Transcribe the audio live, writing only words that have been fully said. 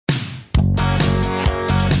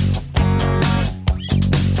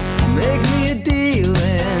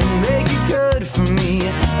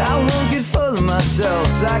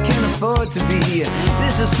want it to be.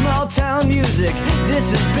 This is small town music,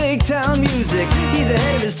 this is big town music. He's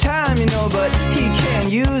ahead of his time, you know, but he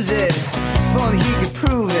can't use it. If only he could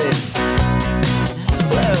prove it.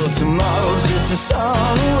 Well, tomorrow's just a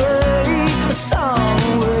song away, a song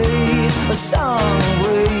away, a song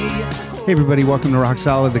away. Hey everybody, welcome to Rock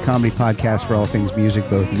Solid, the comedy podcast for all things music,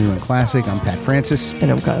 both new and classic. I'm Pat Francis.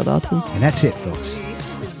 And I'm Kyle Dotson. And that's it, folks.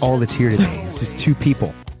 That's all that's here today. It's just two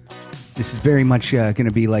people. This is very much going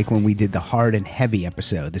to be like when we did the hard and heavy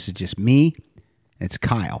episode. This is just me, and it's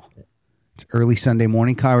Kyle. It's early Sunday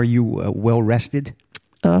morning. Kyle, are you well rested?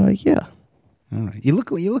 Yeah. All right. You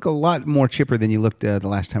look a lot more chipper than you looked the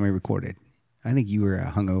last time we recorded. I think you were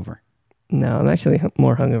hungover. No, I'm actually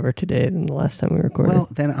more hungover today than the last time we recorded. Well,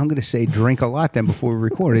 then I'm going to say drink a lot then before we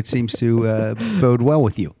record. It seems to bode well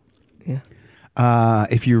with you. Yeah.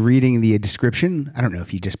 If you're reading the description, I don't know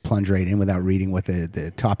if you just plunge right in without reading what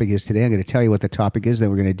the topic is today. I'm going to tell you what the topic is, then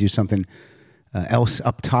we're going to do something else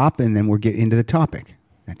up top, and then we'll get into the topic.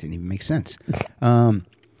 That didn't even make sense.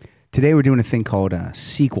 Today we're doing a thing called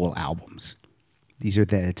sequel albums.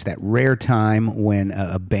 It's that rare time when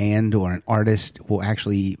a band or an artist will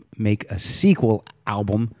actually make a sequel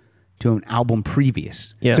album to an album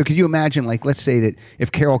previous. Yeah. So could you imagine, like, let's say that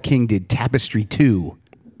if Carole King did Tapestry 2,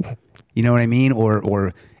 you know what I mean?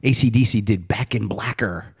 Or AC/DC did Back in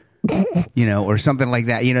Blacker, you know, or something like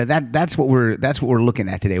that. You know, that's what we're looking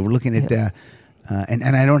at today. We're looking at, and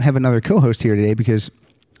I don't have another co-host here today because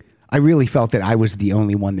I really felt that I was the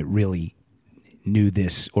only one that really knew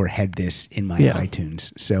this or had this in my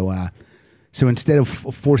iTunes. So instead of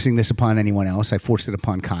forcing this upon anyone else, I forced it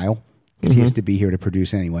upon Kyle because he has to be here to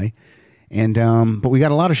produce anyway. And but we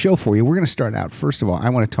got a lot of show for you. We're going to start out. First of all, I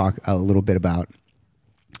want to talk a little bit about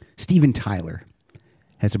Steven Tyler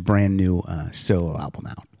has a brand new solo album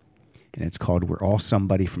out, and it's called "We're All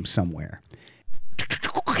Somebody from Somewhere."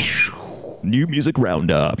 New music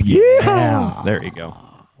roundup. Yeah. There you go.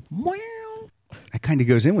 That kind of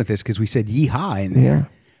goes in with this because we said yeehaw in there. Yeah.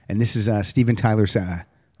 And this is Steven Tyler's,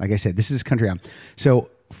 like I said, this is his country album.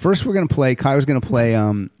 So first we're going to play, Kyle's going to play,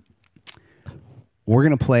 we're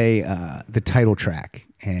going to play the title track.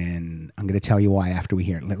 And I'm going to tell you why after we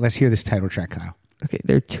hear it. Let's hear this title track, Kyle. Okay,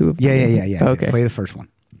 there are two of them. Yeah. Okay. Play the first one.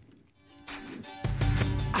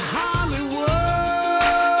 Hollywood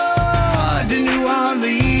to New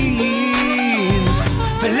Orleans,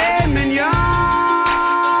 filet mignon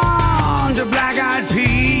to black-eyed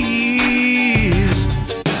peas.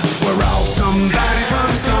 We're all somebody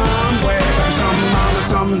from somewhere, some mama,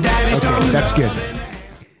 some daddy, some Okay, that's good.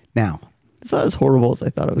 Now, It's not as horrible as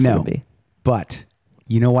I thought it was going to be. But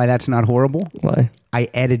you know why that's not horrible? Why? I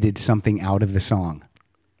edited something out of the song.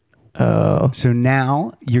 Oh. So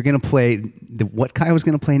now you're going to play what Kyle was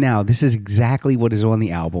going to play now. This is exactly what is on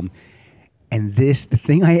the album. And the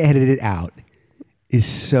thing I edited out is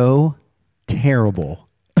so terrible.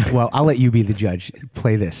 Well, I'll let you be the judge.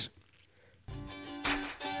 Play this.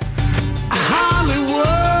 Hollywood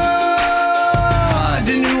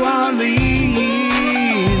to New Orleans,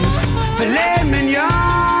 filet mignon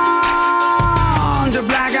to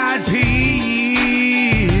black-eyed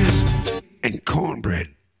peas and cornbread.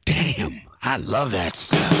 Damn, I love that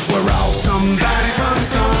stuff. We're all somebody from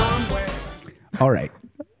somewhere. All right.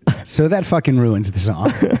 So that fucking ruins the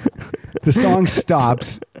song. The song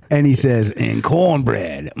stops and he says, and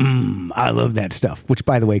cornbread. I love that stuff. Which,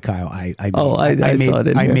 by the way, Kyle, I saw it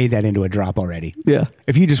in here. made that into a drop already. Yeah.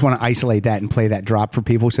 If you just want to isolate that and play that drop for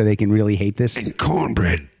people so they can really hate this. And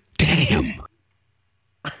cornbread. Damn.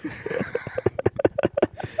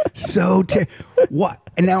 What?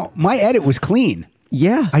 And now my edit was clean.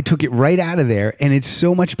 Yeah. I took it right out of there, and it's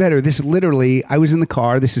so much better. This literally, I was in the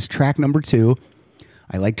car. This is track number 2.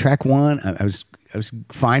 I like track 1. I was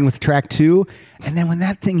fine with track 2, and then when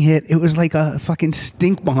that thing hit, it was like a fucking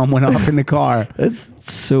stink bomb went off in the car. That's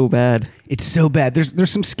so bad. It's so bad.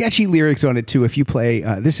 There's some sketchy lyrics on it too. If you play,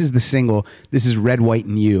 this is the single. This is Red, White,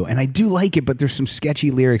 and You, and I do like it, but there's some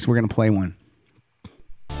sketchy lyrics. We're gonna play one.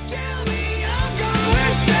 Tell me I'm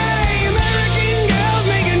gonna stay. American girls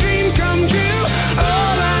making dreams come true.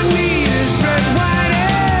 All I need is red, white,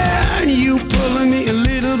 and you pulling me a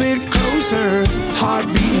little bit closer. Heart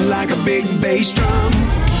beating like a big bass drum.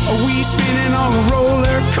 Are we spinning on a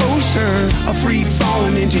roller coaster? A free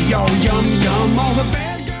falling into your yum yum. All the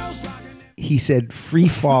bad girls rocking. He said, "Free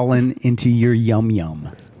falling into your yum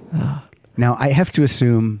yum." Now I have to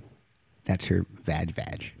assume that's her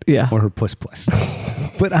vag, Yeah. or her puss.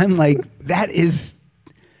 But I'm like, that is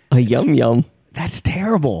A yum yum. That's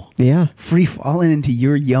terrible. Yeah. Free falling into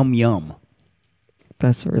your yum yum.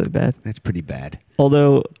 That's really bad. That's pretty bad.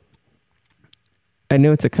 Although, I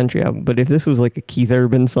know it's a country album, but if this was like a Keith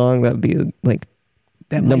Urban song, that would be like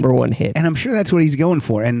That number one hit. And I'm sure that's what he's going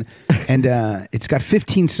for. And it's got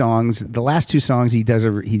 15 songs. The last 2 songs he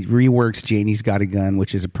reworks Janie's Got a Gun,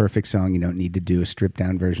 which is a perfect song. You don't need to do a stripped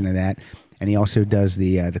down version of that. And he also does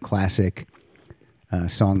the classic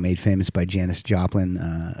song made famous by Janis Joplin,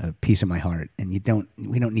 "A Piece of My Heart." And we don't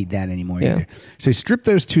need that anymore either. So strip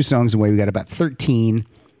those 2 songs away. We got about 13.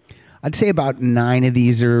 I'd say about 9 of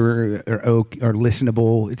these are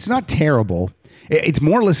listenable. It's not terrible. It's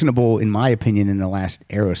more listenable, in my opinion, than the last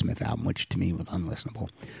Aerosmith album, which to me was unlistenable.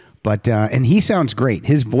 But and he sounds great.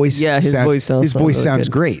 His voice, his voice sounds really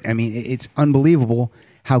good. great. I mean, it's unbelievable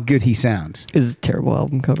how good he sounds. It's a terrible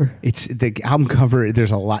album cover. It's the album cover.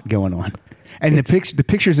 There's a lot going on, and the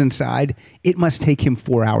pictures inside. It must take him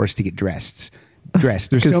 4 hours to get dressed. There's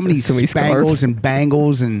so many spangles scarves and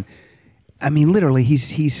bangles, and I mean, literally,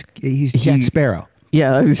 he's Jack Sparrow.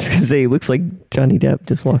 Yeah, I was gonna say he looks like Johnny Depp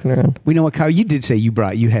just walking around. We know what, Kyle. You did say you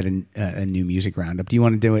had a new music roundup. Do you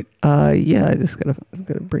want to do it? Yeah, I just gotta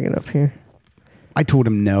bring it up here. I told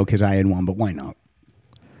him no because I had one, but why not?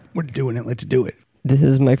 We're doing it. Let's do it. This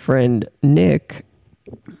is my friend Nick.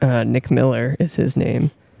 Nick Miller is his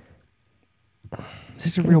name. Is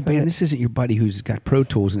this a real band? This isn't your buddy who's got Pro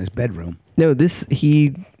Tools in his bedroom. No,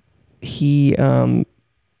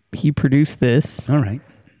 he produced this. All right.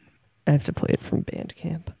 I have to play it from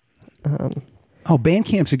Bandcamp.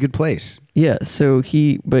 Bandcamp's a good place. Yeah, so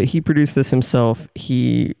he produced this himself.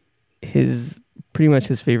 His pretty much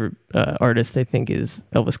his favorite artist, I think, is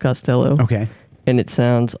Elvis Costello. Okay. And it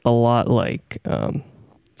sounds a lot like Elvis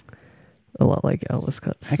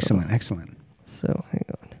Costello. Excellent. So hang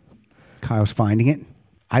on. Kyle's finding it.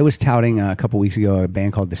 I was touting a couple weeks ago a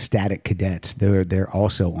band called the Static Cadets. They're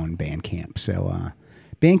also on Bandcamp. So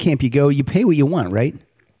Bandcamp, you go, you pay what you want, right?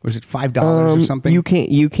 Or is it $5 or something? You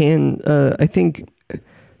can. I think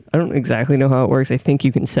I don't exactly know how it works. I think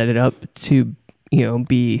you can set it up to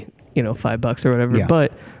be $5 or whatever. Yeah.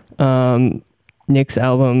 But Nick's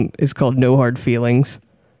album is called No Hard Feelings,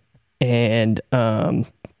 and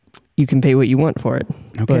you can pay what you want for it.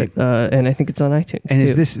 Okay. But, and I think it's on iTunes. And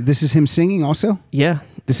too. is this is him singing also? Yeah.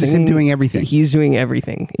 This is him doing everything. He's doing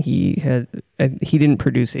everything. He didn't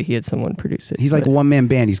produce it. He had someone produce it. He's like a one-man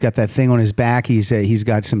band. He's got that thing on his back. He's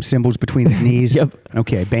got some cymbals between his knees. Yep.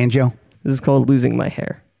 Okay, banjo. This is called Losing My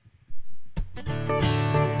Hair.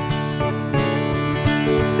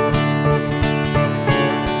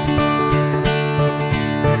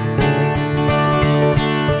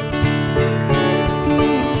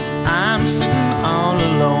 I'm sitting all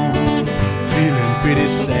alone, feeling pretty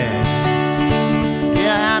sad.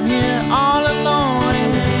 Yeah, I'm here all alone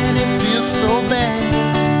and it feels so bad.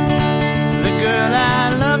 The girl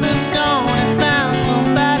I love is gone and found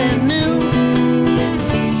somebody new.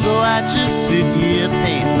 So I just sit here,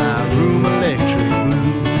 paint my room electric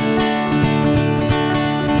blue.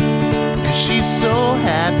 'Cause she's so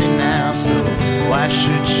happy now, so why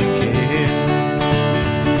should she care?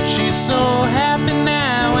 She's so happy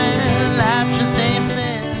now and life just ain't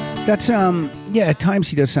fair. That's at times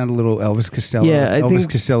he does sound a little Elvis Costello. Yeah, I Elvis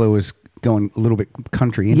think- Costello is going a little bit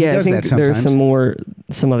country, and Yeah, he I does think that sometimes.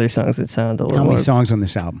 there's some other songs that sound a little How more. many songs on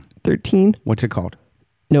this album? 13. What's it called?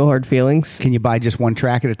 No Hard Feelings. Can you buy just one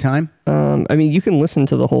track at a time? I mean, you can listen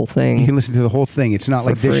to the whole thing. You can listen to the whole thing. It's not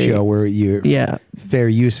like this free. show where you Yeah. fair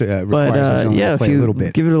use requires But us only to if play you a little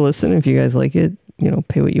bit. give it a listen, if you guys like it,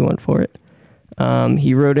 pay what you want for it.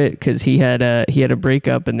 He wrote it because he had a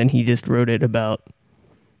breakup, and then he just wrote it about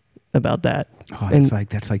that. Oh,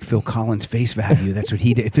 that's like Phil Collins' Face Value. That's what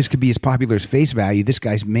he did. If this could be as popular as Face Value, this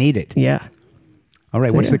guy's made it. Yeah, All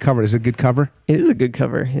right, So, what's yeah. the cover? Is it a good cover? it is a good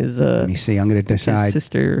cover. His Let me see. I'm going to his decide.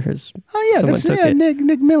 sister has. Oh yeah, someone that's took it.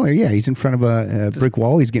 Nick Miller. Yeah, he's in front of a brick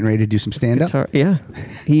wall. He's getting ready to do some stand up. Guitar. Yeah,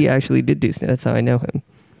 he actually did do. That's how I know him.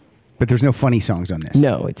 But there's no funny songs on this.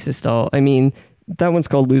 No, it's just all. I mean, that one's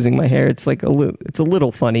called "Losing My Hair." It's like it's a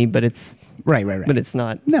little funny, but it's Right. but it's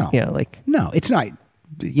not. No. Yeah, like No, it's not.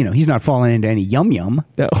 He's not falling into any yum yum.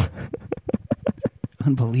 no,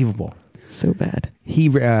 Unbelievable. so bad.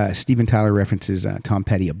 Steven Tyler references Tom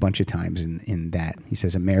Petty a bunch of times in that. He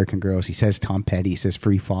says American Girls. He says Tom Petty. He says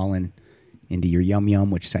Free Fallin' into your yum yum,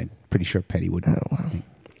 which I'm pretty sure Petty would. Oh wow.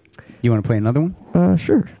 You want to play another one?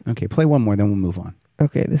 Sure. Okay, play one more, then we'll move on.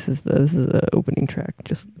 Okay, this is the opening track.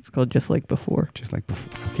 It's called Just Like Before. Just like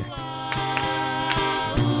before. Okay.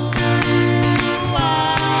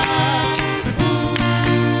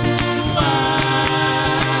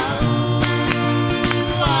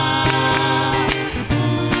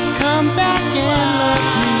 Come back and love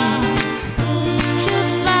me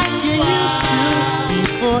just like you used to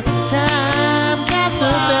before time got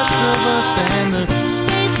the best of us and the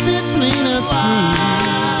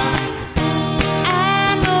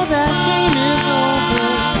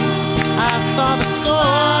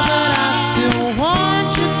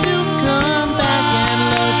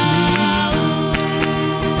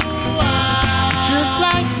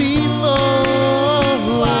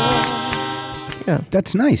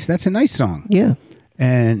That's nice. That's a nice song. Yeah.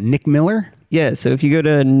 And Nick Miller? Yeah, so if you go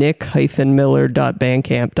to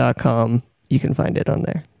nick-miller.bandcamp.com, you can find it on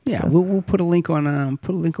there. Yeah, So, we'll put a link on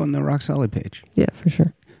the Rock Solid page. yeah, for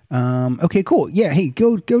sure. Okay, cool. Yeah, hey,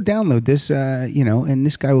 go download this. And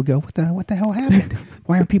this guy will go, what the hell happened?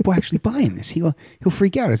 Why are people actually buying this? He'll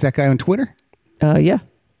freak out. Is that guy on Twitter? Yeah.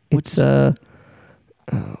 What's It's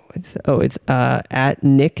at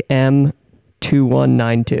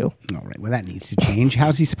nickm2192. All right. Well, that needs to change.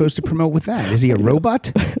 How's he supposed to promote with that? Is he a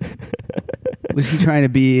robot? Was he trying to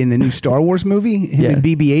be in the new Star Wars movie? Him and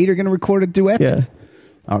BB-8 are going to record a duet? Yeah.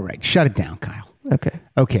 All right. Shut it down, Kyle. Okay.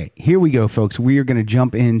 Okay. Here we go, folks. We are going to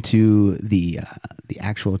jump into the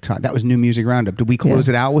actual time. That was New Music Roundup. Did we close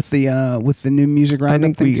it out with the New Music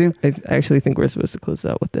Roundup thing too? I actually think we're supposed to close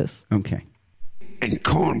out with this. Okay. And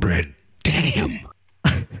cornbread. Damn.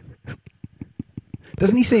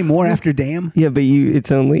 Doesn't he say more after damn? Yeah, but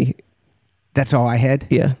it's only... That's all I had?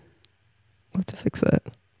 Yeah. We'll have to fix that.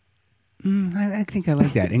 I think I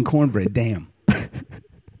like that. And cornbread, damn.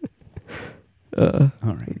 All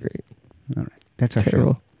right. Great. All right. That's our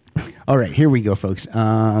Terrible. show. All right. Here we go, folks.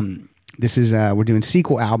 This is, we're doing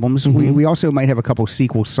sequel albums. Mm-hmm. We also might have a couple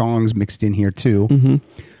sequel songs mixed in here, too.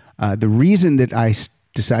 Mm-hmm. The reason that I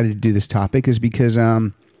decided to do this topic is because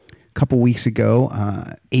a couple weeks ago,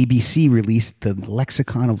 ABC released the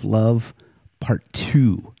Lexicon of Love Part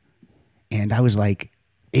 2. And I was like,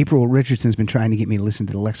 April Richardson's been trying to get me to listen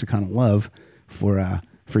to the Lexicon of Love for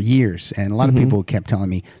years. And a lot of people kept telling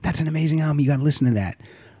me, that's an amazing album. You got to listen to that.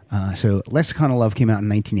 So Lexicon of Love came out in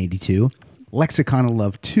 1982. Lexicon of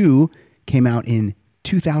Love 2 came out in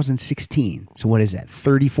 2016. So what is that,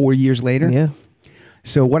 34 years later? Yeah.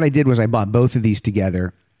 So what I did was I bought both of these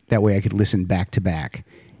together. That way I could listen back to back.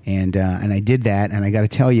 And I did that. And I got to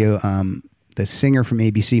tell you, the singer from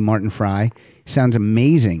ABC, Martin Fry, sounds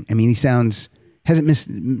amazing. I mean, he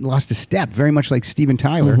hasn't lost a step, very much like Steven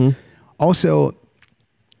Tyler. Also,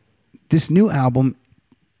 this new album,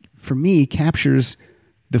 for me, captures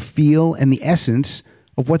the feel and the essence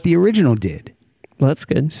of what the original did. Well, that's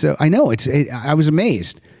good. So I know I was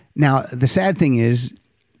amazed. Now, the sad thing is,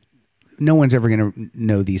 no one's ever going to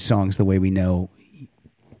know these songs the way we know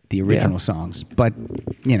the original songs. But,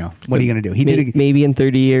 what are you going to do? He did maybe in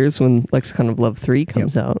 30 years when Lexicon of Love 3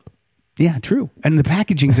 comes out. Yeah, true. And the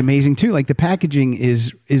packaging's amazing too. Like the packaging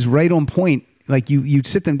is right on point. Like you'd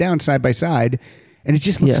sit them down side by side and it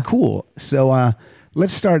just looks cool. So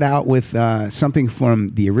let's start out with something from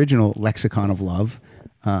the original Lexicon of Love.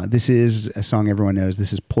 This is a song everyone knows.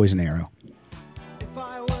 This is Poison Arrow. If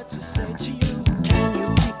I were to say to you, can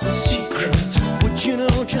you keep a secret? Would you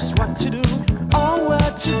know just what to do or where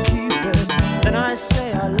to keep it? Then I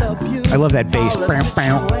say I love you. I love that bass. All the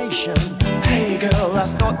situation. Hey girl, I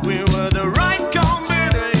thought we were the right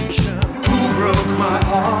combination. Who broke my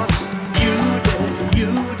heart? You did.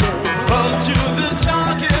 Hold to the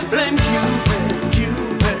target, blame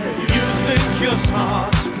Cupid. You think you're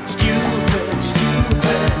smart, stupid.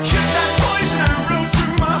 Shoot that poison arrow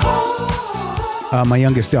through my heart. My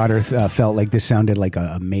youngest daughter felt like this sounded like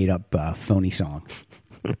a made-up phony song.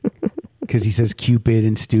 Because he says Cupid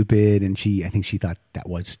and stupid, and I think she thought that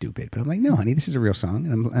was stupid. But I'm like, no, honey, this is a real song.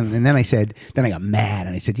 And then I got mad,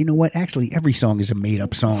 and I said, you know what? Actually, every song is a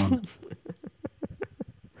made-up song.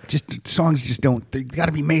 Songs they got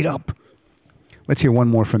to be made up. Let's hear one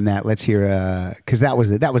more from that. Let's hear, because that was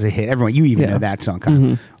a hit. Everyone, you even know that song,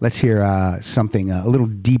 Kyle. Let's hear something a little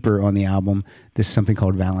deeper on the album. This is something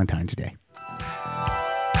called Valentine's Day.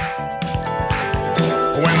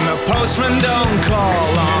 When the postman don't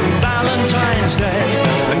call on Valentine's Day,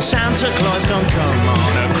 and Santa Claus don't come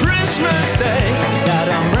on a Christmas Day, that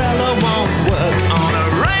umbrella won't work on a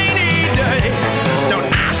rainy day. Don't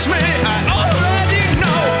ask me, I already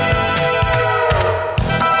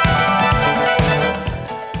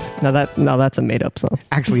know. Now that's a made up song.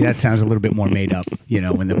 Actually, that sounds a little bit more made up.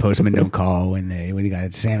 When the postman don't call, when you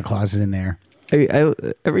got Santa Claus in there.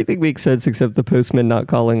 Everything makes sense except the postman not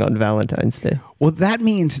calling on Valentine's Day. Well, that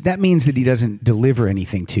means that he doesn't deliver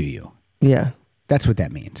anything to you. Yeah. That's what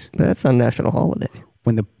that means. But that's not a national holiday.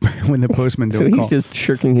 When the postman don't So call. he's just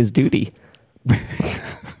shirking his duty.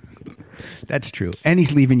 That's true. And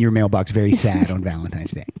he's leaving your mailbox very sad on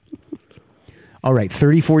Valentine's Day. All right,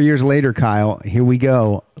 34 years later, Kyle, here we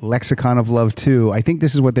go. Lexicon of Love 2. I think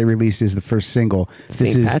this is what they released as the first single.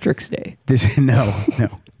 St. Patrick's Day. No.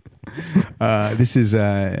 This is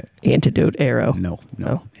Antidote Arrow. No,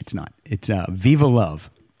 Oh. it's not. It's Viva Love.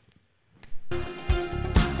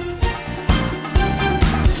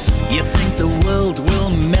 You think the world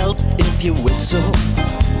will melt if you whistle.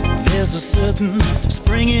 There's a certain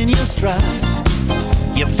spring in your stride.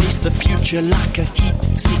 You face the future like a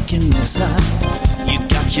heat-seeking missile. You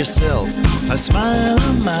got yourself a smile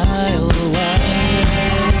a mile wide.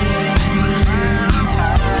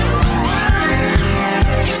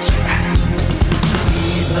 Yes, you have.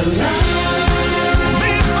 Viva love.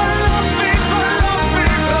 Viva love, viva love,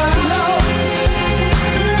 viva love.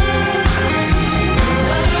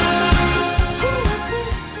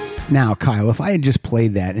 Now, Kyle, if I had just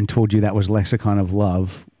played that and told you that was Lexicon of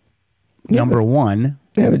Love, number one.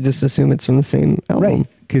 Yeah, I would just assume it's from the same album. Right.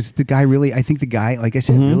 Because the guy really, I think the guy, like I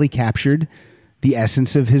said, really captured the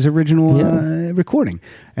essence of his original recording.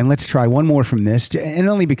 And let's try one more from this. And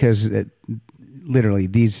only because literally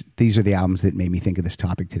these are the albums that made me think of this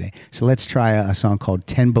topic today. So let's try a song called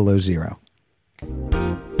 10 Below Zero.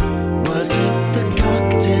 Was it the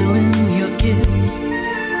cocktail in your kiss?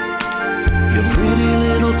 Your pretty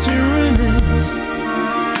little Tyrannus?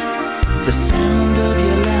 The sound of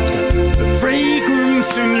your laughter, the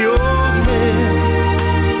fragrance in your bed.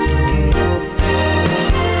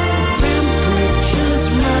 Temperature's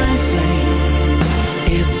rising,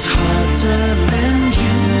 it's hotter than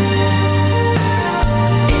June.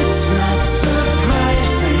 It's not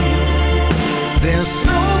surprising, there's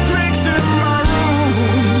snowflakes in my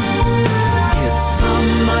room. It's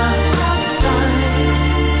summer outside,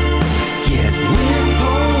 yet we're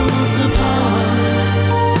poles apart.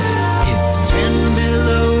 It's 10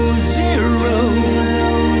 below zero.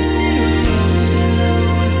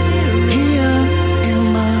 Here in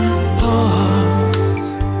my heart.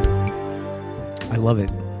 I love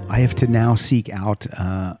it. I have to now seek out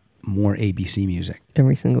more ABC music.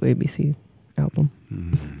 Every single ABC album,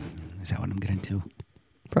 Is that what I'm going to do?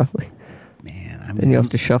 probably. Man, And you have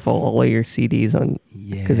to shuffle all of your CDs on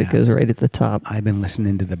because it Yeah. goes right at the top. I've been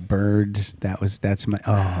listening to the Byrds. That's my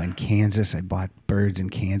in Kansas. I bought Byrds in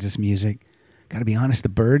Kansas music. Got to be honest, the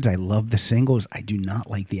Byrds. I love the singles. I do not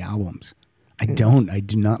like the albums. I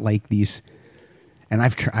do not like these. And I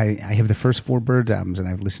have the first 4 Byrds albums, and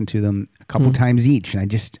I've listened to them a couple times each, and I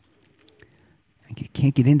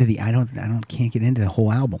can't get into can't get into the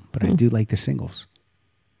whole album, but I do like the singles.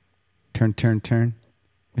 Turn, turn, turn,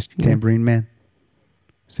 Mr. Tambourine Man.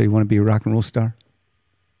 So you want to be a rock and roll star?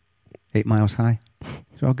 8 Miles High.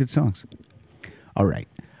 These are all good songs. All right.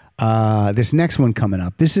 This next one coming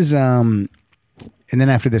up. This is and then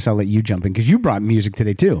after this I'll let you jump in because you brought music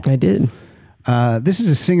today too. I did. This is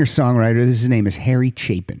a singer-songwriter. His name is Harry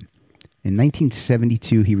Chapin. In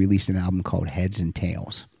 1972, he released an album called Heads and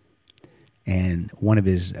Tails. And one of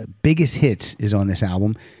his biggest hits is on this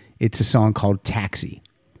album. It's a song called Taxi.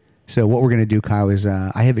 So what we're going to do, Kyle, is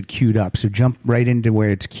I have it queued up. So jump right into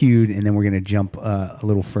where it's queued, and then we're going to jump a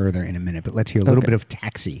little further in a minute. But let's hear a little bit of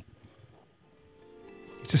Taxi.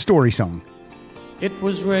 It's a story song. It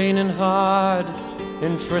was raining hard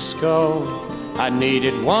in Frisco. I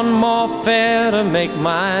needed one more fare to make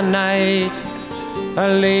my night. A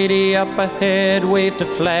lady up ahead waved to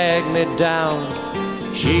flag me down.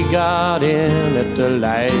 She got in at the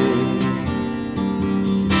light.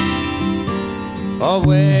 Oh,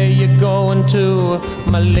 where you going to,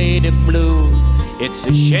 my lady blue? It's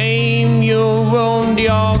a shame you ruined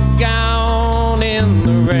your gown in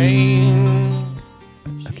the rain.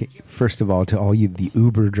 Okay, first of all, to all you the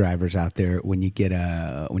Uber drivers out there, when you get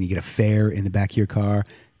a fare in the back of your car,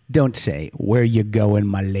 don't say "Where you going,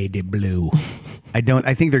 my lady blue." I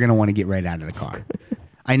think they're going to want to get right out of the car.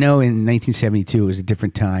 I know in 1972 it was a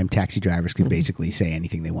different time. Taxi drivers could basically say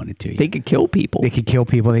anything they wanted to you. They could kill people. They could kill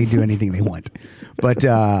people. They could do anything they want. But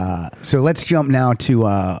so let's jump now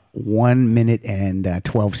to 1 minute and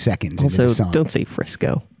 12 seconds into the Also, song. don't say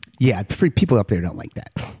Frisco. Yeah, people up there don't like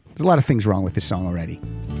that. There's a lot of things wrong with this song already.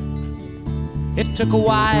 It took a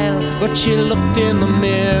while, but she looked in the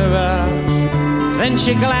mirror. Then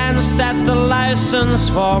she glanced at the license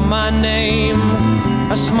for my name.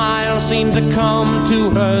 A smile seemed to come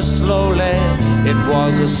to her slowly. It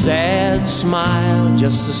was a sad smile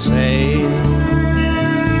just the same.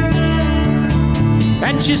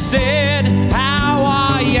 And she said, "How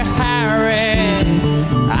are you, Harry?"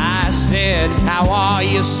 I said, "How are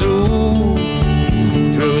you, Sue?"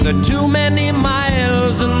 Through the too many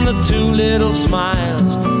miles and the too little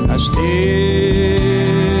smiles, I still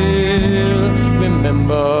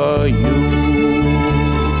remember you.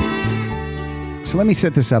 So let me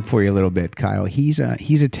set this up for you a little bit, Kyle. He's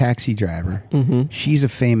a taxi driver. Mm-hmm. She's a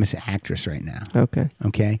famous actress right now. Okay.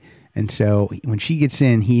 Okay, and so when she gets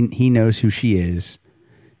in, he knows who she is,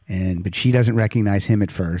 but she doesn't recognize him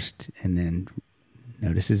at first, and then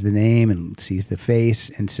notices the name and sees the face,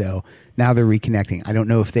 and so now they're reconnecting. I don't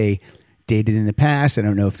know if they dated in the past. I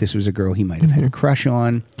don't know if this was a girl he might have had a crush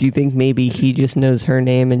on. Do you think maybe he just knows her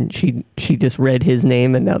name and she just read his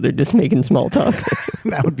name and now they're just making small talk?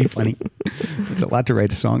 That would be funny. It's a lot to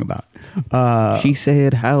write a song about. She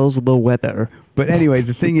said, "How's the weather?" But anyway,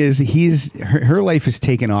 the thing is, her life is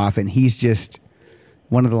taken off, and he's just,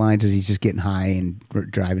 one of the lines is he's just getting high and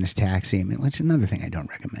driving his taxi. I mean, which is another thing I don't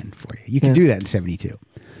recommend for you. You can do that in 72.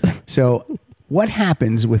 So what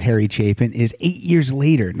happens with Harry Chapin is 8 years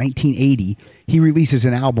later, 1980, he releases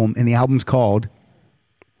an album, and the album's called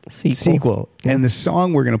Sequel. Yeah. And the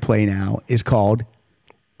song we're going to play now is called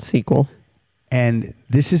Sequel. And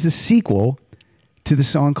this is a sequel to the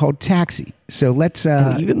song called Taxi. So let's...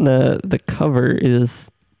 And even the cover is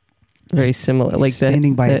very similar. Like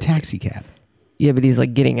standing by a taxi cab. Yeah, but he's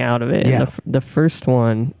like getting out of it. Yeah. And the first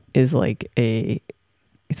one is like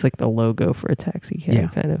it's like the logo for a taxi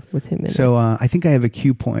cab, kind of, with him in it. So I think I have a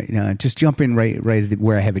cue point. Just jump in right at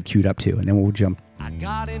where I have it queued up to, and then we'll jump. I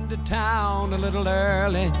got into town a little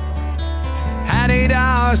early. Had 8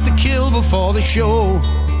 hours to kill before the show.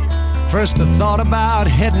 First I thought about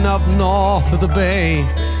heading up north of the bay.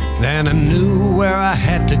 Then I knew where I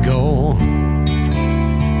had to go.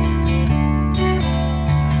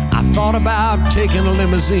 I thought about taking a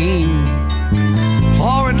limousine,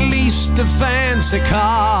 or at least a fancy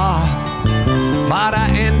car. But I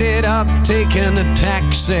ended up taking a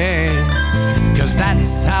taxi, 'cause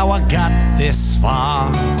that's how I got this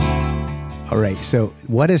far. All right. So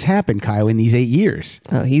what has happened, Kyle, in these 8 years?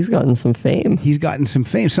 Oh, he's gotten some fame. He's gotten some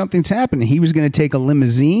fame. Something's happened. He was going to take a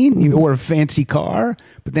limousine or a fancy car,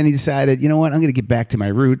 but then he decided, you know what? I'm going to get back to my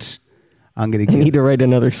roots. I need to write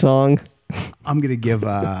another song. I'm going to give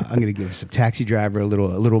some taxi driver a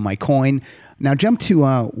little of my coin. Now jump to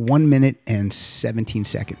 1 minute and 17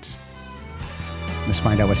 seconds. Let's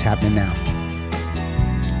find out what's happening now.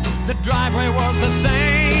 The driveway was the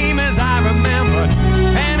same as I remembered,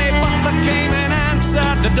 and a butler came and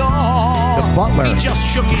answered the door. The butler. He just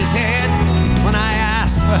shook his head when I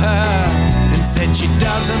asked for her and said she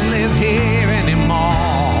doesn't live here anymore.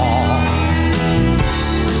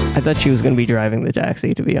 I thought she was going to be driving the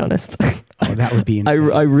taxi, to be honest. Oh, that would be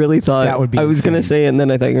insane. I really thought That would be I was going to insane. say it, and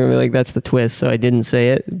then I thought you were going to be like, that's the twist, so I didn't say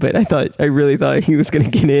it. But I really thought he was going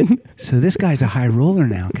to get in. So this guy's a high roller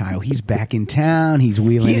now, Kyle. He's back in town. He's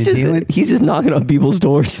wheeling and dealing. He's just knocking on people's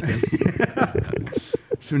doors.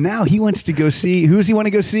 So now he wants to go see. Who does he want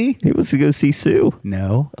to go see? He wants to go see Sue.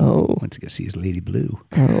 No. Oh. He wants to go see his Lady Blue.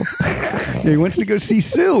 Oh. He wants to go see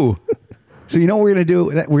Sue. So you know what we're going to do?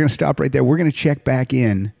 We're going to stop right there. We're going to check back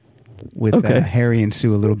in with Harry and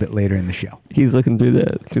Sue a little bit later in the show. He's looking through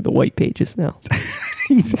the white pages now.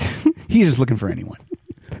 He's just looking for anyone.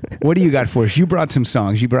 What do you got for us? You brought some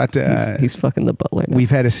songs. You brought. He's fucking the butler now. We've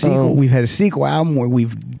had a sequel. We've had a sequel album where we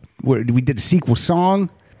did a sequel song.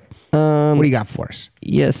 What do you got for us?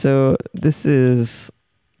 Yeah, so this is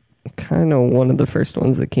kind of one of the first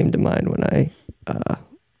ones that came to mind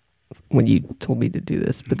when you told me to do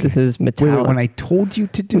this. But this is Metallica. Wait, when I told you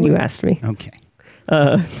to do when it? you asked me. Okay.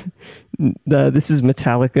 This is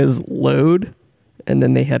Metallica's Load, and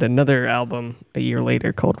then they had another album a year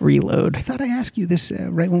later called Reload. I thought I asked you this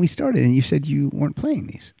right when we started, and you said you weren't playing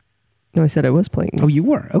these. No, I said I was playing them. Oh, you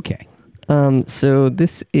were? Okay. So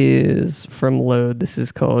this is from Load. This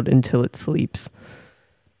is called Until It Sleeps.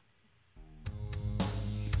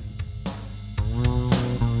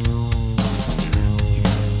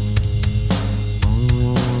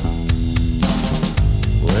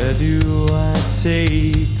 Where do I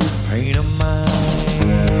take this pain of mine?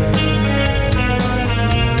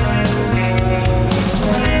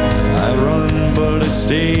 I run, but it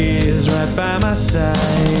stays right by my side.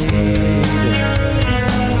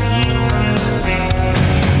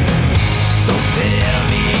 So tear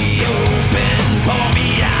me open, pour me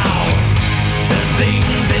out. The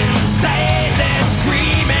things inside that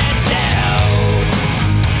scream and shout,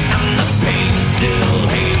 and the pain still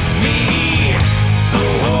hates me. So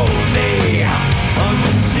hold me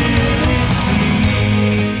until it's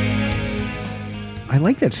I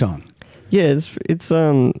like that song. Yeah,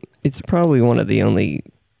 it's probably one of the only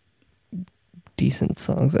decent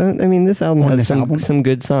songs. I mean, this album On has this album? some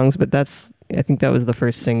good songs, but I think that was the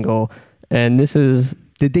first single, and this is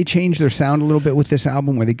Did they change their sound a little bit with this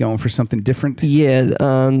album? Were they going for something different?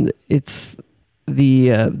 it's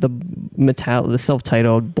the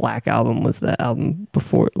self-titled Black Album was the album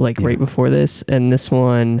before, right before this, and this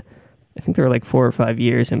one, I think there were like 4 or 5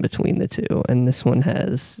 years in between the two, and this one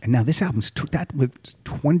has. And now this album's that was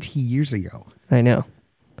 20 years ago. I know.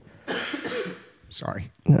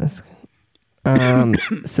 Sorry. No,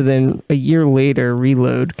 so then a year later,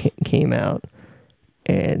 Reload came out,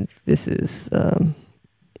 and this is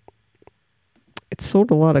it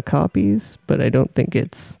sold a lot of copies, but I don't think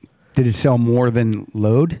it's. Did it sell more than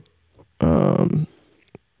Load? Let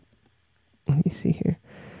me see here.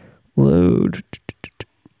 Load.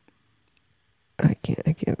 I can't.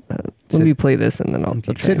 Let me play this and then I'll.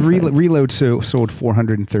 It said Reload sold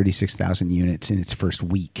 436,000 units in its first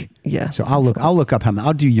week. Yeah. So I'll look up how many.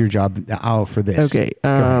 I'll do your job for this. Okay. Go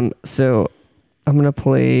ahead. So I'm gonna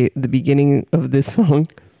play the beginning of this song,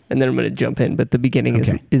 and then I'm gonna jump in. But the beginning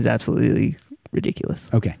Okay. is absolutely ridiculous.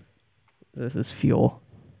 Okay. This is Fuel.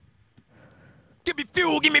 Give me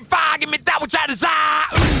fuel, give me fire, give me that which I desire.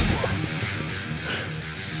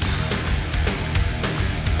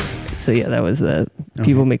 So yeah, that was the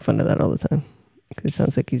people make fun of that all the time. It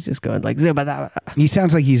sounds like he's just going like zibba. He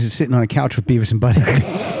sounds like he's sitting on a couch with Beavis and Butthead.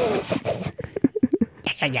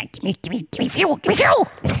 Yeah, give me fuel, give me fuel.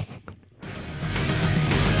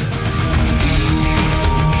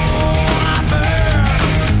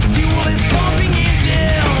 Fuel is pumping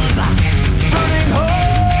engines, burning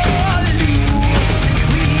hot, loose and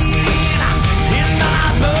clean. And I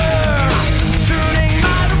burn, turning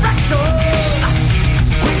my direction,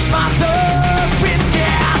 quench my thirst with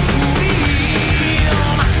gasoline.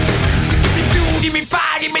 So give me fuel, give me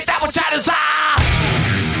fire, give me that which I desire.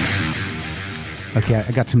 Okay,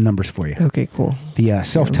 I got some numbers for you. Okay, cool. The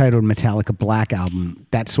self-titled Metallica Black album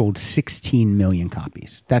that sold 16 million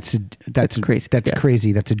copies. That's crazy. That's Yeah.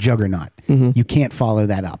 crazy. That's a juggernaut. You can't follow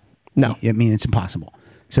that up. No. I mean it's impossible.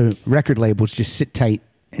 So record labels just sit tight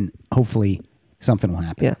and hopefully something will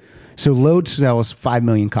happen. Yeah. So Load sells 5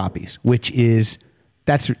 million copies, which is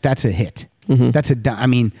that's a hit. I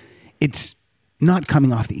mean, it's not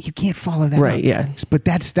coming off. You can't follow that Right, up. yeah. But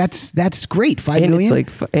that's great. 5 And million.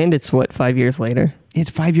 it's what 5 years later. It's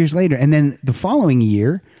 5 years later. And then the following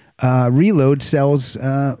year, Reload sells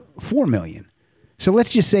 4 million. So let's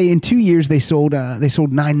just say in 2 years they sold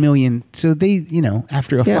 9 million. So they,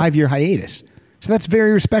 after a 5-year hiatus. So that's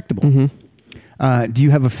very respectable. Do you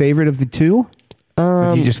have a favorite of the two?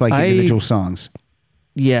 Or do you just like individual songs?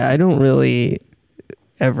 Yeah, I don't really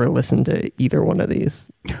ever listen to either one of these,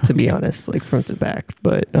 to be honest, like front to back.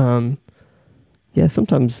 But yeah,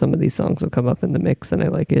 sometimes some of these songs will come up in the mix and I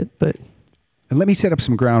like it. But And let me set up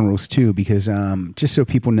some ground rules too, because just so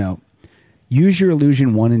people know, Use Your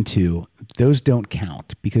Illusion 1 and 2, those don't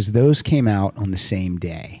count because those came out on the same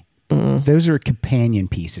day. Those are companion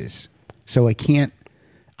pieces. So I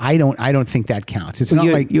don't think that counts. It's not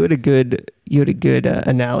like you had a good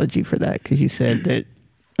analogy for that because you said that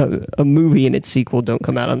a movie and its sequel don't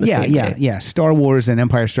come out on the same day. Yeah. Star Wars and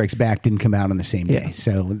Empire Strikes Back didn't come out on the same day, Yeah.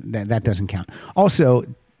 so that doesn't count. Also,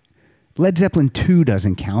 Led Zeppelin 2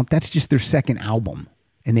 doesn't count. That's just their second album,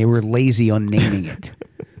 and they were lazy on naming it.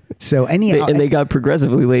 So They got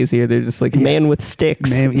progressively lazier. They're just like Man with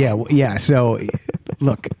Sticks. So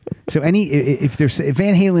look, if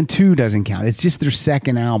Van Halen 2 doesn't count, it's just their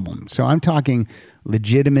second album. So I'm talking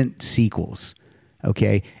legitimate sequels.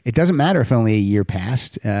 Okay, it doesn't matter if only a year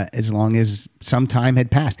passed, as long as some time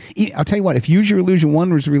had passed. I'll tell you what: if Use Your Illusion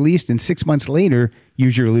 1 was released and 6 months later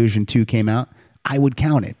Use Your Illusion 2 came out, I would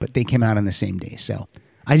count it. But they came out on the same day, so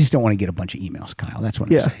I just don't want to get a bunch of emails, Kyle. That's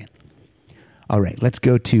what I'm saying. All right, let's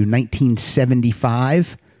go to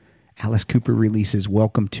 1975. Alice Cooper releases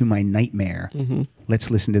 "Welcome to My Nightmare."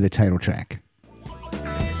 Let's listen to the title track.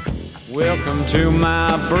 Welcome to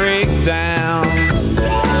my breakdown.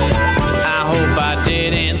 I hope I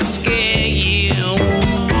didn't scare you.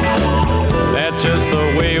 That's just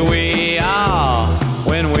the way we are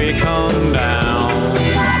when we come down.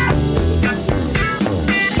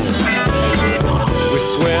 We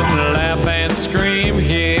sweat and laugh and scream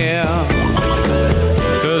here,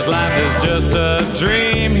 'cause life is just a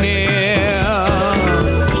dream here.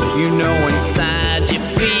 You know inside you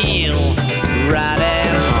feel right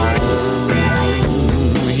at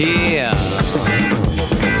home here.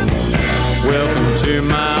 Welcome to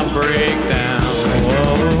my breakdown.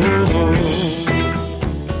 Whoa.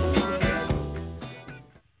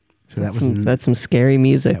 So That's some scary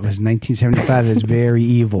music. That was 1975. That was very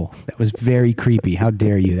evil. That was very creepy. How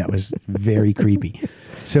dare you? That was very creepy.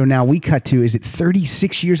 So now we cut to, is it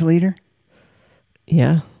 36 years later?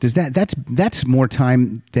 Yeah. Does that's more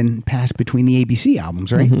time than passed between the ABC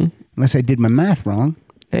albums, right? Unless I did my math wrong.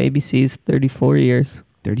 ABC's 34 years.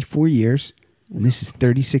 34 years. And this is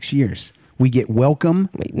 36 years. We get Welcome.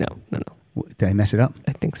 Wait, no. Did I mess it up?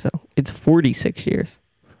 I think so. It's 46 years.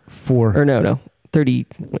 For Or no. 30.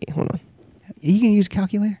 Wait, hold on. you can use a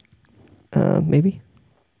calculator. Maybe.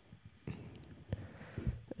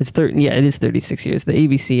 It's 30. Yeah, it is 36 years. The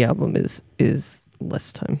ABC album is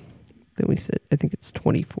less time than we said. I think it's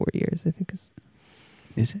 24 years. I think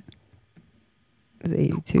Is it? it's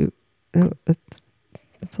 82. No, that's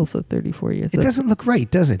It's also 34 years. It doesn't look right,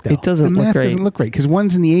 does it? Though It doesn't The look math right. doesn't look right because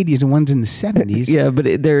one's in the 80s and one's in the 70s. Yeah,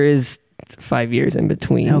 but there is 5 years in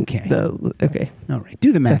between. Okay. Okay. All right.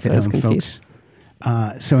 Do the math That's at what I was home, confused.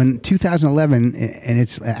 folks. So in 2011, and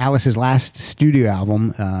it's Alice's last studio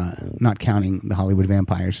album, not counting the Hollywood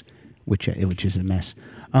Vampires, which is a mess.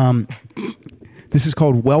 This is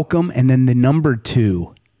called Welcome, and then the number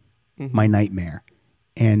 2, My Nightmare.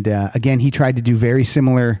 And again, he tried to do very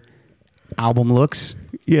similar album looks.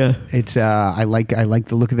 Yeah. It's I like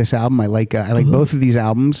the look of this album. I like both of these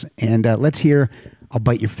albums. And let's hear "I'll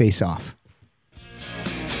Bite Your Face Off."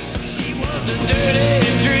 She was a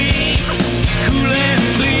dirty dream, cool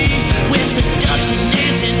and clean, with seduction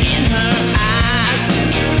dancing in her eyes.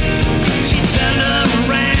 She turned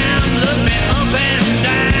around, looked me up and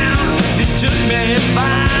down, it took me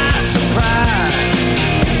by surprise.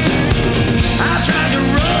 I tried to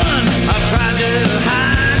run, I tried to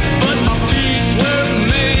hide, but my feet were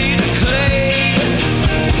made of clay.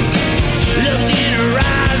 Looked in her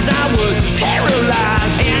eyes, I was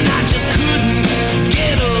paralyzed, and I just couldn't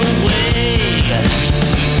get away.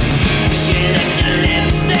 She licked her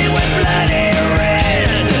lips, they were bloody red.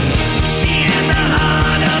 She had the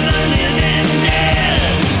heart of the living dead.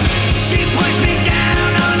 She pushed me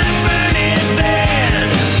down on a burning bed.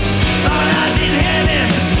 Thought I was in heaven,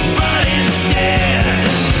 but instead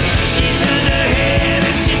she turned her head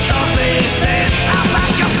and she softly said, "I'll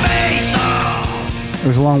bite your face off." It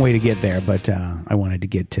was a long way to get there, but I wanted to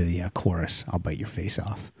get to the chorus. "I'll bite your face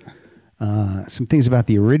off." Some things about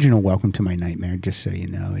the original "Welcome to My Nightmare," just so you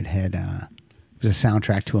know. It was a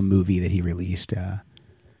soundtrack to a movie that he released.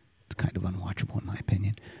 It's kind of unwatchable in my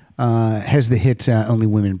opinion. Has the hits "Only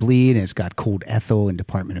Women Bleed," and it's got "Cold Ethel" and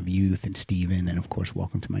 "Department of Youth" and "Steven," and of course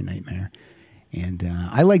 "Welcome to My Nightmare." And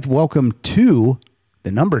I liked "Welcome to,"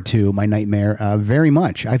 the number 2, My Nightmare, very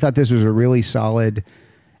much. I thought this was a really solid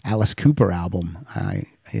Alice Cooper album.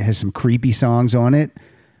 It has some creepy songs on it.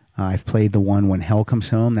 I've played the one "When Hell Comes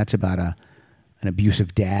Home." That's about an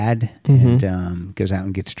abusive dad and goes out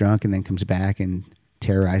and gets drunk and then comes back and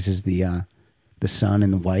terrorizes the son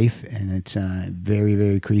and the wife, and it's very,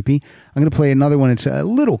 very creepy. I'm going to play another one. It's a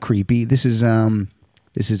little creepy. This is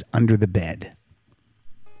 "Under the Bed."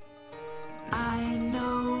 I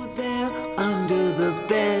know they're under the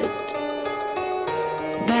bed.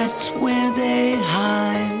 That's where they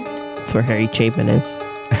hide. That's where Harry Chapin is.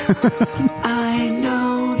 I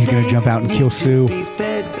know He's gonna jump out and kill Sue. Be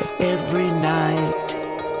fed every night.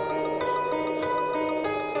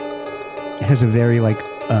 It has a very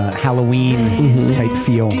Halloween type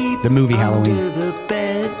feel. The movie Halloween. Under the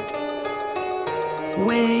bed,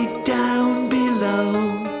 way down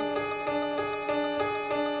below.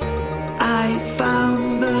 I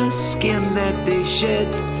found the skin that they shed,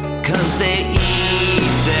 'cause they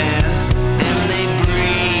eat there, and they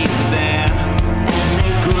breathe there, and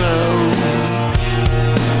they grow.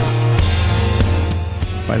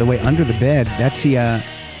 By the way, "Under the Bed," that's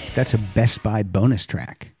a Best Buy bonus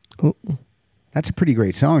track. Ooh. That's a pretty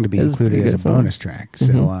great song to be That is a included pretty as a good song. bonus track.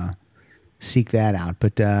 So seek that out.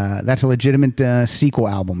 But that's a legitimate sequel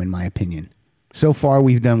album, in my opinion. So far,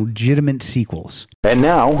 we've done legitimate sequels. And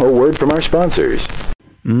now, a word from our sponsors.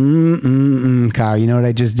 Kyle, you know what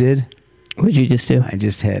I just did? What'd you just do? I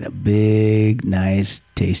just had a big, nice,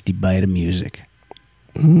 tasty bite of music.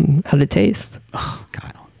 How'd it taste? Oh,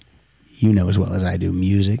 Kyle, you know as well as I do,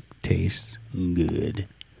 music tastes good.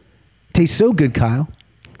 Tastes so good, Kyle.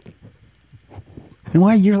 Now,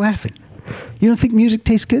 why you're laughing? You don't think music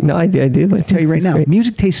tastes good? No, I do. I'll tell you right now,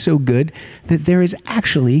 music tastes so good that there is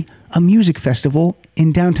actually a music festival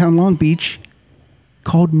in downtown Long Beach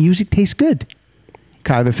called Music Tastes Good.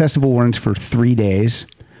 Kyle, the festival runs for 3 days.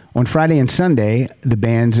 On Friday and Sunday, the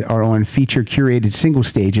bands are on feature curated single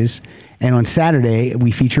stages, and on Saturday, we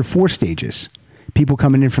feature 4 stages. People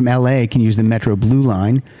coming in from LA can use the Metro Blue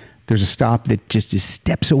Line. There's a stop that just is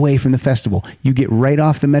steps away from the festival. You get right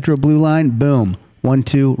off the Metro Blue Line, boom, 1,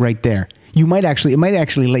 2, right there. It might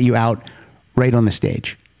actually let you out right on the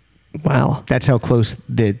stage. Wow. That's how close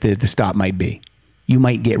the stop might be. You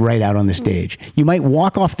might get right out on the stage. You might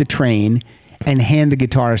walk off the train and hand the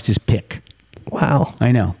guitarist his pick. Wow.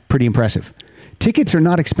 I know. Pretty impressive. Tickets are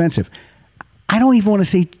not expensive. I don't even want to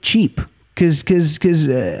say cheap because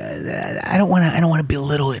I don't want to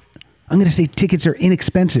belittle it. I'm going to say tickets are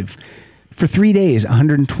inexpensive. For 3 days,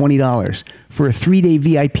 $120. For a 3-day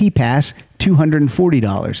VIP pass,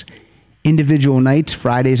 $240. Individual nights,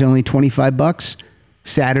 Fridays only $25.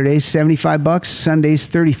 Saturdays, $75. Sundays,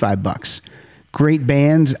 $35. Great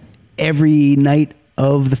bands every night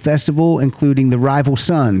of the festival, including the Rival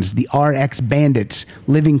Sons, the RX Bandits,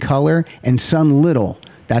 Living Color, and Sun Little.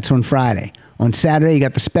 That's on Friday. On Saturday, you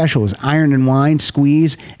got the specials, Iron and Wine,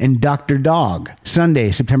 Squeeze, and Dr. Dog.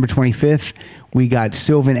 Sunday, September 25th, we got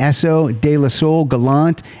Sylvan Esso, De La Soul,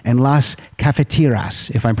 Gallant, and Las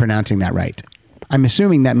Cafeteras, if I'm pronouncing that right. I'm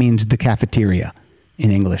assuming that means the cafeteria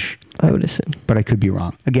in English, I would assume. but I could be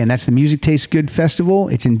wrong. Again, that's the Music Tastes Good Festival.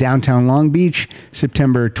 It's in downtown Long Beach,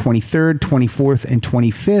 September 23rd, 24th, and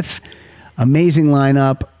 25th. Amazing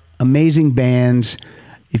lineup, amazing bands.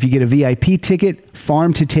 If you get a VIP ticket,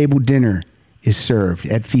 farm-to-table dinner is served.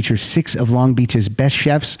 It features 6 of Long Beach's best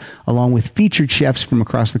chefs, along with featured chefs from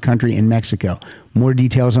across the country and Mexico. More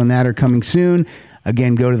details on that are coming soon.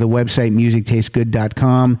 Again, go to the website,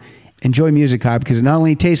 musictastesgood.com. Enjoy music, Kyle, because it not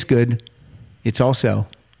only tastes good, it's also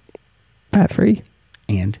Fat-free.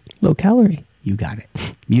 and Low calorie. you got it.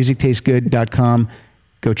 musictastesgood.com.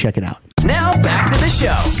 Go check it out. Now back to the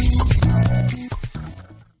show.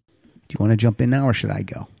 Do you want to jump in now or should I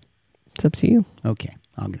go? It's up to you. Okay,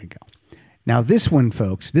 I'm going to go. Now, this one,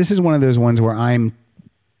 folks, this is one of those ones where I'm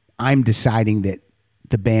deciding that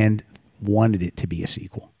the band wanted it to be a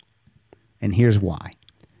sequel. And here's why.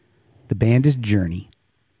 The band is Journey.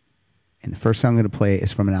 And the first song I'm going to play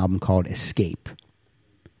is from an album called Escape.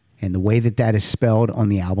 And the way that is spelled on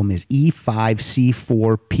the album is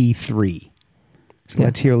E5C4P3. So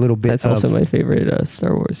let's hear a little bit That's of... also my favorite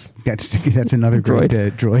Star Wars. That's another great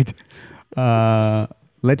droid.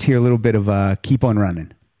 Let's hear a little bit of Keep On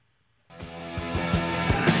Running.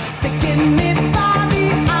 Taking me by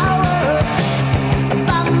the hour,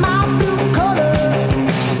 by my blue collar.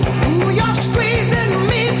 Ooh, you're squeezing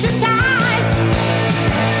me too tight.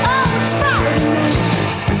 Oh, it's Friday night.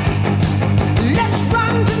 Let's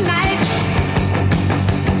run tonight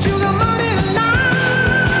to the morning lights.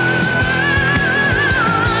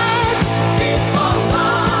 Keep on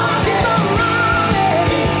running, keep on running,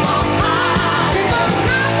 keep on running, keep on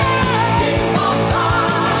running, keep on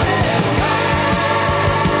running.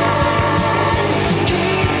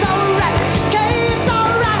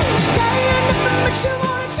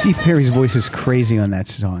 Steve Perry's voice is crazy on that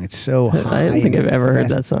song. It's so high. I don't think and I've ever heard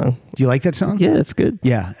fast. that song. Do you like that song? Yeah, it's good.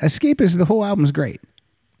 Yeah. Escape is, the whole album's great.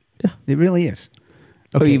 Yeah. It really is.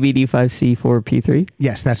 Okay. OUVD5C4P3?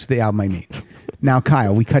 Yes, that's the album I mean. Now,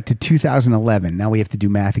 Kyle, we cut to 2011. Now we have to do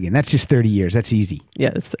math again. That's just 30 years. That's easy. Yeah,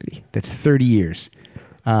 it's 30. That's 30 years.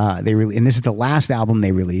 And this is the last album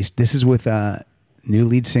they released. This is with new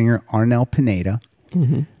lead singer Arnel Pineda.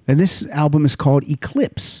 Mm-hmm. And this album is called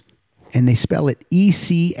Eclipse. And they spell it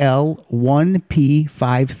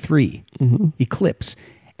ECL1P53. Mm-hmm. Eclipse.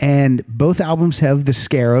 And both albums have the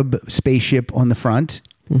Scarab spaceship on the front.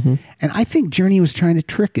 Mm-hmm. And I think Journey was trying to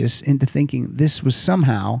trick us into thinking this was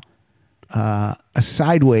somehow a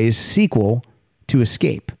sideways sequel to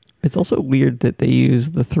Escape. It's also weird that they use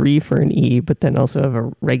the 3 for an E, but then also have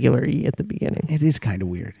a regular E at the beginning. It is kind of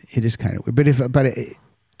weird. But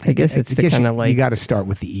I guess it's to kind of like... You got to start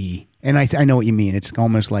with the E. And I know what you mean. It's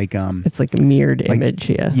almost like... it's like a mirrored image,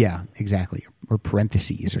 yeah. Yeah, exactly. Or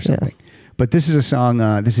parentheses or something. Yeah. But this is a song,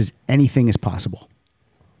 this is Anything Is Possible.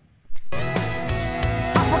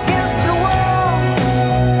 Up against the wall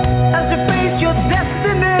as you face your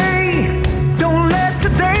destiny. Don't let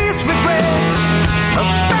today's regrets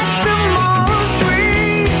affect tomorrow's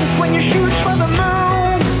dreams. When you shoot for the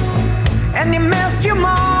moon and you miss your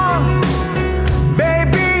mark,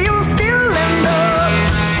 baby, you'll still end up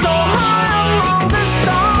so high among the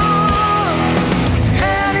stars.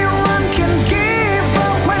 Anyone can give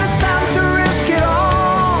up when it's time to risk it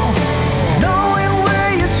all, knowing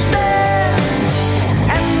where you stand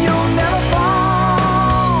and you'll never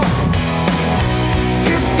fall.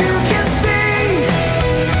 If you can see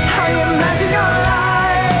how you imagine your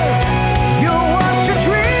life, you'll want your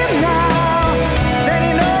dream now, then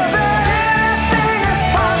you know that anything is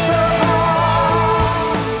possible.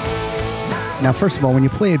 Now, first of all, when you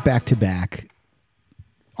play it back to back,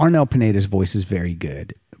 Arnel Pineda's voice is very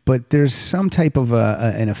good. But there's some type of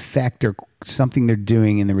an effect or something they're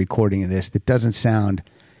doing in the recording of this that doesn't sound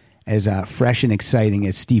as fresh and exciting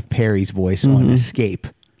as Steve Perry's voice on Escape.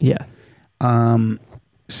 Yeah.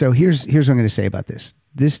 So here's what I'm going to say about this.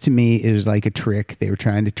 This to me is like a trick. They were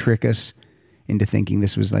trying to trick us into thinking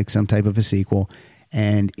this was like some type of a sequel.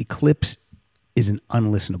 And Eclipse is an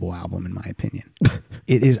unlistenable album, in my opinion.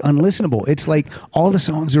 It is unlistenable. It's like all the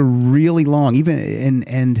songs are really long, even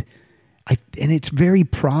and it's very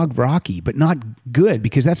prog rocky, but not good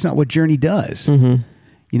because that's not what Journey does. Mm-hmm.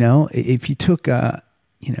 You know, if you took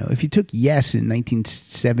Yes in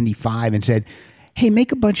 1975 and said, hey,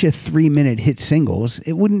 make a bunch of 3-minute hit singles,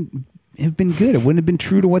 it wouldn't have been good. It wouldn't have been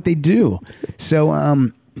true to what they do. So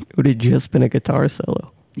it would have just been a guitar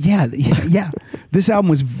solo. Yeah. This album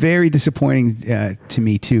was very disappointing to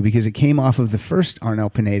me too, because it came off of the first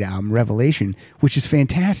Arnel Pineda album, Revelation, which is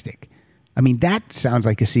fantastic. I mean, that sounds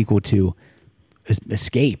like a sequel to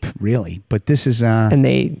Escape, really. But this is and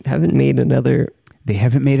they haven't made another. They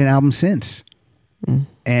haven't made an album since,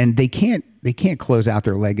 and they can't close out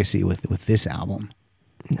their legacy with this album.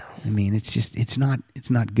 No, I mean, it's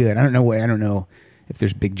not good. I don't know if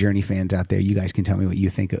there's big Journey fans out there. You guys can tell me what you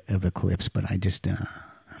think of Eclipse, but I'm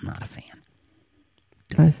not a fan.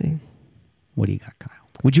 I see. What do you got, Kyle?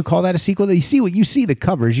 Would you call that a sequel? You see the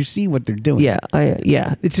covers, you see what they're doing. Yeah,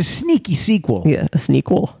 It's a sneaky sequel. Yeah, a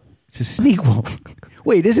sneakquel. It's a sneakquel.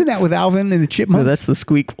 Wait, isn't that with Alvin and the Chipmunks? No, that's the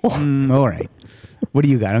squeakquel. All right. What do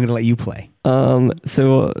you got? I'm going to let you play.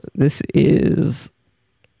 So this is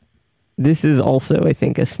also, I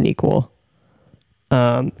think, a sneakquel.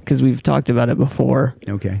 Because we've talked about it before.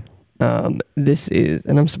 Okay. This is,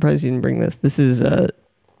 and I'm surprised you didn't bring this. This is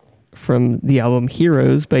from the album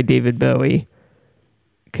Heroes by David Bowie.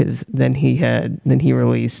 Because then he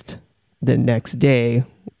released The Next Day,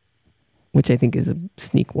 which I think is a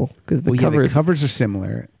sneakquel. Because the covers are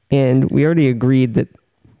similar. And we already agreed that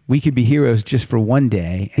we could be heroes just for one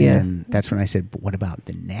day. And then that's when I said, but what about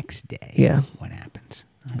the next day? Yeah. What happens?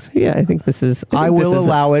 So yeah, I think this is. I will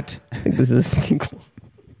allow it. I think this is a sequel.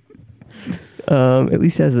 At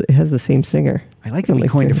least it has the same singer. I like that we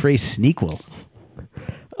coined the phrase sneakquel.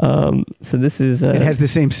 So this is. It has the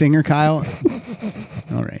same singer, Kyle.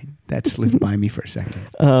 All right, that slipped by me for a second.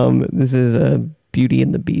 This is Beauty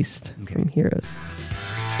and the Beast from Heroes.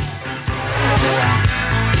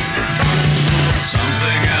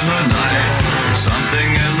 Something in the night, something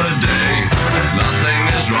in the day. Nothing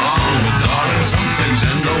is wrong, but darling, something's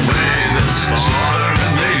in the way. There's fire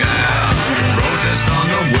in the air, protest on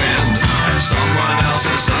the wind. Someone else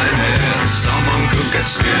inside here, someone could get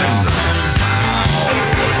skinned.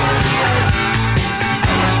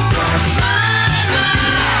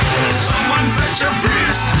 Someone fetch a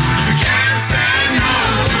priest. You can't say no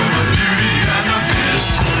to the beauty and the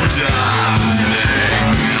beast, darling.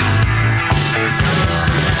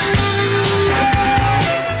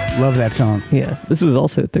 Love that song. Yeah, this was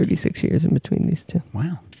also 36 years in between these two.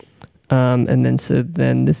 Wow. And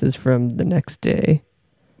then this is from The Next Day.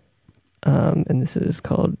 And this is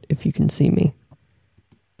called If You Can See Me.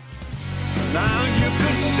 Now you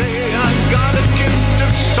could say I've got a gift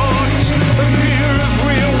of sorts, the fear of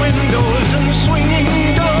rear windows and swinging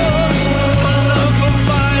doors, a love of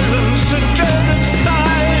violence, a dread of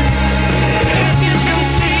size. If you can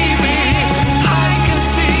see me, I can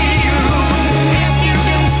see you. If you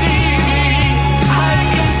can see me, I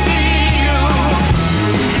can see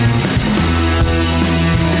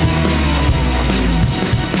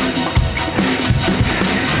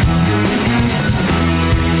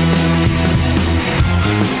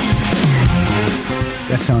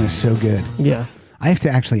That song is so good. Yeah. I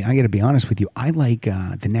got to be honest with you. I like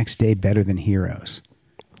The Next Day better than Heroes.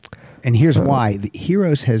 And here's why. The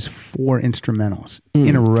Heroes has 4 instrumentals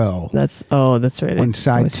in a row. That's right. On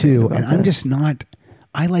side 2. And I'm just not,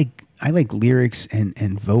 I like lyrics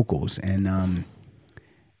and vocals and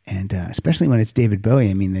especially when it's David Bowie.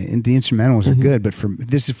 I mean, the instrumentals are good, but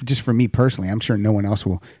this is just for me personally. I'm sure no one else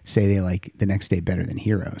will say they like The Next Day better than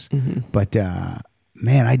Heroes. But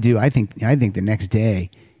man, I do. I think The Next Day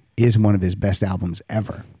is one of his best albums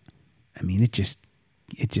ever. I mean, it just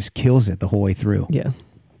kills it the whole way through. Yeah.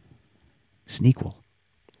 Sneakquel.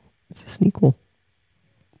 It's a sneakquel.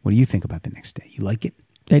 What do you think about The Next Day? You like it?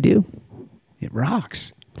 I do. It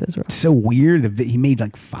rocks. It does rock. It's so weird. He made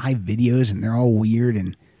like 5 videos and they're all weird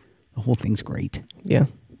and the whole thing's great. Yeah.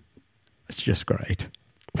 It's just great.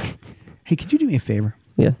 Hey, could you do me a favor?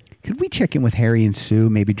 Yeah. Could we check in with Harry and Sue?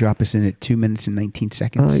 Maybe drop us in at 2 minutes and 19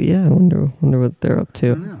 seconds. Oh yeah, I wonder what they're up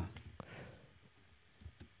to. I don't know.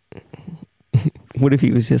 What if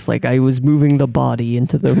he was just like, I was moving the body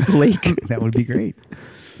into the lake? That would be great.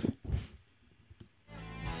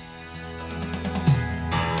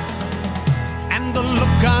 And the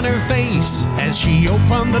look on her face as she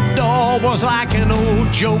opened the door was like an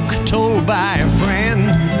old joke told by a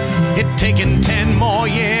friend. It'd taken 10 more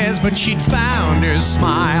years, but she'd found her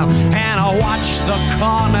smile, and I watched the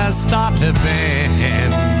corner start to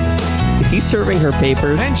bend. Is he serving her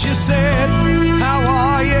papers? And she said, how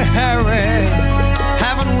are you, Harry?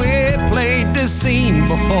 Haven't we played this scene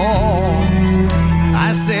before?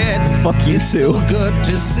 I said, fuck you, it's Sue. So good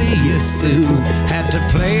to see you, Sue. Had to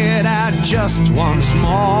play it out just once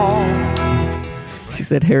more. She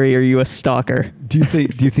said, Harry, are you a stalker? Do you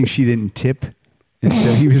think she didn't tip And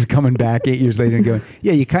so he was coming back 8 years later and going,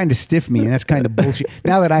 yeah, you kind of stiffed me, and that's kind of bullshit.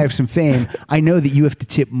 Now that I have some fame, I know that you have to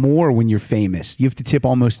tip more when you're famous. You have to tip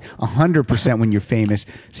almost 100% when you're famous.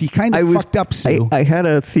 So you kind of fucked up, Sue. I had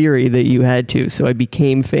a theory that you had to, so I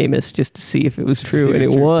became famous just to see if it was true, and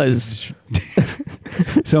it was.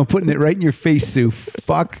 So I'm putting it right in your face, Sue.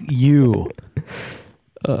 Fuck you.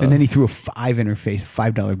 And then he threw a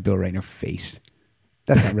 $5 bill right in her face.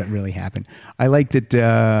 That's not what really happened. I like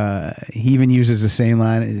that he even uses the same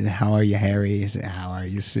line, how are you, Harry? He said, how are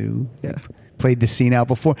you, Sue? Yeah. Played the scene out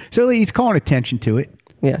before. So he's calling attention to it.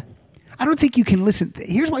 Yeah. I don't think you can listen.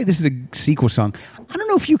 Here's why this is a sequel song. I don't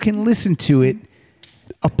know if you can listen to it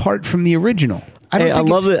apart from the original. I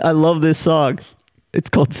love it. I love this song. It's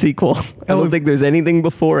called Sequel. I don't think there's anything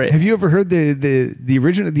before it. Have you ever heard the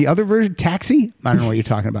original, the other version, Taxi? I don't know what you're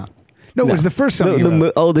talking about. No, it was the first song.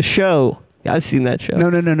 The show. I've seen that show.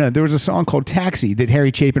 No. There was a song called Taxi that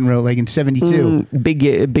Harry Chapin wrote like in '72.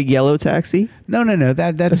 Big Yellow Taxi? No.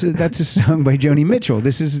 That's a song by Joni Mitchell.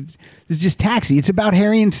 This is just Taxi. It's about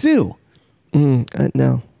Harry and Sue.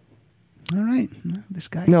 No. All right. This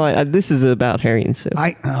guy. No, this is about Harry and Sue.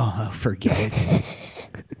 Forget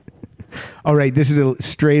it. All right. This is a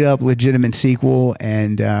straight up legitimate sequel,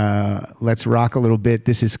 and let's rock a little bit.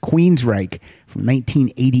 This is Queensryche from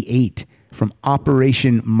 1988. From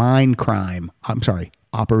Operation Mindcrime. I'm sorry,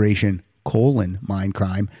 Operation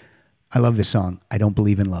Mindcrime. I love this song. I Don't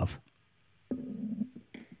Believe in Love.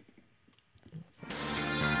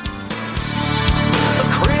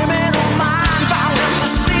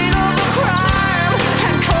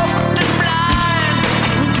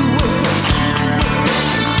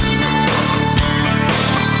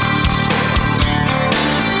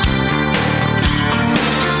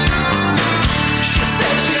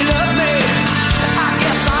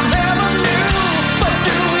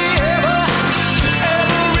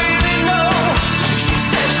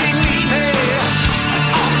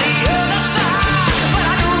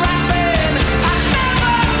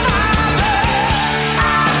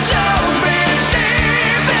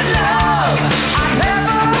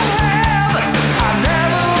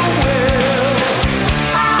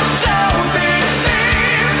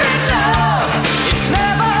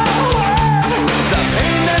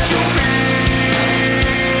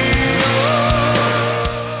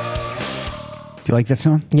 You like that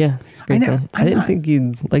song? Yeah, it's a great song. I didn't think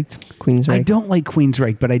you liked Queensryche. I don't like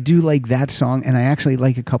Queensryche, but I do like that song, and I actually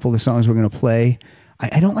like a couple of the songs we're going to play.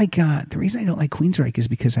 I don't like the reason I don't like Queensryche is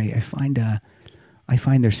because I find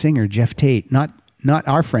their singer Jeff Tate not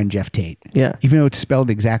our friend Jeff Tate. Yeah, even though it's spelled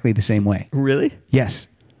exactly the same way. Really? Yes,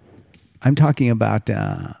 I'm talking about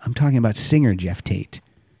singer Jeff Tate,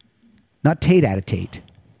 not Tate out of Tate,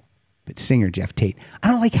 but singer Jeff Tate. I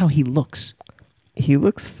don't like how he looks. He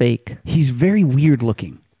looks fake. He's very weird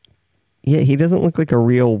looking. Yeah, he doesn't look like a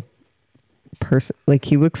real person. Like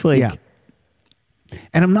he looks like. Yeah.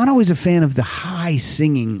 And I'm not always a fan of the high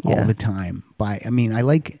singing all the time. I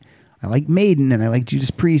like Maiden and I like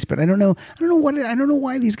Judas Priest, but I don't know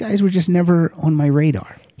why these guys were just never on my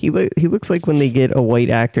radar. He looks like when they get a white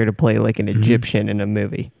actor to play like an Egyptian in a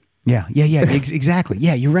movie. Yeah, exactly.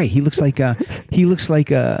 Yeah, you're right. He looks like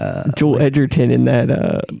Joel Edgerton in that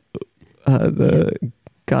the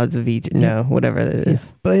Gods of Egypt. No, whatever that is.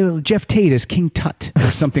 Yeah. But Jeff Tate as King Tut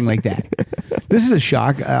or something like that. This is a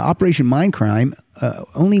shock. Operation Mindcrime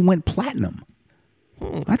only went platinum.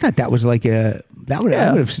 I thought that was like I would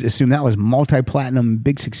have assumed that was multi-platinum,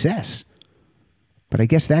 big success. But I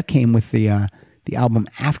guess that came with the album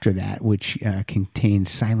after that, which contained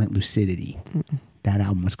Silent Lucidity. That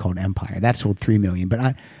album was called Empire. That sold 3 million.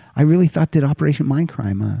 But I really thought that Operation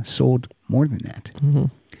Mindcrime sold more than that. Mm-hmm.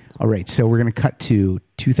 All right, so we're going to cut to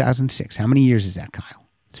 2006. How many years is that, Kyle?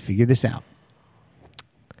 Let's figure this out.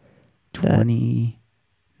 20.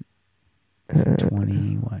 20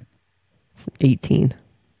 what? 18.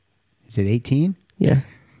 Is it 18? Yeah.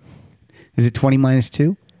 Is it 20 minus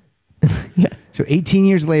 2? Yeah. So 18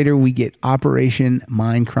 years later, we get Operation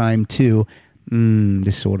Mindcrime 2.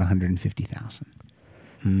 This sold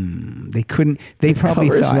 150,000. They couldn't. They probably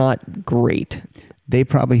thought it's not great. They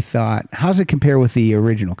probably thought, how does it compare with the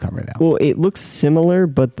original cover, though? Well, it looks similar,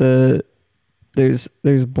 but there's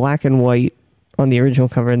black and white on the original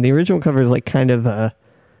cover, and the original cover is like kind of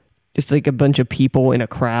just like a bunch of people in a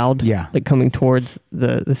crowd, like coming towards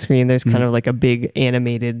the screen. There's kind of like a big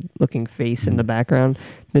animated looking face in the background.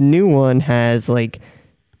 The new one has like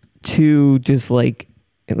two just like,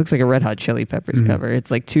 it looks like a Red Hot Chili Peppers cover. It's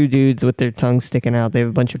like two dudes with their tongues sticking out. They have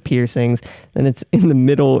a bunch of piercings. Then it's in the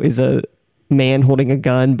middle is a man holding a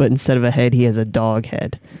gun, but instead of a head, he has a dog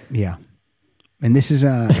head. Yeah. And this is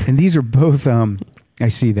and these are both I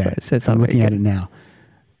see that. So it's I'm not looking very at it now.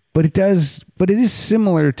 But it is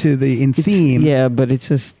similar to in It's- theme. Yeah, but it's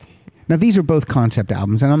just Now, these are both concept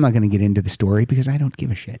albums, and I'm not going to get into the story because I don't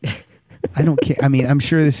give a shit. I don't care. I mean, I'm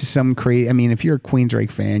sure this is some crazy. I mean, if you're a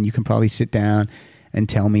Queensryche fan, you can probably sit down and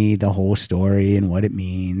tell me the whole story and what it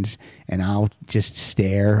means, and I'll just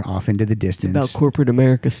stare off into the distance. about corporate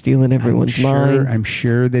America stealing everyone's mind. I'm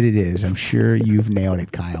sure that it is. I'm sure you've nailed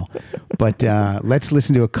it, Kyle. But let's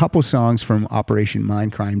listen to a couple songs from Operation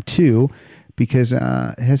Mindcrime 2 because it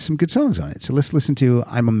has some good songs on it. So let's listen to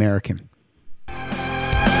I'm American.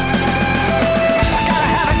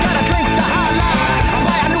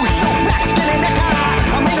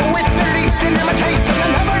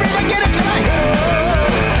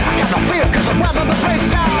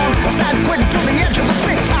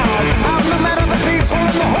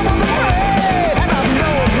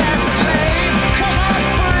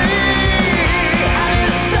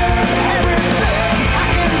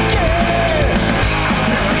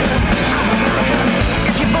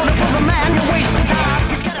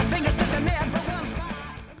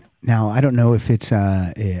 Now, I don't know if it's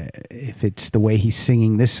the way he's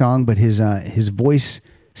singing this song, but his voice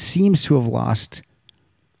seems to have lost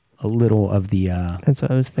a little of the That's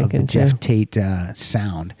what I was thinking. of the Jeff Tate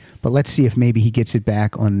sound. But let's see if maybe he gets it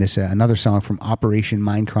back on this another song from Operation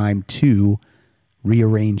Mindcrime 2,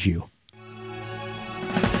 Rearrange You.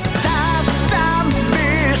 Last time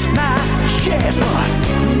missed my chance, but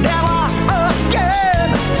never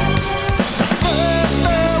again. The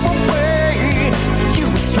further away you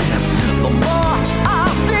slip, the more I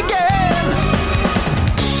dig in.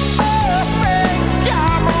 Oh, babe,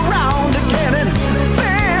 I'm around again, and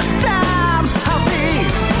this time I'll be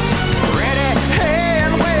ready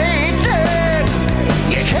and waiting.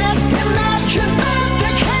 You can't imagine the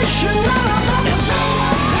dedication of it's so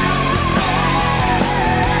hard to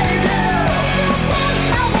save you.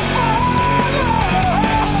 I'm a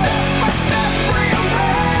follower, step by step,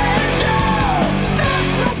 rearrange you.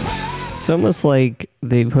 There's no It's almost like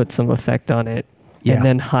they put some effect on it Yeah. and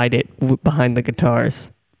then hide it behind the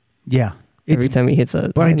guitars. Yeah, Every time he hits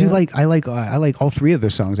a. But I high do note. I like all three of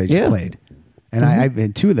those songs I just Yeah. played, and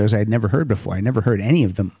and two of those I had never heard before. I never heard any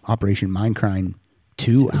of them. Operation Mindcrime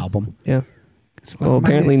 2 album. Yeah. It's like, Well,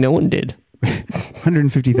 apparently no one did.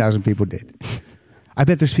 150,000 people did. I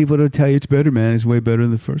bet there's people that'll tell you it's better, man. It's way better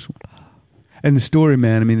than the first one. And the story,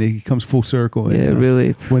 man. I mean, it comes full circle. And, Yeah,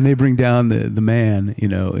 really. When they bring down the man,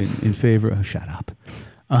 in favor. Oh, shut up.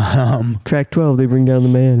 Track 12, they bring down the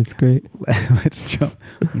man. It's great. Let's jump.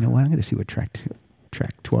 You know what? I'm going to see what track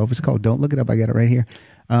 12 is called. Don't look it up. I got it right here.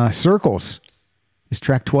 Circles is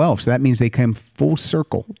track 12. So that means they came full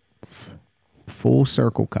circle. Full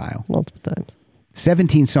circle, Kyle. Multiple times.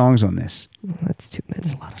 17 songs on this. That's too many.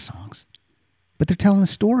 That's a lot of songs. But they're telling a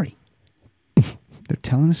story. They're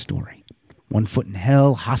telling a story. One Foot in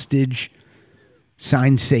Hell, Hostage,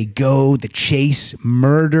 Signs Say Go, The Chase,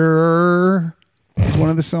 Murderer is one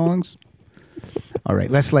of the songs. All right,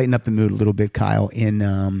 let's lighten up the mood a little bit, Kyle. In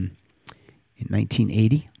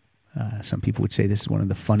 1980, some people would say this is one of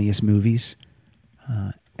the funniest movies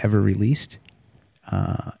ever released.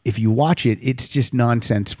 If you watch it, it's just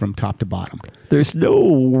nonsense from top to bottom. There's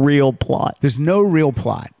no real plot. There's no real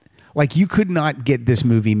plot. Like, you could not get this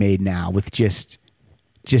movie made now with just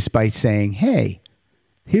by saying, hey,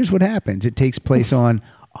 here's what happens. It takes place on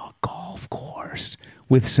a golf course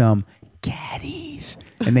with some caddies,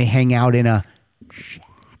 and they hang out in a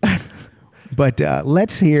shack. But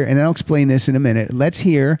let's hear, and I'll explain this in a minute. Let's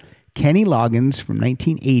hear Kenny Loggins from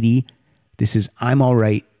 1980. This is I'm All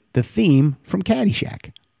Right, the theme from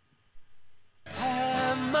Caddyshack.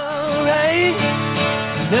 I'm alright,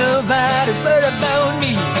 nobody but about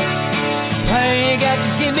me. Why you got to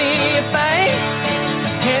give me a fight?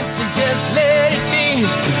 Can't you just let it be?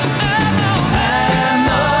 I'm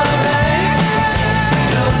alright,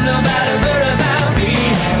 don't nobody but about me.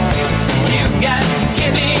 You got to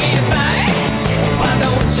give me a fight. Why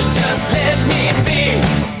don't you just let me be?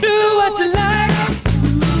 Do what you like,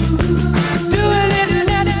 do it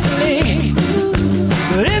naturally.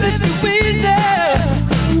 But if it's too easy,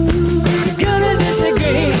 you're gonna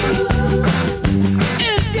disagree.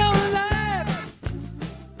 It's your life.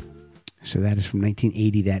 So that is from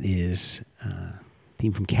 1980. That is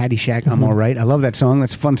theme from Caddyshack. I'm All Right. I love that song.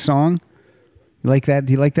 That's a fun song. You like that?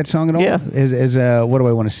 Do you like that song at all? Yeah. As a, what do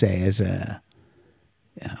I want to say? As a,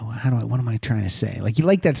 what am I trying to say? Like, you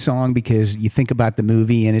like that song because you think about the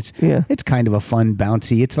movie, and it's kind of a fun,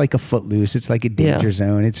 bouncy. It's like a Footloose. It's like a Danger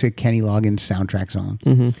Zone. It's a Kenny Loggins soundtrack song.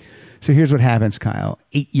 Mm-hmm. So here's what happens, Kyle.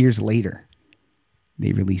 8 years later,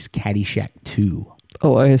 they released Caddyshack 2.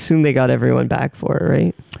 Oh, I assume they got everyone back for it,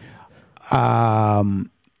 right? Are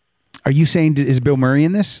you saying is Bill Murray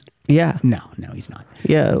in this? Yeah. No, he's not.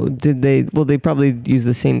 Yeah. Did they? Well, they probably use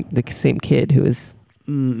the same kid who is.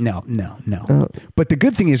 No. Oh. But the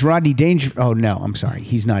good thing is Rodney Dangerfield. Oh no, I'm sorry,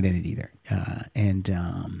 he's not in it either.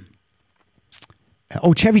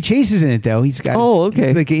 Chevy Chase is in it though. He's got. Oh, okay.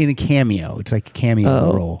 He's like in a cameo. It's like a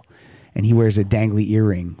cameo role, and he wears a dangly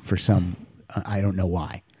earring for some. I don't know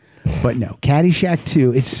why, but no. Caddyshack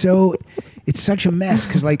 2. It's such a mess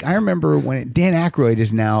because like I remember when Dan Aykroyd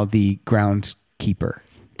is now the groundskeeper.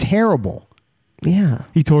 Terrible. Yeah.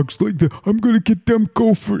 He talks like I'm going to get them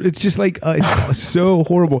gopher. It's just like, it's so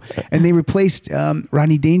horrible. And they replaced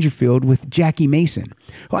Rodney Dangerfield with Jackie Mason.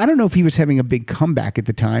 Well, I don't know if he was having a big comeback at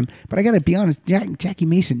the time, but I got to be honest, Jackie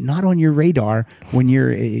Mason, not on your radar when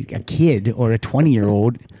you're a kid or a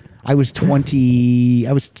 20-year-old. I was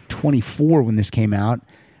 24 when this came out.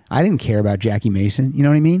 I didn't care about Jackie Mason. You know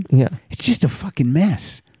what I mean? Yeah. It's just a fucking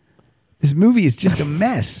mess. This movie is just a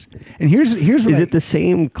mess. And here's what Is it the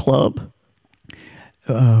same club?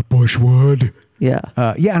 Bushwood. Yeah.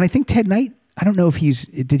 And I think Ted Knight, I don't know if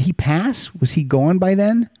did he pass? Was he gone by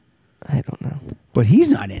then? I don't know. But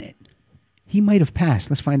he's not in it. He might have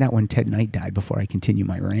passed. Let's find out when Ted Knight died before I continue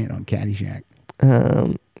my rant on Caddyshack.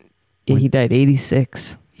 He died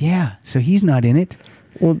 86. Yeah, so he's not in it.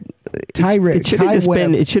 Well, it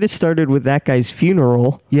should have started with that guy's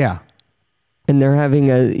funeral. Yeah. And they're having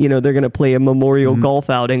they're going to play a memorial golf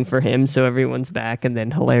outing for him, so everyone's back, and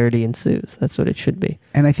then hilarity ensues. That's what it should be.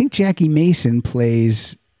 And I think Jackie Mason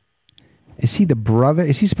plays. Is he the brother?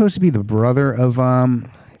 Is he supposed to be the brother of? I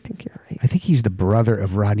think you're right. I think he's the brother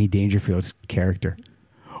of Rodney Dangerfield's character.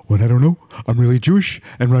 Well, I don't know. I'm really Jewish,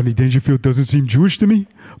 and Rodney Dangerfield doesn't seem Jewish to me.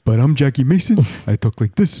 But I'm Jackie Mason. I talk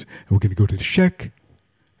like this, and we're gonna go to the shack.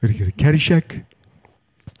 We're gonna get a Caddyshack.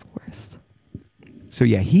 That's the worst. So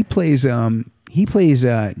yeah, he plays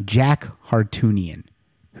Jack Hartunian.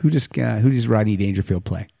 Who does Rodney Dangerfield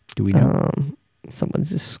play? Do we know? Someone's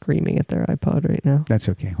just screaming at their iPod right now. That's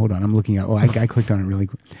okay. Hold on, I'm looking at. Oh, I clicked on it really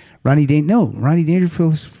quick. Rodney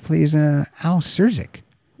Dangerfield plays Al Surzik.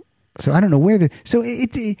 So I don't know where they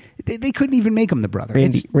couldn't even make him the brother.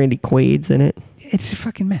 Randy Quaid's in it. It's a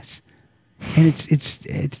fucking mess, and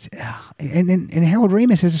and Harold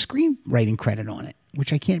Ramis has a screenwriting credit on it,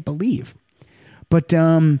 which I can't believe. But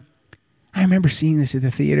I remember seeing this at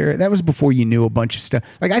the theater. That was before you knew a bunch of stuff.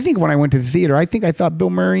 Like I think when I went to the theater, I thought Bill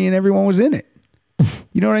Murray and everyone was in it.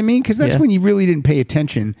 You know what I mean? Because that's when you really didn't pay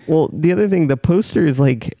attention. Well, the other thing, the poster is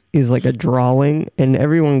like a drawing, and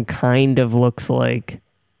everyone kind of looks like.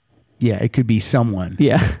 Yeah, it could be someone.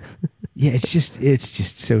 Yeah. Yeah, it's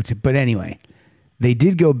just so. But anyway, they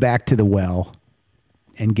did go back to the well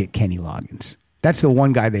and get Kenny Loggins. That's the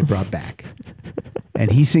one guy they brought back. And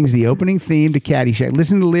he sings the opening theme to Caddyshack.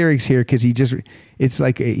 Listen to the lyrics here because he just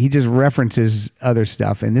references other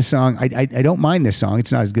stuff. And this song, I don't mind this song.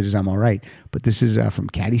 It's not as good as I'm All Right. But this is from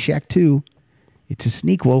Caddyshack 2. It's a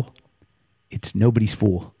sneakquel. It's Nobody's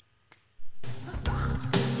Fool.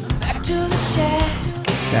 Back to the shack.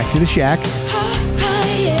 Back to the shack.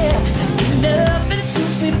 Yeah. Nothing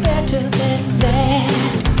suits me better than that.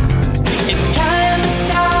 It's time to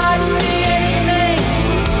start anything.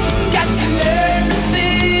 Got to learn to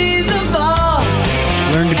be the ball.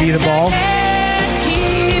 Learn to be the ball. Can't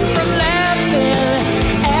keep from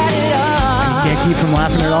laughing at it all. Can't keep from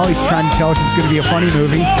laughing at all. He's trying to tell us it's going to be a funny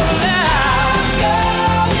movie.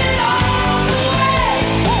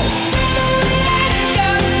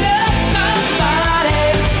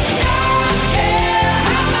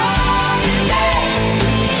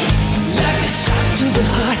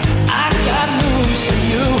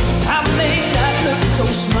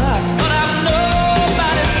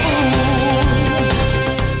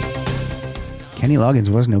 Kenny Loggins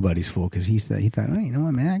was nobody's fool because he thought, oh, you know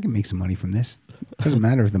what, man, I can make some money from this. Doesn't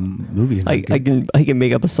matter if the movie is not good. I can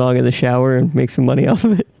make up a song in the shower and make some money off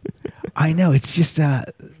of it. I know. It's just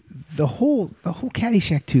the whole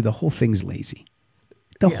Caddyshack 2. The whole thing's lazy.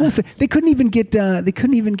 The whole thing. They couldn't even get the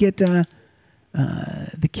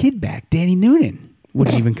kid back. Danny Noonan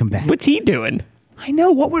wouldn't even come back. What's he doing? I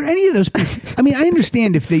know. What were any of those people? I mean, I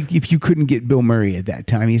understand if you couldn't get Bill Murray at that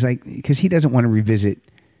time. He's like, because he doesn't want to revisit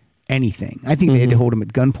anything. I think they had to hold him at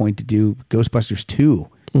gunpoint to do Ghostbusters 2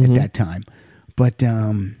 at that time. But they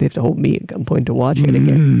have to hold me at gunpoint to watch it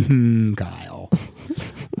again. Kyle.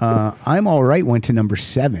 I'm All Right went to number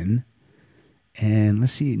 7. And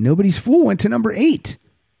let's see, Nobody's Fool went to number 8.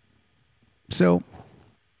 So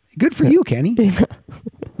good for you, Kenny.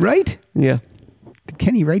 Right? Yeah. Did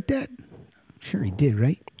Kenny write that? Sure he did,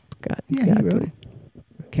 right? He wrote it.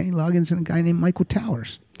 Kenny Loggins and a guy named Michael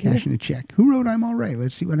Towers cashing a check. Who wrote I'm All Right?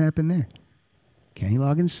 Let's see what happened there. Kenny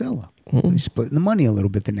Loggins solo. We're splitting the money a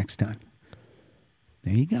little bit the next time.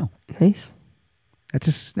 There you go. Nice. That's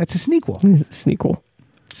a sneakquel. Sneakquel.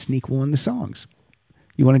 Sneakquel in the songs.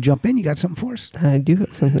 You want to jump in? You got something for us? I do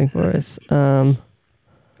have something for us.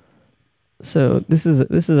 So this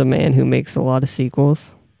is a man who makes a lot of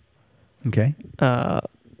sequels, Okay.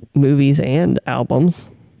 movies and albums.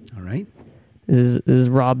 All right. This is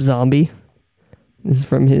Rob Zombie. This is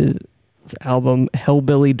from his album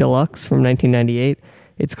Hellbilly Deluxe from 1998.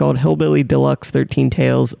 It's called Hellbilly Deluxe 13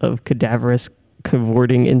 Tales of Cadaverous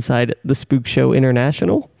Cavorting Inside the Spook Show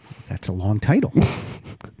International. That's a long title.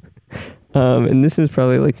 And this is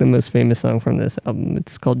probably like the most famous song from this album.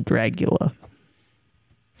 It's called Dragula.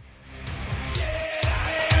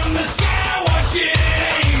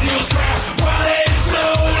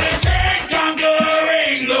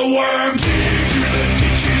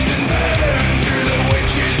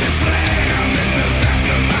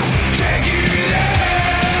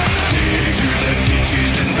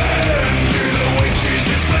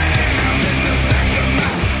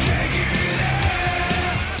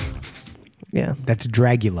 Yeah. That's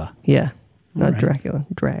Dragula. Yeah. Not right. Dracula.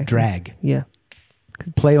 Drag. Drag. Yeah.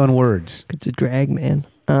 Play on words. It's a drag, man.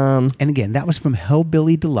 And again, that was from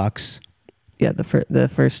Hellbilly Deluxe. Yeah, the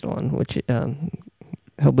first one, which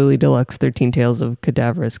Hellbilly Deluxe 13 Tales of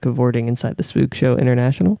Cadaverous Cavorting Inside the Spook Show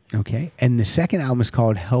International. Okay. And the second album is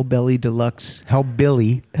called Hellbilly Deluxe.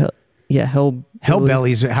 Hellbilly.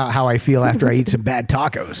 Hellbelly's how I feel after I eat some bad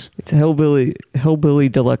tacos. It's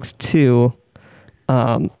Hellbilly Deluxe 2.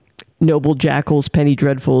 Noble Jackals, Penny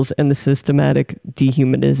Dreadfuls, and the Systematic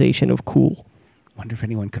Dehumanization of Cool. Wonder if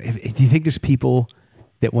anyone... do you think there's people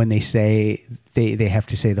that when they say... They have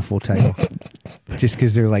to say the full title? Just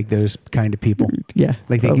because they're like those kind of people? Yeah,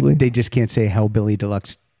 like they just can't say Hellbilly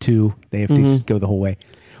Deluxe 2. They have to go the whole way.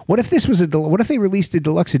 What if this was what if they released a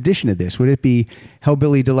deluxe edition of this? Would it be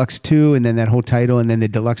Hellbilly Deluxe 2 and then that whole title and then the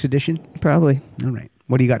deluxe edition? Probably. All right.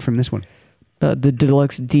 What do you got from this one? The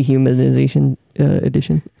Deluxe Dehumanization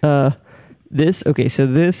edition. So this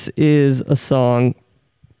is a song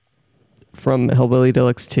from Hellbilly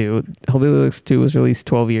Deluxe 2. Hellbilly Deluxe 2 was released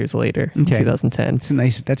 12 years later, in 2010. That's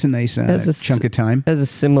a nice chunk of time. Has a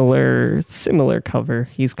similar cover.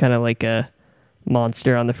 He's kind of like a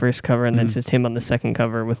monster on the first cover, and then it's just him on the second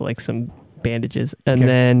cover with like some bandages. And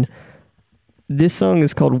then this song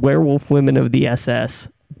is called Werewolf Women of the SS,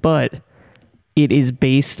 but it is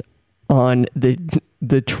based on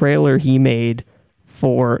the trailer he made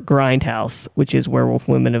for Grindhouse, which is Werewolf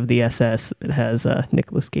Women of the SS, that has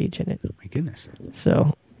Nicolas Cage in it. Oh my goodness!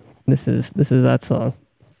 So this is that song.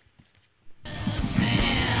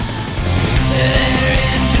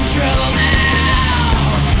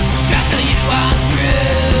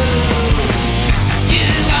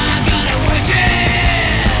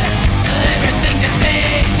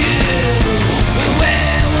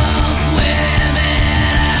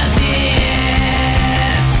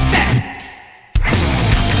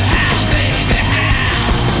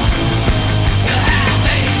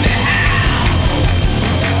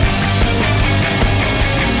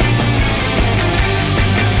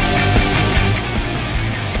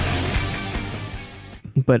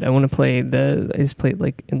 But I want to play I just played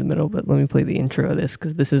like in the middle, but let me play the intro of this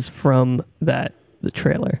because this is from the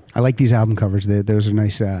trailer. I like these album covers. Those are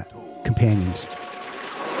nice companions.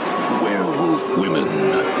 Werewolf Women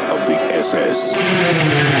of the SS.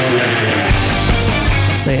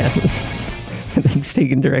 So yeah, it's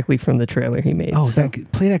taken directly from the trailer he made. Oh,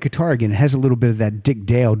 play that guitar again. It has a little bit of that Dick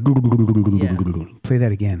Dale. Play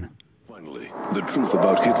that again. The truth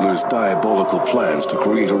about Hitler's diabolical plans to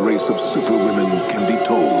create a race of superwomen can be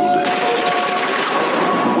told.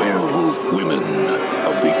 Werewolf Women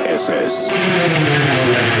of the SS.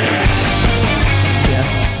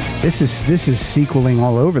 Yeah. This is sequeling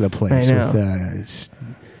all over the place with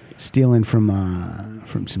stealing from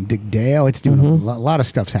some Dick Dale. It's doing a lot of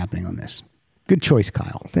stuff's happening on this. Good choice,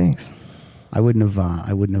 Kyle. Thanks. I wouldn't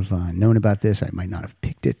have known about this. I might not have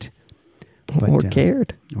picked it. But, or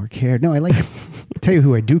cared. No, I like it. Tell you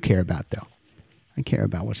who I do care about, though. I care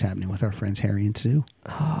about what's happening with our friends Harry and Sue.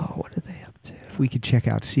 Oh, what are they up to? If we could check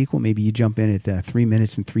out Sequel, maybe you jump in at 3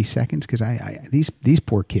 minutes and 3 seconds, because these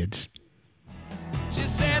poor kids. She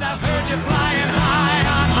said, I've heard you flying high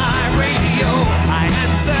on my radio. I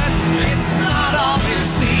answered, it's not all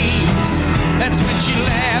it seems. That's when she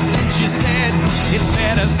laughed and she said, it's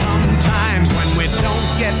better sometimes when we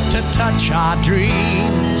don't get to touch our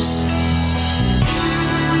dreams.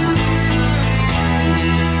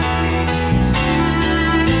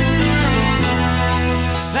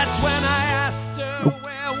 That's when I asked her,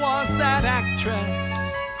 where was that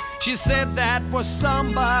actress? She said that was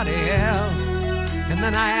somebody else. And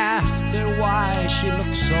then I asked her why she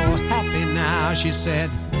looked so happy now. She said,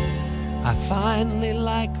 I finally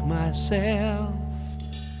like myself.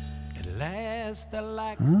 At last I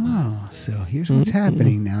like myself. So here's what's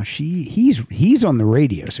happening now. He's on the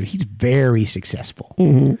radio, so he's very successful.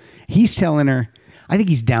 He's telling her, I think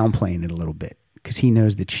he's downplaying it a little bit because he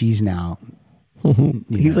knows that she's now.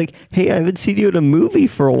 He's like, hey, I haven't seen you in a movie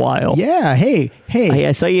for a while. Yeah, hey.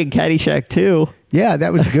 I saw you in Caddyshack too. Yeah,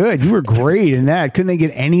 that was good. You were great in that. Couldn't they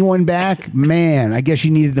get anyone back? Man, I guess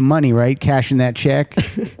you needed the money, right? Cashing that check.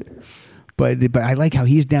 But I like how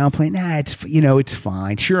he's downplaying. Nah, it's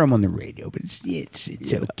fine. Sure, I'm on the radio, but it's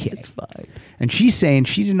okay. It's fine. And she's saying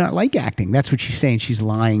she did not like acting. That's what she's saying. She's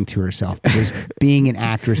lying to herself because being an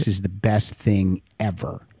actress is the best thing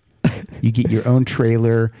ever. You get your own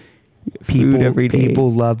trailer. Food every day.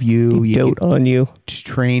 People love you. You dote on you.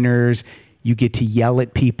 Trainers. You get to yell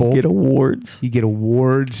at people. Get awards. You get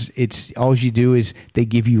awards. It's all you do is they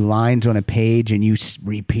give you lines on a page and you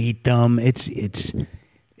repeat them. It's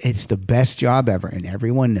the best job ever, and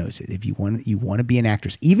everyone knows it. If you want to be an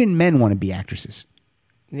actress. Even men want to be actresses.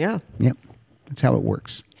 Yeah. Yep. That's how it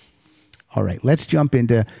works. All right, let's jump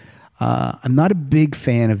into. I'm not a big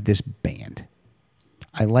fan of this band.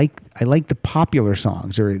 I like the popular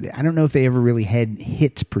songs, or I don't know if they ever really had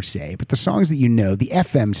hits per se, but the songs that you know, the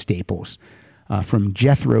FM staples from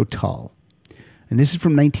Jethro Tull. And this is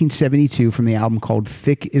from 1972 from the album called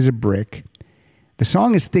Thick as a Brick. The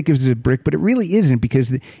song is thick as a brick, but it really isn't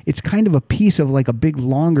because it's kind of a piece of like a big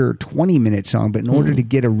longer 20-minute song, but in order to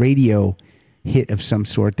get a radio hit of some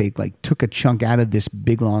sort, they like took a chunk out of this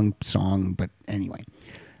big long song. But anyway,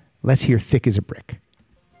 let's hear Thick as a Brick.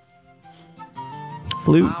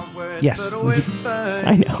 Flute. Yes.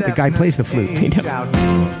 I know. The guy plays the flute.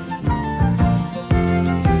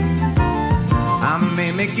 I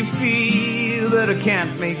may make you feel, but I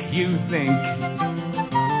can't make you think.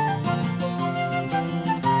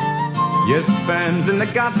 Your sperm's in the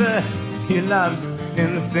gutter, your love's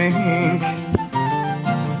in the sink.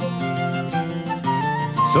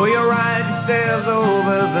 So you ride yourselves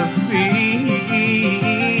over the fields,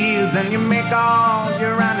 and you make all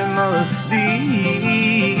your animal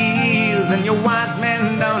deals, and your wise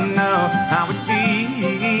men don't know how it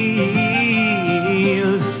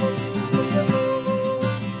feels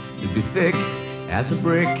to be thick as a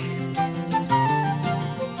brick.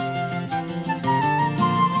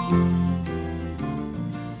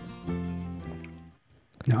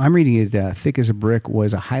 Now, I'm reading it. Thick as a Brick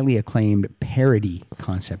was a highly acclaimed parody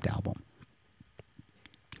concept album.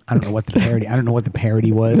 I don't know what the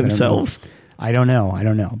parody was. Themselves. I don't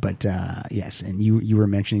know. But yes, and you were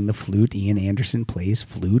mentioning the flute. Ian Anderson plays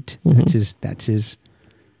flute. That's his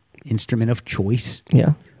instrument of choice.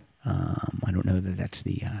 Yeah. I don't know that that's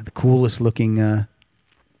the coolest looking.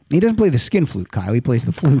 He doesn't play the skin flute, Kyle. He plays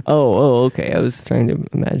the flute. Oh, okay. I was trying to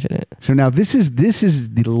imagine it. So now this is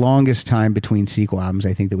the longest time between sequel albums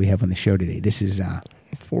I think that we have on the show today. This is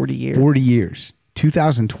 40 years. 40 years.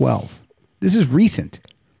 2012. This is recent.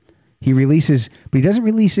 He releases, but he doesn't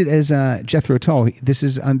release it as Jethro Tull. This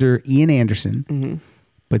is under Ian Anderson.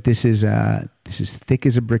 But this is Thick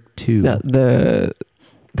as a Brick 2. Yeah,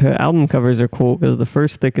 the album covers are cool because the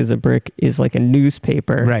first Thick as a Brick is like a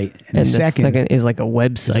newspaper. Right. And the second is like a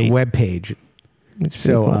website. It's a web page.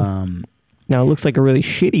 So cool. Now it looks like a really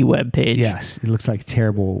shitty web page. Yes, it looks like a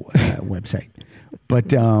terrible website.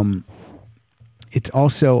 But it's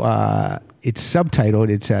also it's subtitled.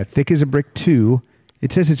 It's Thick as a Brick 2.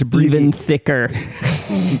 It says it's abbreviated. Even thicker.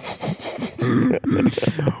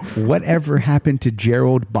 Whatever happened to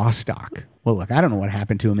Gerald Bostock? Well, look, I don't know what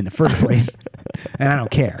happened to him in the first place, and I don't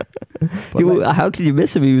care. But how could you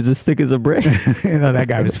miss him? He was as thick as a brick. No, that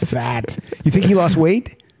guy was fat. You think he lost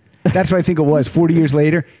weight? That's what I think it was. 40 years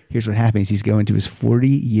later, here's what happens. He's going to his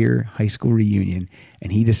 40-year high school reunion,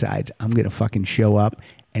 and he decides, I'm going to fucking show up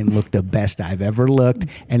and look the best I've ever looked.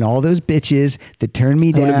 And all those bitches that turned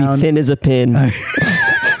me down. I'm going to be thin as a pin.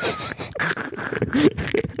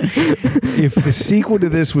 If the sequel to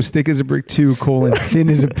this was Thick as a Brick 2, Thin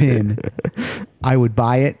as a Pin, I would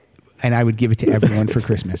buy it and I would give it to everyone for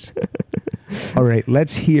Christmas. All right,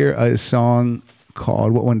 let's hear a song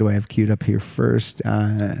called, what one do I have queued up here first?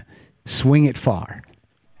 Swing It Far.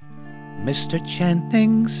 Mr.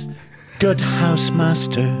 Jennings, good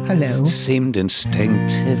housemaster, hello, seemed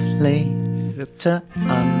instinctively to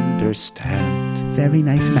understand. Very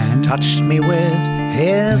nice man. Touched me with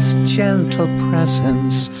his gentle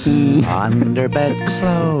presence under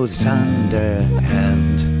bedclothes,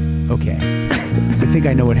 underhand. Okay. I think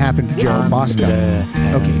I know what happened to Gerald Bostock.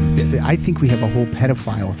 Okay. I think we have a whole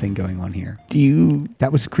pedophile thing going on here.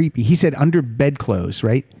 That was creepy. He said under bedclothes,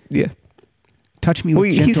 right? Yeah. Touch Me Well,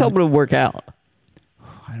 with he's Gentle... helping him work out.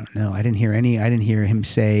 I don't know. I didn't hear him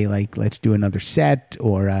say, like, let's do another set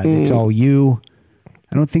or it's all you.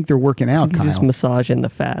 I don't think they're working out, He's Kyle. just massaging the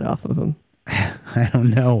fat off of him. I don't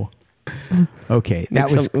know. Okay.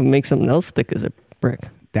 Make something else thick as a brick.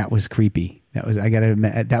 That was creepy. That was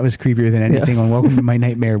creepier than anything on Welcome to My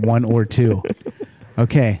Nightmare 1 or 2.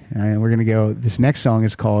 Okay. We're going to go. This next song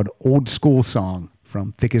is called Old School Song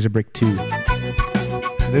from Thick as a Brick 2.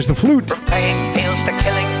 There's the flute. From paying bills to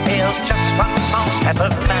killing bills, just one small step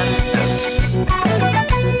of madness.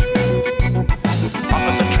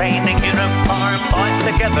 Opposite training uniform, boys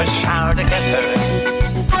together, shower together.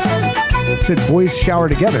 It said boys shower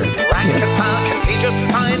together. Rank and file can be just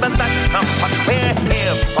fine, but that's not what we're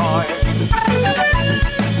here for.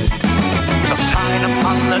 So sign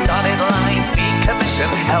upon the dotted line, be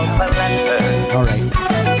commissioned, help a letter. All right.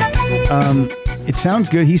 It sounds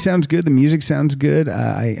good. He sounds good. The music sounds good.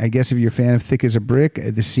 I guess if you're a fan of Thick as a Brick,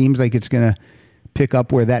 this seems like it's going to pick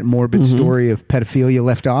up where that morbid story of pedophilia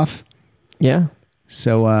left off. Yeah.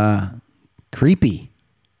 So creepy.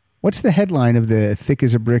 What's the headline of the Thick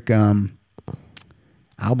as a Brick album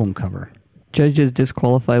cover? Judges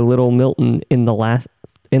disqualify Little Milton in last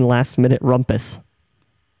minute rumpus.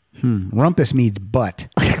 Rumpus means butt.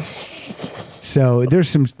 So there's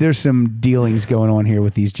some dealings going on here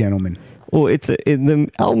with these gentlemen. Well, the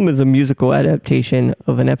album is a musical adaptation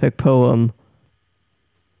of an epic poem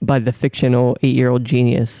by the fictional 8-year-old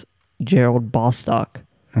genius Gerald Bostock.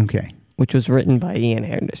 Okay. Which was written by Ian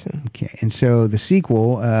Anderson. Okay, and so the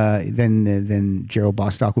sequel, then Gerald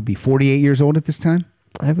Bostock would be 48 years old at this time?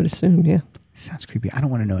 I would assume, yeah. Sounds creepy. I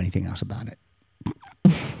don't want to know anything else about it.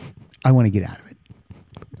 I want to get out of it.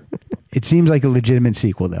 It seems like a legitimate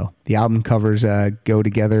sequel, though. The album covers go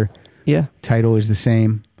together. Yeah. Title is the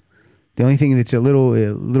same. The only thing that's a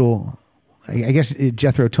little, I guess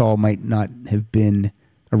Jethro Tull might not have been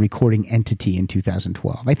a recording entity in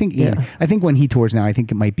 2012. I think when he tours now, I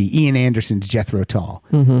think it might be Ian Anderson's Jethro Tull.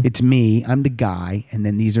 It's me. I'm the guy, and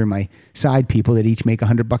then these are my side people that each make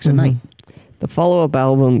 $100 a night. The follow-up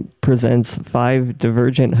album presents 5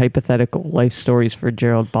 divergent hypothetical life stories for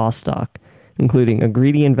Gerald Bostock, including a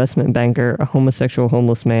greedy investment banker, a homosexual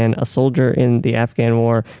homeless man, a soldier in the Afghan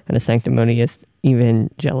War, and a sanctimonious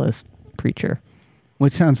evangelist preacher.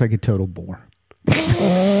 Which sounds like a total bore.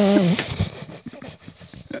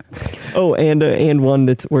 Oh, and one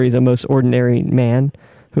that's where he's a most ordinary man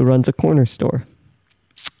who runs a corner store.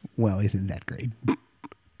 Well, isn't that great?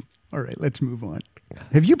 All right, let's move on.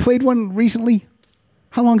 Have you played one recently?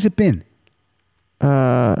 How long's it been?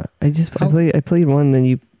 I played one, then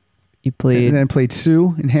you played. And then I played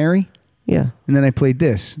Sue and Harry. Yeah. And then I played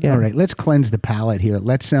this. Yeah. All right, let's cleanse the palate here.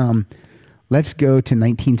 Let's go to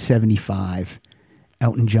 1975.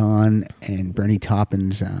 Elton John and Bernie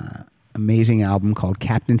Taupin's amazing album called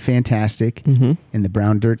Captain Fantastic and the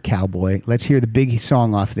Brown Dirt Cowboy. Let's hear the big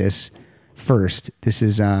song off this first. This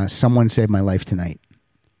is Someone Saved My Life Tonight.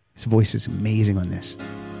 His voice is amazing on this.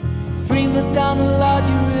 Prima Donna, Lord,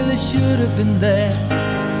 you really should have been there,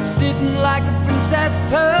 sitting like a princess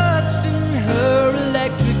perched in her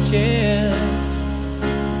electric chair.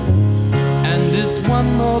 And this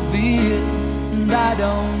one more beer, and I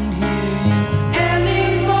don't hear you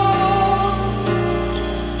anymore.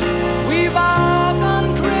 We've all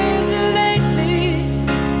gone crazy lately,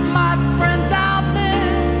 my friends out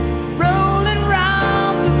there, rolling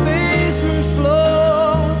round the basement floor.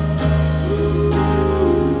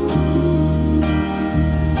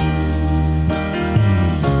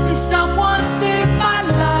 Someone saved my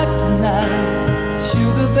life tonight,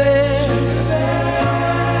 Sugar Bear.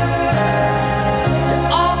 You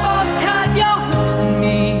almost had your hooks in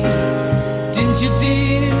me, didn't you,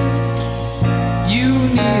 dear? You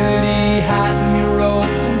nearly had me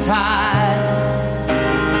roped and tied.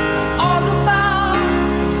 All about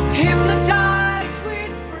hypnotized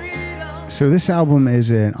sweet freedom. So this album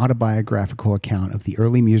is an autobiographical account of the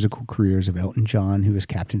early musical careers of Elton John, who is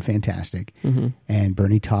Captain Fantastic, and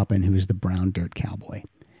Bernie Taupin, who is the Brown Dirt Cowboy.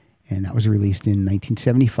 And that was released in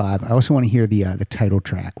 1975. I also want to hear the title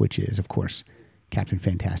track, which is, of course, Captain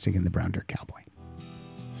Fantastic and the Brown Dirt Cowboy.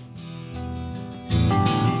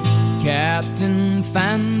 Captain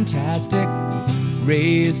Fantastic,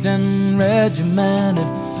 raised and regimented,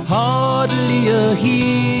 hardly a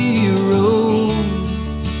hero,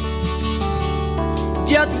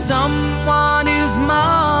 just someone his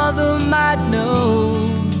mother might know.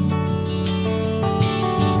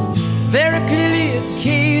 Very clearly a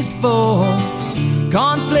case for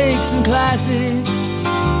cornflakes and classics,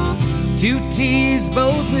 2 teas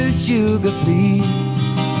both with sugar, please,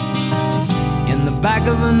 in the back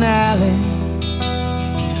of an alley.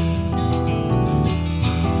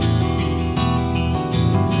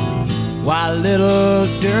 while little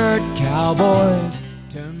dirt cowboys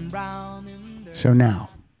turn brown in dirt. So now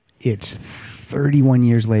it's 31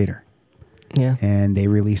 years later. Yeah. And they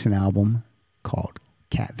release an album called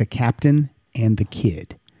The Captain and the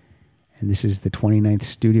Kid. And this is the 29th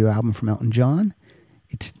studio album from Elton John.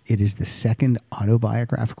 It is the second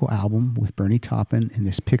autobiographical album with Bernie Taupin, and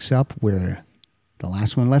this picks up where the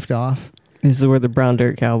last one left off. This is where the brown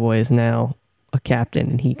dirt cowboy is now a captain,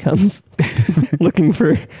 and he comes looking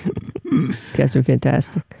for Captain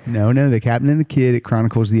Fantastic. No, The Captain and the Kid. It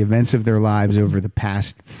chronicles the events of their lives over the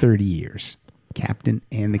past 30 years. Captain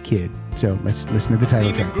and the Kid. So let's listen to the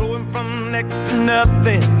title track. Growing from next to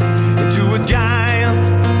nothing into a giant,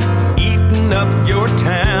 eating up your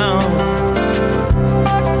town.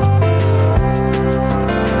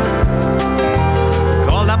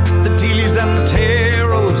 Called up the tea leaves and the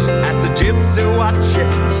taros at the gypsy watch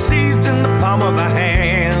it seized in the palm of her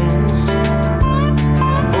hands.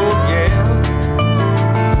 Oh yeah.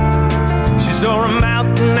 She saw a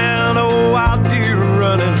mountain and a wild deer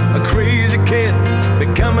running, a crazy kid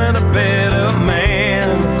becoming a better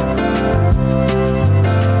man.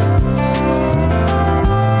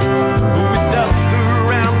 We stuck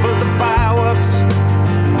around for the fireworks,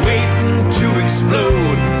 waiting to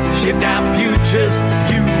explode. Shipped out futures,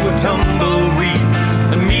 you a tumbleweed,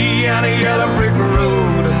 and me on a yellow brick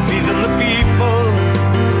road. Pleasing the people,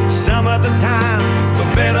 some of the time, for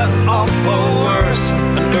better or for worse.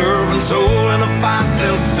 An urban soul in a fine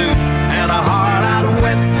silk suit, and a heart out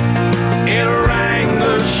west in a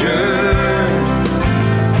Wrangler shirt.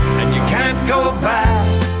 And you can't go back.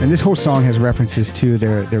 And this whole song has references to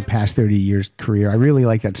their past 30 years career. I really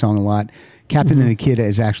like that song a lot. Captain and the Kid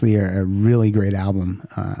is actually a really great album.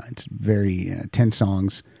 It's very 10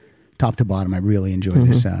 songs, top to bottom. I really enjoy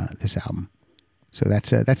this album. So that's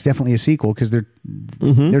definitely a sequel because they're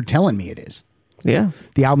telling me it is. Yeah.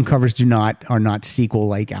 The album covers are not sequel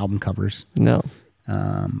like album covers. No.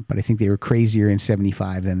 But I think they were crazier in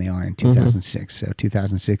 75 than they are in 2006. So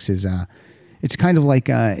 2006 is it's kind of like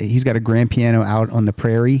he's got a grand piano out on the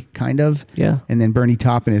prairie, kind of. Yeah. And then Bernie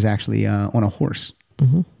Taupin is actually on a horse.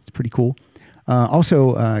 It's pretty cool.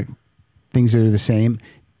 Also, things that are the same.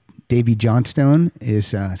 Davey Johnstone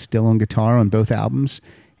is still on guitar on both albums,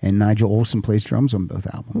 and Nigel Olsson plays drums on both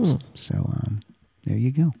albums. So there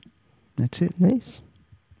you go. That's it. Nice.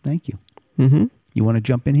 Thank you. Mm-hmm. You want to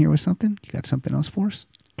jump in here with something? You got something else for us?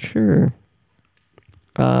 Sure.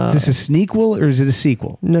 Is this a sneakquel or is it a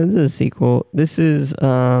sequel? No, this is a sequel. This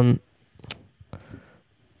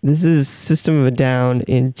is System of a Down.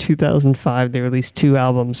 In 2005, they released 2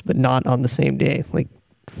 albums, but not on the same day, like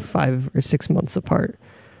 5 or 6 months apart.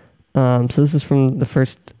 So this is from the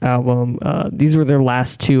first album. These were their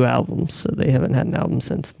last 2 albums, so they haven't had an album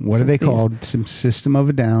since. What are they called? Some System of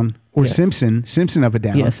a Down or Simpson of a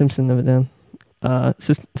Down? Yeah, Simpson of a Down.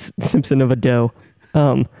 Simpson of a Doe.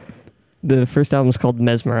 The first album is called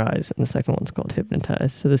Mesmerize, and the second one's called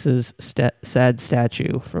Hypnotize. So this is Sad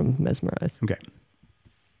Statue from Mesmerize. Okay.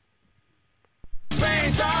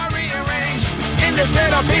 Space are rearranged in this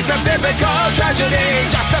little piece of typical tragedy.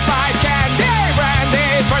 Justified candy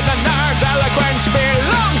brandy for the nerds. Eloquence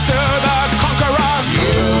belongs to the conqueror.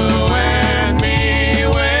 You and me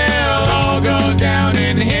will all go down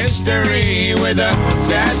in history with a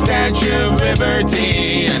sad statue of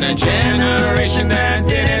liberty and a generation that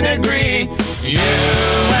didn't agree. You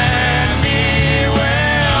and me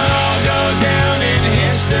will all go down in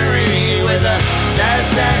history with a sad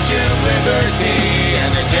statue of liberty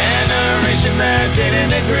and a generation that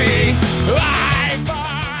didn't agree.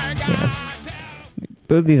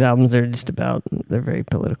 Both these albums are just about, they're very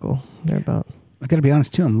political. They're about. I got to be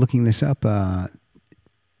honest too. I'm looking this up.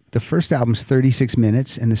 The first album's 36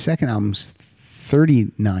 minutes, and the second album's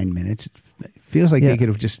 39 minutes. It feels like they could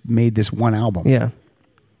have just made this one album. Yeah,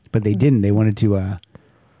 but they didn't. They wanted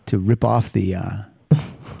to rip off the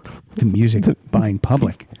music buying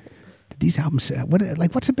public. These albums,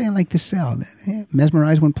 what's a band like this sell?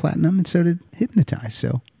 Mesmerize went platinum, and so did Hypnotize.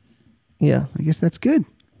 So, yeah, I guess that's good.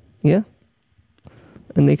 Yeah,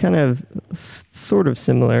 and they kind of sort of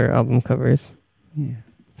similar album covers. Yeah,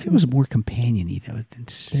 feels more companion-y though than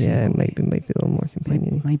yeah, it might be a little more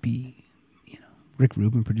companion-y. Might be, Rick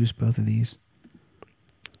Rubin produced both of these.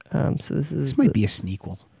 So this might be a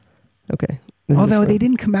snequel. Okay, although they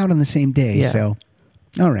didn't come out on the same day, so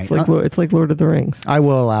all right, it's like Lord of the Rings. I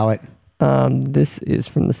will allow it. This is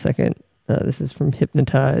from the second. This is from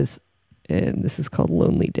Hypnotize, and this is called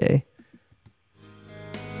Lonely Day.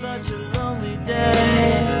 Such a lonely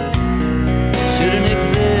day shouldn't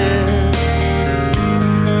exist.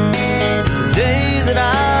 It's a day that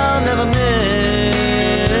I'll never miss.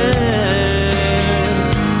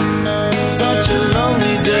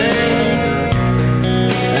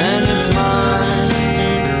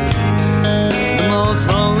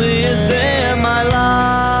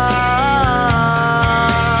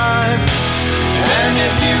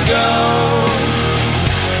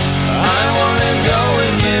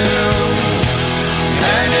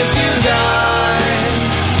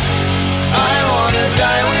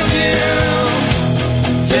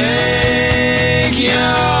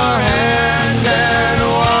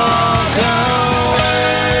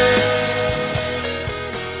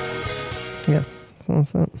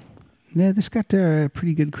 pronounce that. Yeah, this got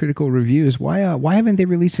pretty good critical reviews. Why haven't they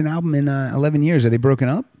released an album in 11 years? Are they broken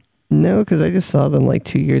up? No, because I just saw them like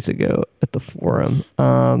 2 years ago at the Forum.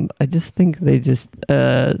 I just think they just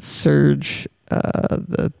Serge,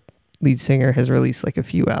 the lead singer, has released like a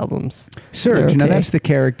few albums. Serge, now that's the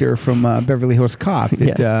character from Beverly Hills Cop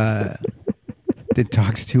that that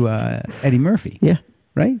talks to Eddie Murphy. Yeah,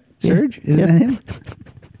 right. Serge, isn't that him?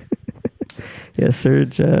 Yeah,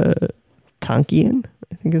 Serge Tankian,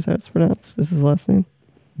 I think is how it's pronounced. Is his last name?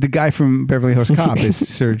 The guy from Beverly Hills Cop is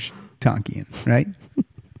Serge Tankian, right?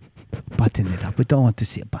 Button it up. We don't want to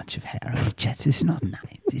see a bunch of hair on your chest. It's not nice.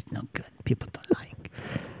 It's not good. People don't like.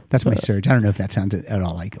 That's my Serge. I don't know if that sounds at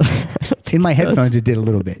all like him. In my headphones, it did a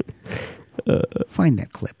little bit. Find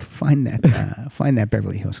that clip. Find that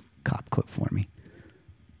Beverly Hills Cop clip for me.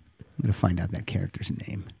 I'm gonna find out that character's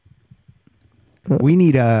name. We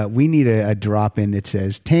need a drop in that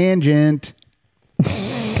says tangent.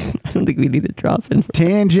 I don't think we need a drop in.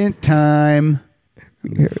 Tangent time.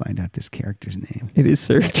 I'm gonna find out this character's name. It is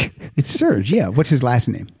Serge. It's Serge. Yeah. What's his last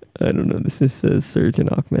name? I don't know. This is Serge and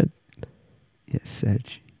Ahmed. Yes,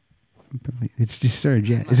 Serge. It's just Serge.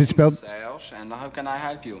 Yeah. Is it spelled? Serge, and how can I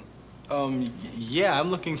help you? Yeah, I'm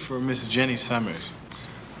looking for Miss Jenny Summers.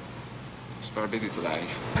 She's very busy today.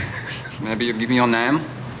 Maybe you give me your name?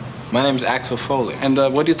 My name's Axel Foley. And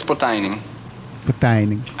what it's pertaining?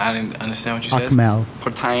 Pertaining. I didn't understand what you said. Akmel.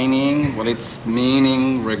 Pertaining, what it's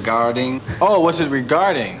meaning, regarding. Oh, what's it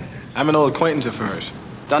regarding? I'm an old acquaintance of hers.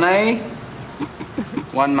 Danae?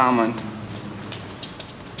 One moment.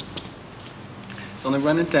 Don't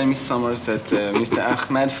run and tell me, Summers, that Mr.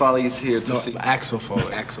 Ahmed Foley is here to see... Axel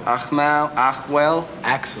Foley, Axel. Achwell?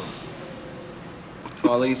 Axel.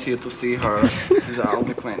 Foley is here to see her. He's our old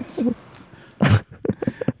acquaintance.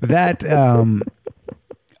 That,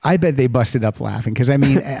 I bet they busted up laughing. Because, I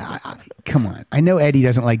mean, come on. I know Eddie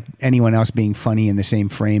doesn't like anyone else being funny in the same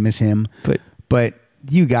frame as him. But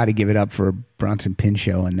you got to give it up for Bronson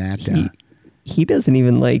Pinchot and that. He doesn't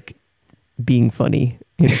even like being funny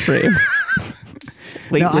in frame.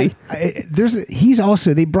 Lately. No, he's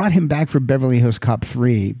also, they brought him back for Beverly Hills Cop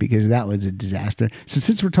 3 because that was a disaster. So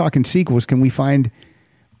since we're talking sequels, can we find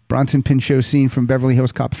Bronson Pinchot's scene from Beverly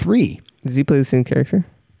Hills Cop 3? Does he play the same character?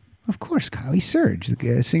 Of course, Kyle. He's Serge,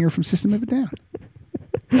 the singer from System of a Down.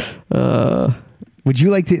 Would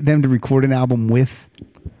you like them to record an album with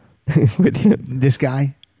him? This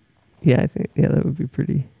guy? Yeah, I think that would be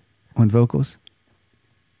pretty. On vocals?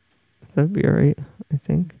 That would be all right, I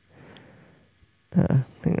think. Hang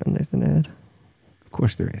on, there's an ad. Of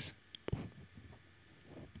course there is.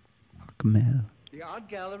 Akmel. The art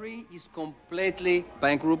gallery is completely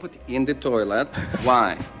bankrupt in the toilet.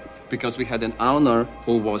 Why? Because we had an owner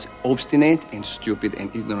who was obstinate and stupid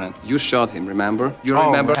and ignorant. You shot him, remember? You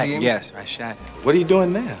remember right. him? Yes, I shot him. What are you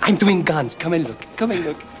doing now? I'm doing guns. Come and look. Come and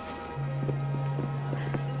look.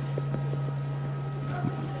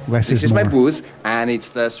 Less This is is my more. booth, and it's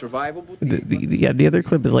the survival boutique. The other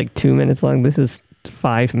clip is like 2 minutes long. This is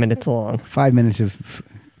 5 minutes long. 5 minutes of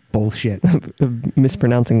bullshit. of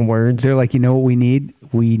mispronouncing words. They're like, you know what we need?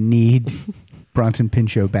 We need Bronson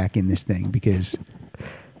Pinchot back in this thing because,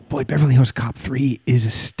 boy, Beverly Hills Cop 3 is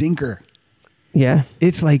a stinker. Yeah.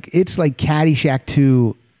 It's like Caddyshack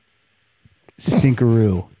 2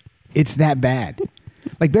 stinkeroo. It's that bad.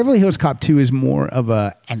 Like Beverly Hills Cop 2 is more of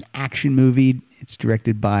an action movie. It's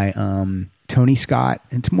directed by Tony Scott.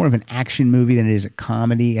 It's more of an action movie than it is a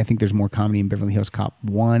comedy. I think there's more comedy in Beverly Hills Cop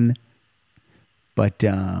 1. But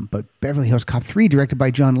Beverly Hills Cop 3, directed by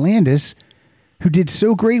John Landis, who did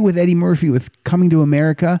so great with Eddie Murphy with Coming to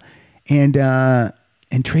America and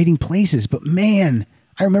Trading Places. But man,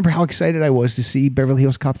 I remember how excited I was to see Beverly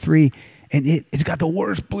Hills Cop 3, and it's got the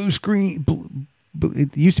worst blue screen.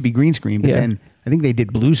 It used to be green screen, but then I think they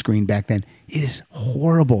did blue screen back then. It is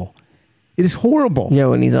horrible. It is horrible. Yeah,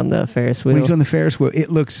 when he's on the Ferris wheel. When he's on the Ferris wheel, it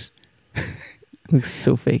looks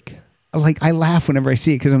so fake. Like I laugh whenever I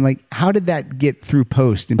see it because I'm like, how did that get through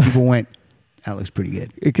post? And people went, that looks pretty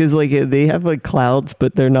good. Because like they have like clouds,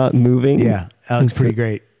 but they're not moving. Yeah, that looks pretty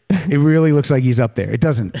great. It really looks like he's up there. It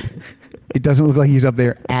doesn't look like he's up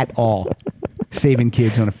there at all, saving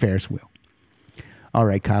kids on a Ferris wheel. All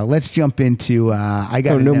right, Kyle, let's jump into. I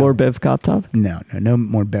got no more Bev Cop Top. No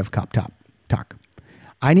more Bev Cop Top talk.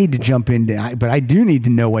 I need to jump into, but I do need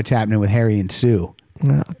to know what's happening with Harry and Sue.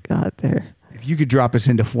 Oh God, there. If you could drop us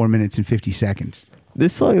into 4 minutes and 50 seconds.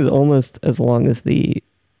 This song is almost as long as the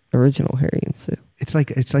original Harry and Sue. It's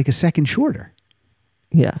like a second shorter.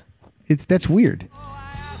 Yeah, that's weird.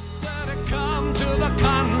 Come to the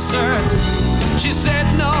concert. She said,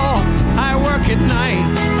 no, I work at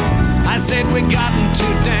night. I said, we gotten too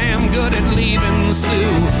damn good at leaving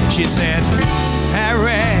Sue. She said,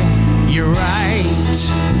 Harry, you're right.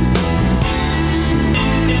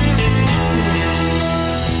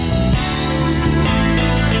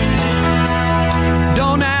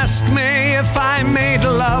 Don't ask me if I made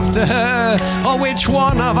love to her or which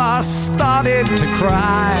one of us started to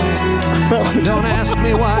cry. Don't ask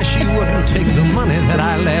me why she wouldn't take the money that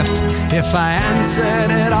I left. If I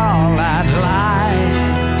answered it all, I'd lie.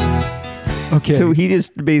 Okay. So he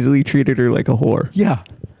just basically treated her like a whore. Yeah.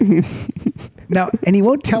 Now, and he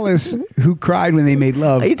won't tell us who cried when they made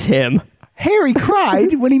love. It's him. Harry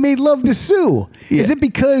cried when he made love to Sue. Yeah. Is it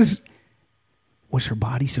because was her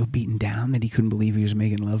body so beaten down that he couldn't believe he was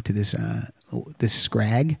making love to this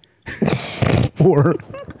scrag?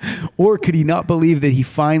 or could he not believe that he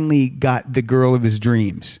finally got the girl of his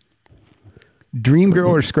dreams? Dream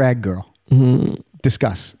girl or scrag girl? Mm-hmm.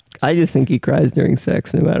 Discuss. I just think he cries during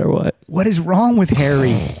sex no matter what. What is wrong with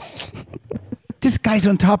Harry? This guy's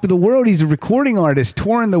on top of the world. He's a recording artist,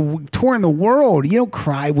 touring the world. You don't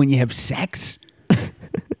cry when you have sex.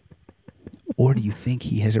 Or do you think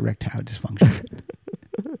he has erectile dysfunction?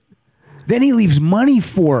 Then he leaves money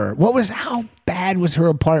for her. How bad was her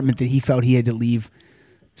apartment that he felt he had to leave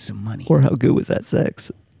some money? Or how good was that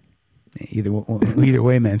sex? Either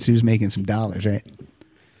way, man, Sue's making some dollars, right?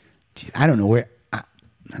 Jeez, I don't know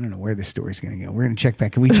where this story's going to go. We're going to check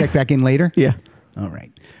back. Can we check back in later? Yeah. All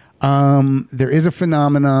right. There is a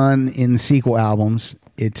phenomenon in sequel albums.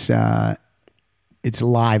 It's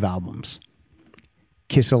live albums.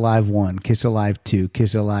 Kiss Alive 1, Kiss Alive 2,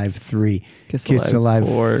 Kiss Alive 3, Kiss Alive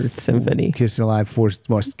 4 Symphony. Kiss Alive 4,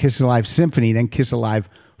 well, Kiss Alive Symphony, then Kiss Alive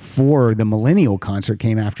 4, the Millennial concert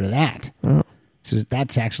came after that. Oh. So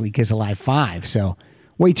that's actually Kiss Alive 5. So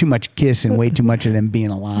way too much Kiss and way too much of them being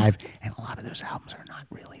alive. And a lot of those albums are not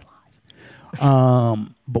really live.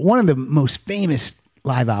 But one of the most famous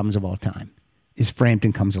live albums of all time is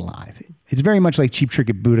Frampton Comes Alive. It's very much like Cheap Trick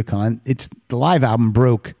at Budokan. It's the live album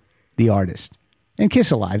broke the artist. And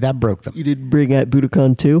Kiss Alive, that broke them. You did bring at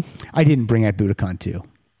Budokan 2? I didn't bring at Budokan 2.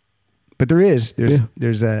 But there's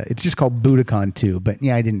it's just called Budokan 2. But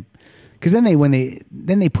yeah, I didn't, because then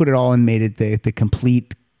they put it all and made it the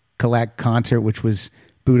complete collect concert, which was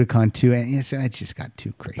Budokan 2. And yeah, so it just got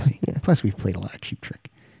too crazy. Yeah. Plus we've played a lot of Cheap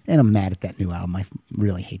Trick. And I'm mad at that new album. I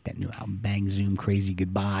really hate that new album. Bang, Zoom, Crazy,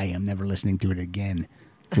 Goodbye. I'm never listening to it again.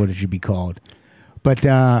 What it should be called. But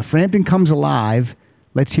Frampton Comes Alive.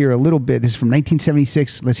 Let's hear a little bit. This is from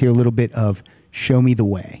 1976. Let's hear a little bit of Show Me the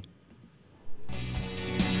Way.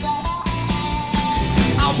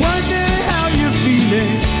 I wonder how you're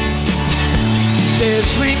feeling.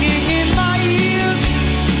 There's ringing in my ears,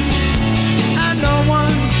 and no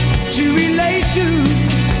one to relate to,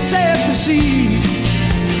 save the sea.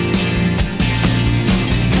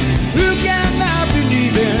 Who can I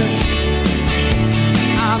believe in?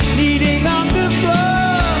 I'm kneading on the floor.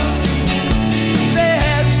 There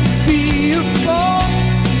has to be a force.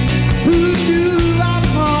 Who do I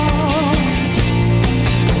call?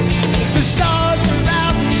 The stars are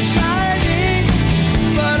out and shining,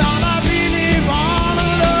 but all I really wanna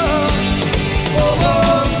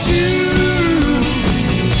love, to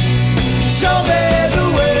show me the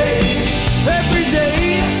way. Every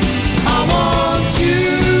day I want to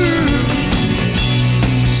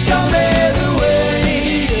show me the way.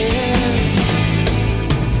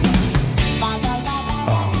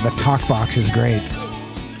 Oh, the talk box is great.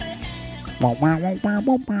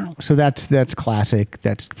 So that's classic.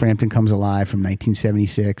 That's Frampton Comes Alive from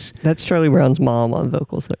 1976. That's Charlie Brown's mom on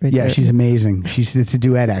vocals. Yeah, she's amazing. It's a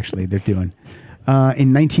duet, actually, they're doing.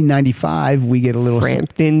 In 1995, we get a little...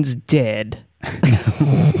 Frampton's dead.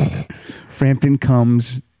 Frampton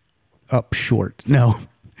Comes Up Short. No.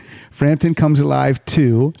 Frampton Comes Alive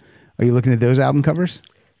 2. Are you looking at those album covers?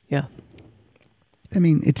 Yeah. I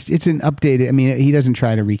mean, it's an updated... I mean, he doesn't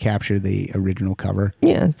try to recapture the original cover.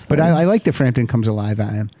 Yeah, it's fine. But I like the Frampton Comes Alive.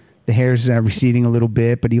 The hair's receding a little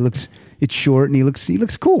bit, but it's short and he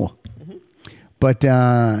looks cool. Mm-hmm.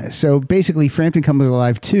 But so basically, Frampton Comes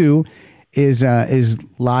Alive 2 is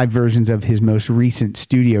live versions of his most recent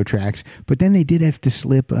studio tracks. But then they did have to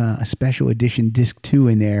slip a special edition disc 2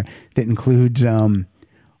 in there that includes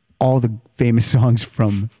all the famous songs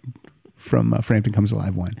from Frampton Comes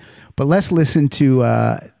Alive 1. But let's listen to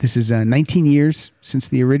this is 19 years since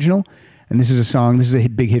the original, and this is a song. This is a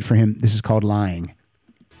big hit for him. This is called Lying.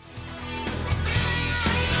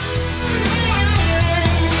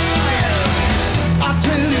 I'll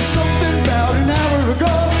tell you something about an hour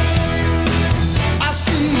ago. I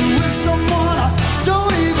see you with someone I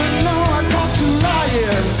don't even know. I caught you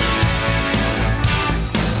lying.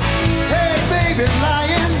 Hey, baby,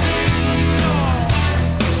 lying.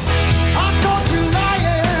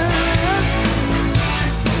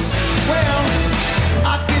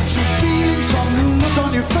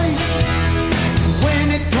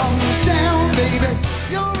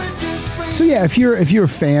 So yeah, if you're a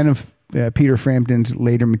fan of Peter Frampton's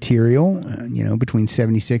later material, between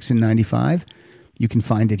 76 and 95, you can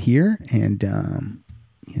find it here. And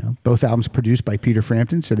both albums produced by Peter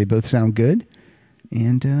Frampton, so they both sound good.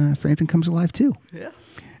 And Frampton comes alive too. Yeah.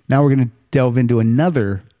 Now we're going to delve into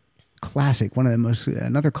another classic,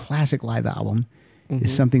 another classic live album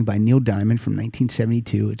is something by Neil Diamond from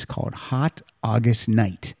 1972. It's called Hot August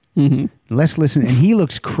Night. Mm-hmm. Let's listen. And he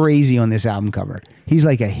looks crazy on this album cover. He's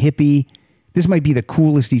like a hippie. This might be the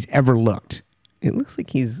coolest he's ever looked. It looks like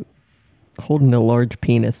he's holding a large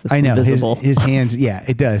penis that's I know invisible. his hands. Yeah,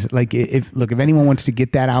 it does. Like if anyone wants to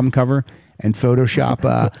get that album cover and Photoshop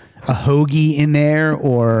a hoagie in there,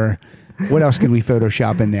 or what else can we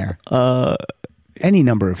Photoshop in there? Any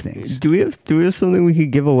number of things. Do we have something we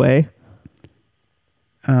could give away?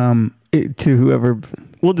 To whoever.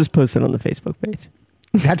 We'll just post it on the Facebook page.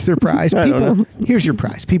 That's their prize. I don't know. Here's your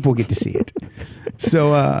prize. People get to see it.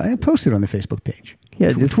 So post it on the Facebook page.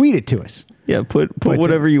 Yeah, just tweet it to us. Yeah, put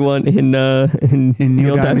whatever you want in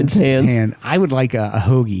Neil Diamond's hands. hand. I would like a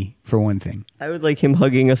hoagie for one thing. I would like him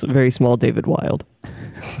hugging a very small David Wilde. I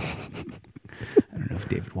don't know if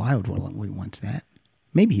David Wilde wants that.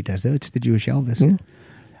 Maybe he does though. It's the Jewish Elvis. Yeah.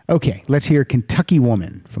 Okay, let's hear Kentucky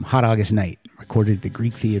Woman from Hot August Night, recorded at the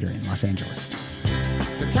Greek Theater in Los Angeles.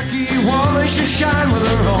 Kentucky woman should shine with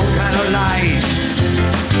her own kind of light.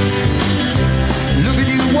 Look at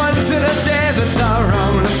you once in a day, that's all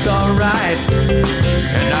wrong, looks alright.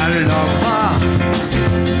 And I love her,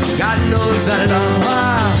 God knows I love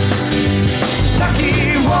her.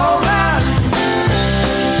 Kentucky woman,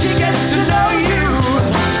 she gets to know you,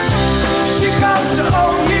 she comes to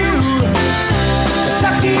own you.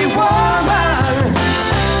 Kentucky woman.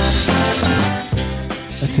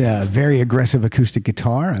 That's a very aggressive acoustic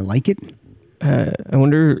guitar. I like it. I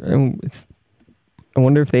wonder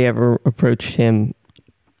if they ever approached him.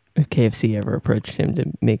 If KFC ever approached him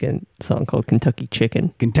to make a song called Kentucky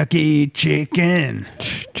Chicken. Kentucky Chicken.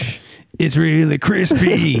 It's really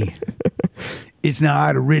crispy. It's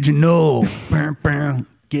not original.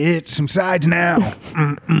 Get some sides now.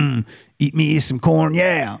 Mm-mm. Eat me some corn,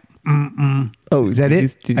 yeah. Mm-mm. Oh, is that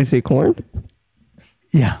it? Did you say corn?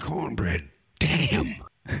 Yeah. Cornbread. Damn.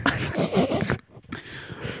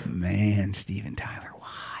 Man, Steven Tyler,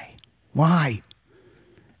 why?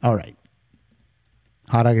 All right.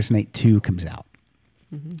 Hot August Night 2 comes out.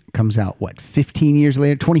 Mm-hmm. Comes out, 15 years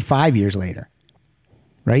later? 25 years later.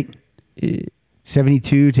 Right?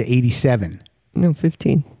 72 to 87. No,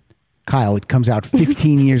 15. Kyle, it comes out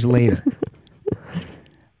 15 years later.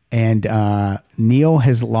 And Neil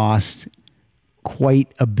has lost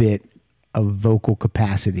quite a bit of vocal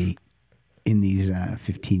capacity in these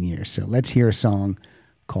 15 years. So let's hear a song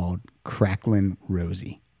called Cracklin'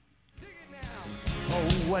 Rosie.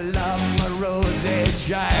 Oh, I love my rosy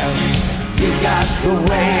child. You got the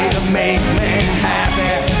way to make me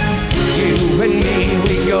happy. You and me,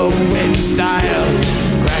 we go in style.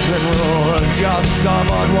 Cracklin' Rose, your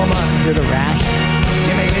stubborn woman. You're the rash.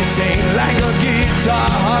 You make me sing like a guitar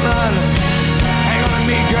humming. Hang on to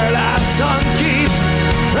me, girl, our song keeps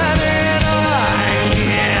running on.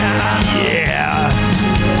 Yeah.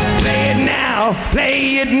 Play it now, play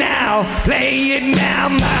it now, play it now,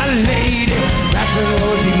 my lady. Cracklin'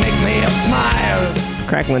 Rosie, make me a smile.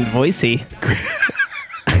 Cracklin' Voicey.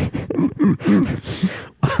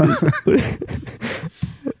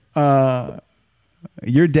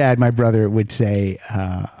 Your dad, my brother, would say,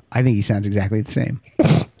 I think he sounds exactly the same.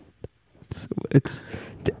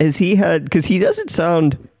 Because he doesn't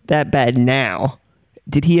sound that bad now.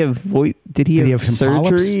 Did he have Did he have some surgery,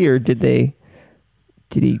 polyps? or did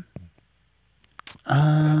he?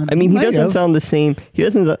 I mean, he doesn't sound the same. He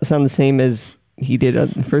doesn't sound the same as he did on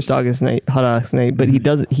the first Hot August Night, but he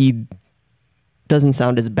doesn't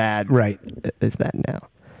sound as bad, right, as that now.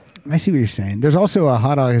 I see what you're saying. There's also a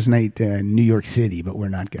Hot August Night in New York City, but we're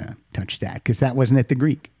not going to touch that because that wasn't at the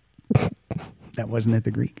Greek.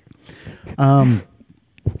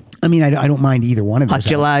 I mean, I don't mind either one of those. Hot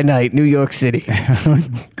July Night, New York City.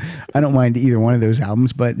 I don't mind either one of those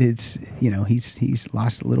albums, but it's, he's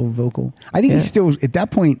lost a little vocal. I think he's still, at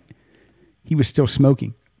that point, he was still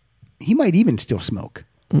smoking. He might even still smoke.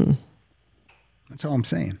 Mm. That's all I'm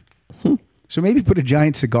saying. So maybe put a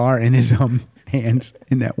giant cigar in his hands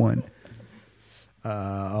in that one.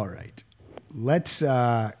 All right. Let's, you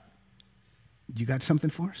got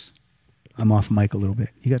something for us? I'm off mic a little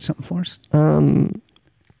bit. You got something for us?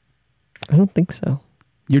 I don't think so.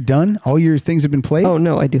 You're done? All your things have been played? Oh,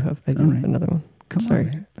 no, I do have another one. Sorry. On,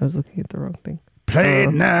 man. I was looking at the wrong thing. Play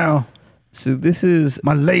it now. So this is...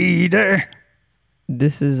 My lady.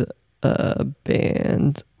 This is a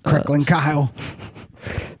band... Cracklin' Kyle.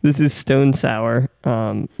 This is Stone Sour.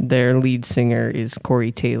 Their lead singer is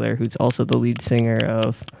Corey Taylor, who's also the lead singer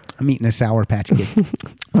of... I'm eating a Sour Patch Kid.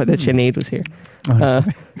 Oh, that Sinead was here.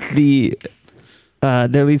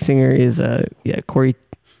 Their lead singer is Corey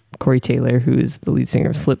Taylor, who is the lead singer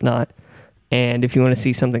of Slipknot. And if you want to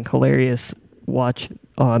see something hilarious, watch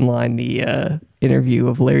online the interview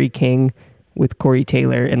of Larry King with Corey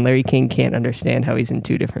Taylor, and Larry King can't understand how he's in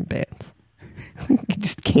two different bands. He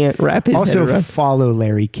just can't wrap his head around. Follow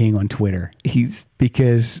Larry King on Twitter.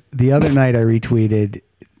 Because the other night I retweeted,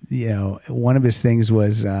 one of his things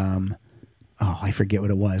was, I forget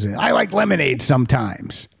what it was. I like lemonade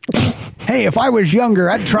sometimes. Hey, if I was younger,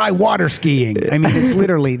 I'd try water skiing. I mean, it's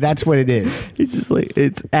literally, that's what it is. It's just like,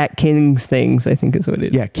 it's at King's Things, I think is what it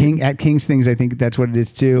is. Yeah, at King's Things, I think that's what it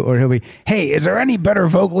is too. Or he'll be, hey, is there any better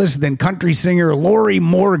vocalist than country singer Lori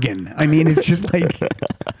Morgan? I mean, it's just like,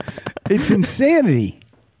 it's insanity,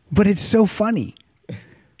 but it's so funny.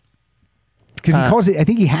 Because he calls it, I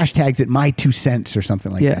think he hashtags it my 2 cents or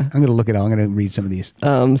something like that. I'm going to look it up. I'm going to read some of these.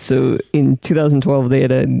 So in 2012, they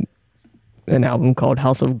had an album called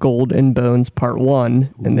House of Gold and Bones Part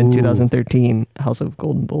 1. And then 2013, House of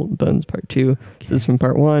Gold and Bones Part 2. Okay. This is from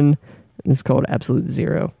Part 1. This is called Absolute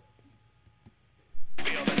Zero.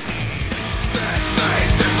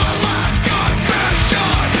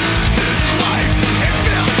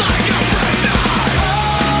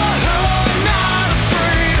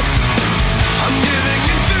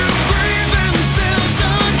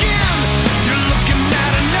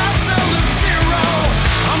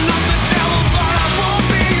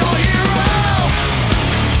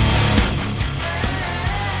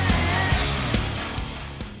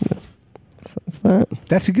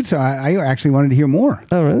 That's a good song. I actually wanted to hear more.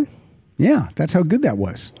 Oh, really? Yeah, that's how good that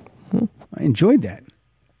was. I enjoyed that.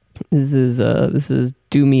 This is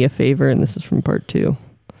Do Me a Favor, and this is from Part 2.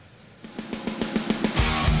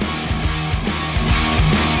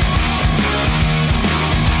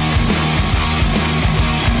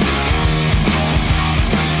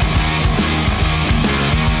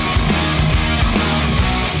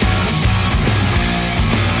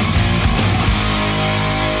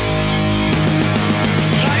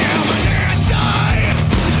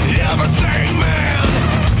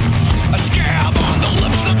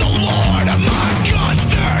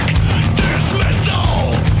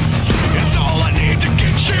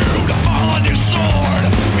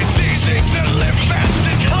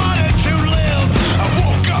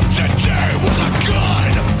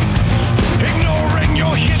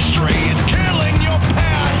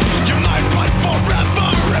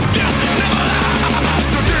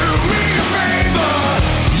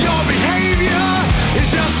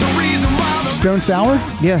 Stone Sour?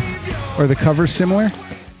 Yeah. Are the covers similar?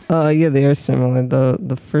 Yeah, they are similar.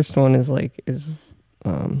 The first one is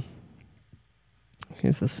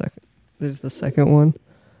here's the second. There's the second one.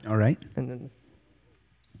 All right. And then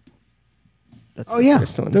that's the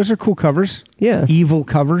first one. Those are cool covers. Yeah. Evil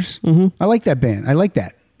covers. Mm-hmm. I like that band. I like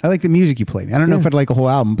that. I like the music you played. I don't know if I'd like a whole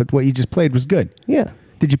album, but what you just played was good. Yeah.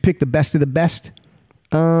 Did you pick the best of the best?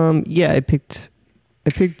 Yeah, I picked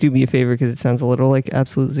Do Me a Favor because it sounds a little like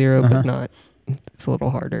Absolute Zero, but not. It's a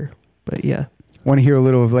little harder, but yeah. Want to hear a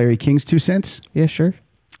little of Larry King's 2 cents? Yeah, sure.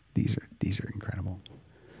 These are incredible.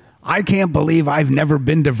 I can't believe I've never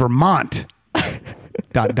been to Vermont. ...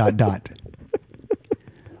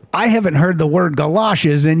 I haven't heard the word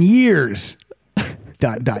galoshes in years. ...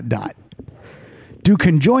 Do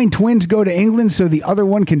conjoined twins go to England so the other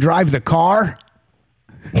one can drive the car?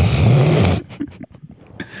 I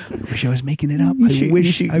wish I was making it up.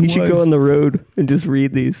 You should go on the road and just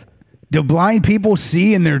read these. Do blind people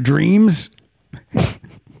see in their dreams?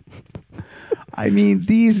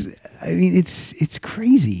 It's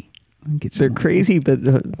crazy. They're crazy, but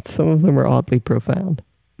some of them are oddly profound.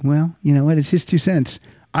 Well, you know what? It's his 2 cents.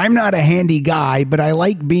 I'm not a handy guy, but I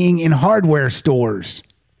like being in hardware stores.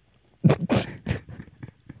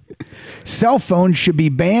 Cell phones should be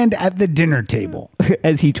banned at the dinner table.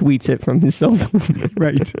 As he tweets it from his cell phone.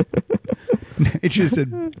 Right. It should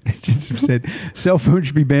have said, cell phone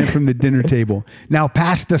should be banned from the dinner table. Now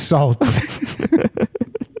pass the salt.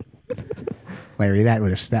 Larry, that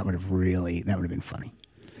would have been funny.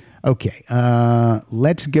 Okay.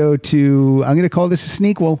 Let's go to, I'm going to call this a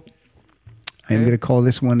sneakquel. I'm going to call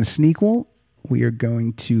this one a sneakquel. We are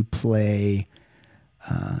going to play,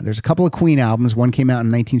 there's a couple of Queen albums. One came out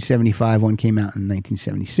in 1975. One came out in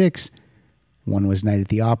 1976. One was Night at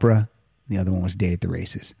the Opera. The other one was Day at the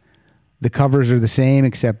Races. The covers are the same,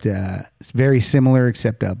 except it's very similar,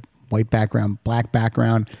 except a white background, black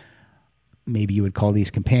background. Maybe you would call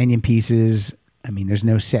these companion pieces. I mean, there's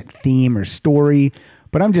no set theme or story,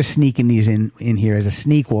 But I'm just sneaking these in here as a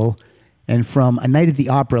sneakquel. And from A Night at the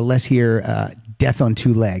Opera, let's hear Death on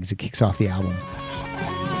Two Legs. It kicks off the album.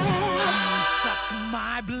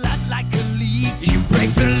 My blood like a leech. You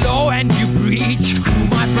break the law and you breach. Screw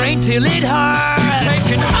my brain till it hurts. You've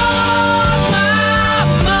taken all my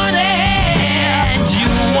money and you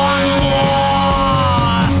want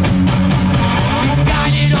more.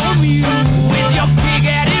 Misguided on you with your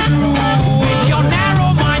pig-headed rule, with your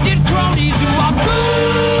narrow-minded cronies who are fools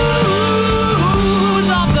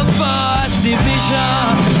of the first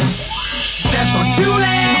division. Death on two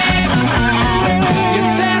legs.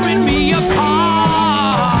 You're tearing me apart.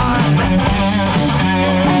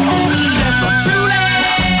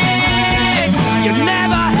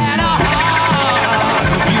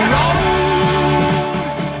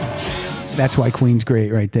 That's why Queen's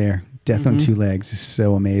great right there. Death on Two Legs is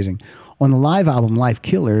so amazing. On the live album, Live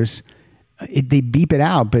Killers, they beep it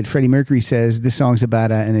out, but Freddie Mercury says this song's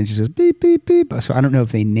about and it just goes beep, beep, beep. So I don't know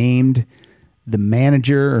if they named the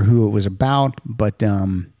manager or who it was about, but they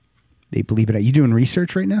bleep it out. You doing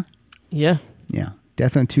research right now? Yeah. Yeah.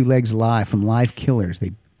 Death on Two Legs live from Live Killers.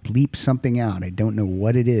 They bleep something out. I don't know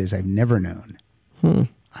what it is. I've never known.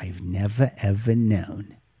 I've never, ever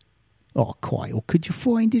known. Oh, Kyle, could you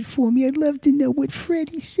find it for me? I'd love to know what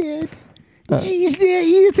Freddie said. Geez, there,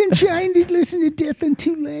 Edith, I'm trying to listen to Death on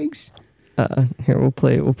Two Legs. Here, we'll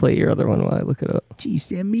play your other one while I look it up. Geez,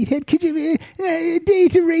 there, meathead, could you, day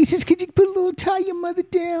to races, could you put a little tie your mother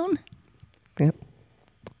down? Yep.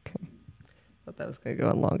 Okay. Thought that was going to go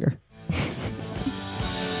on longer. Get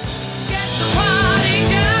your party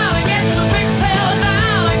down and get your big tail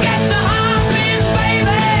down and get your heart beat,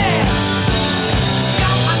 baby.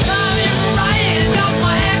 Got my tummy right, got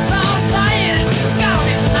my hands all tight. It's got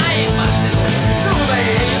its name, my little screw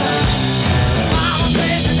baby. Mama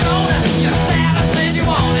says you're gonna, your dad says you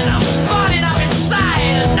won't, and I'm burning up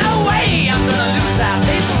inside. No way I'm gonna lose out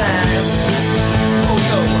this time. Oh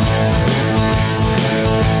no.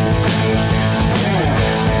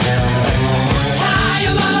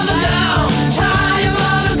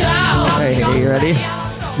 Are you ready?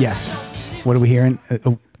 Yes. What are we hearing?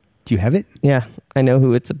 Do you have it? Yeah, I know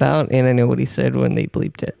who it's about, and I know what he said when they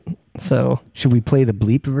bleeped it. So should we play the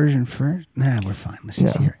bleep version first? Nah, we're fine. Let's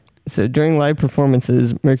just hear it. So during live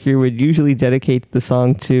performances, Mercury would usually dedicate the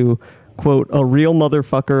song to, quote, a real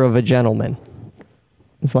motherfucker of a gentleman.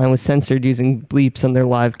 This line was censored using bleeps on their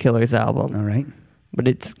Live Killers album. All right. But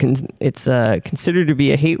it's considered to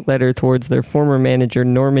be a hate letter towards their former manager,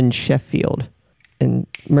 Norman Sheffield. And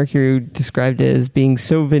Mercury described it as being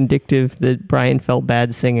so vindictive that Brian felt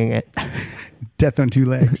bad singing it. Death on Two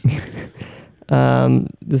Legs.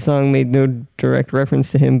 The song made no direct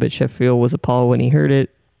reference to him, but Sheffield was appalled when he heard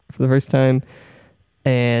it for the first time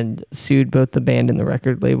and sued both the band and the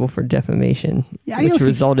record label for defamation, which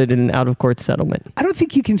resulted in an out-of-court settlement. I don't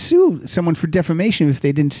think you can sue someone for defamation if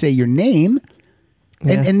they didn't say your name.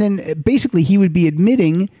 Yeah. And then basically he would be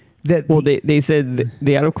admitting that... Well, they said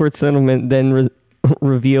the out-of-court settlement then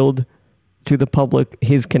revealed to the public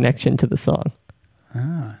his connection to the song.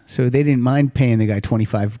 So they didn't mind paying the guy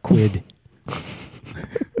 25 quid.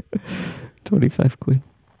 25 quid.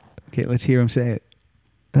 Okay, let's hear him say it.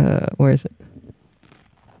 Where is it?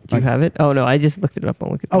 Do you have it? Oh, no, I just looked it up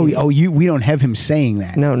on Wikipedia. We don't have him saying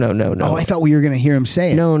that. No. Oh, I thought we were going to hear him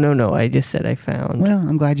say it. No. I just said I found. Well,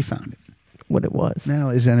 I'm glad you found it. What it was. No,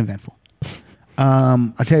 it's uneventful.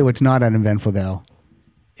 I'll tell you what's not uneventful, though,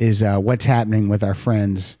 is what's happening with our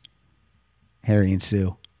friends, Harry and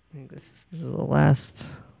Sue. I think this is the last.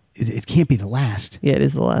 It can't be the last. Yeah, it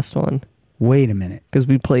is the last one. Wait a minute. Because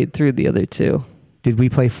we played through the other two. Did we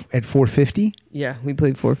play at 450? Yeah, we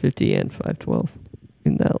played 450 and 512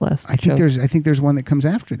 in that last I think there's one that comes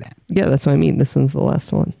after that. Yeah, that's what I mean. This one's the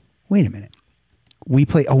last one. Wait a minute. We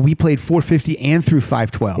played 450 and through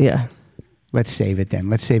 512. Yeah. Let's save it then.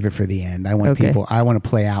 Let's save it for the end. I want to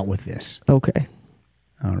play out with this. Okay.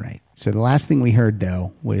 All right. So the last thing we heard,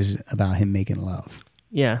 though, was about him making love.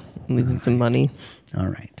 Yeah, leaving some money. All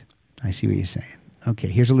right. I see what you're saying. Okay,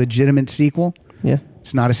 here's a legitimate sequel. Yeah.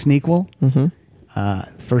 It's not a sneakquel. Mm-hmm.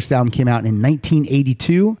 First album came out in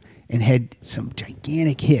 1982 and had some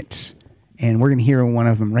gigantic hits. And we're going to hear one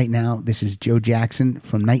of them right now. This is Joe Jackson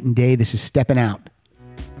from Night and Day. This is Steppin' Out.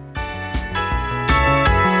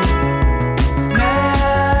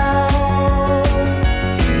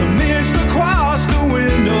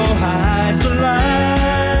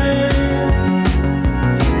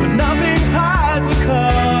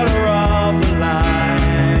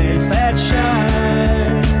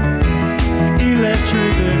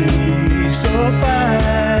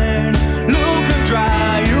 Fine, look and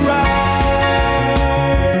dry your eyes.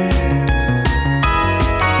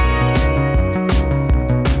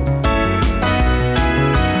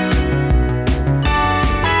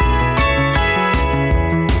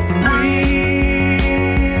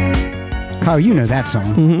 Kyle, you know that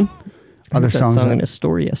song. Mm-hmm. Other that songs song in a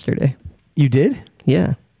story yesterday. You did?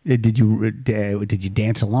 Yeah. Did you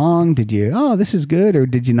dance along? Did you? Oh, this is good, or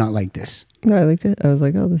did you not like this? No, I liked it. I was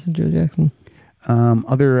like, oh, this is Joe Jackson.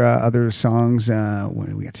 Other songs.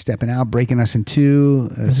 We got "Stepping Out," "Breaking Us in Two,"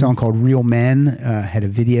 a song called "Real Men" had a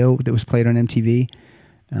video that was played on MTV,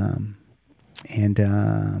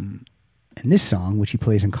 and this song, which he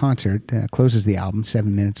plays in concert, closes the album,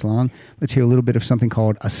 7 minutes long. Let's hear a little bit of something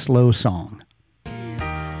called "A Slow Song."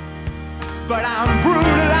 But I'm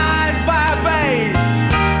brutalized by bass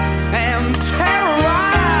and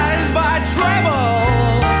terrorized by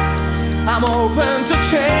treble. I'm open to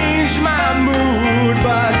change my mood,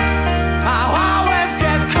 but I always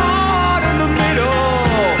get caught in the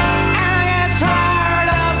middle. And I get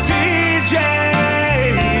tired of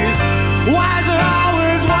DJs. Why is it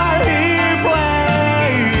always what he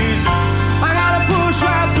plays? I gotta push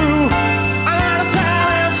right through. I gotta tell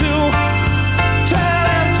him to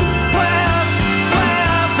bless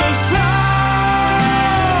a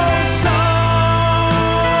slow song.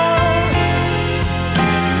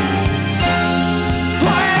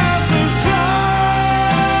 Bless a slow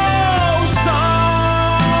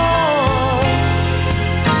song.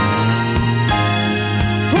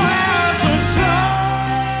 Bless a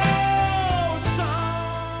slow song.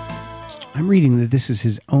 I'm reading that this is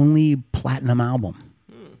his only platinum album.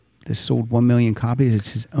 This sold 1 million copies.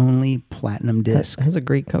 It's his only platinum disc. That has a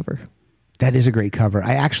great cover. That is a great cover.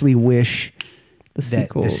 I actually wish that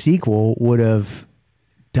the sequel would have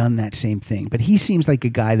done that same thing. But he seems like a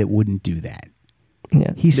guy that wouldn't do that.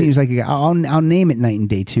 Yeah. He seems like a guy. I'll name it Night and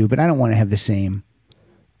Day 2, but I don't want to have the same.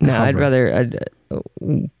 No, cover. I'd rather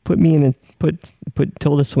put me in put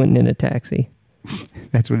Tilda Swinton in a taxi.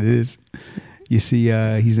 That's what it is. You see,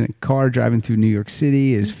 he's in a car driving through New York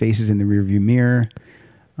City. His face is in the rearview mirror.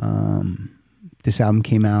 This album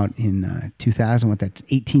came out in 2000. That's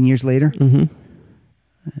 18 years later. Mm-hmm.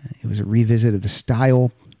 It was a revisit of the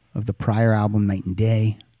style of the prior album, Night and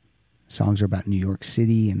Day. Songs are about New York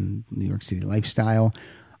City and New York City lifestyle.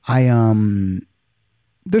 There's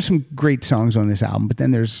some great songs on this album, but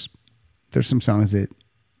then there's some songs that,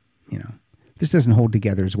 this doesn't hold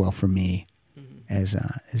together as well for me as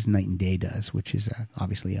Night and Day does, which is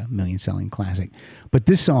obviously a million-selling classic. But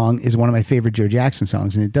this song is one of my favorite Joe Jackson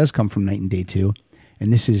songs, and it does come from Night and Day 2,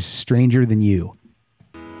 and this is "Stranger Than You."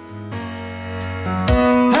 Had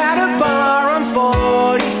a bar on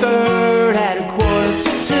 43rd at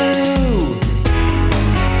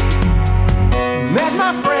 1:45. Met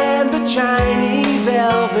my friend the Chinese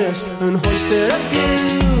Elvis and hoisted a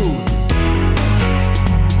few.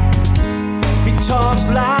 He talks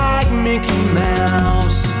like Mickey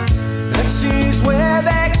Mouse and sees with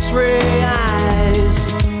X-ray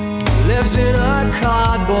eyes. Lives in a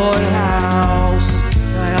cardboard house.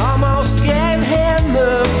 I almost gave him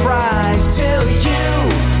the prize till you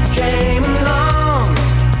came along.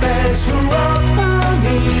 Thanks for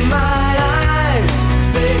opening my eyes.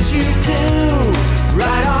 Things you do,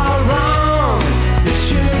 right or wrong, it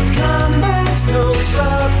should come as no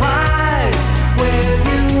surprise when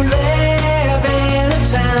you live in a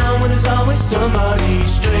town where there's always somebody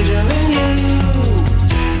stranger than you.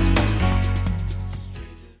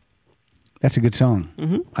 That's a good song.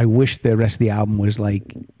 Mm-hmm. I wish the rest of the album was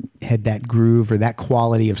had that groove or that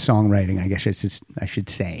quality of songwriting. I guess I should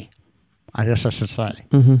say.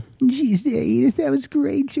 Mm-hmm. Jeez, Edith, that was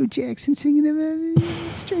great. Joe Jackson singing about it.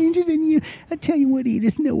 Stranger than you. I tell you what,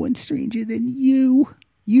 Edith, no one's stranger than you.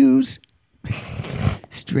 Yous.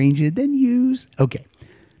 Stranger than yous. Okay.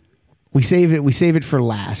 We save it for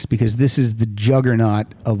last because this is the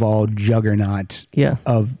juggernaut of all juggernauts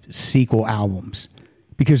of sequel albums.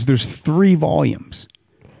 Because there's 3 volumes.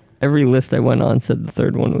 Every list I went on said the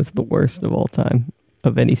third one was the worst of all time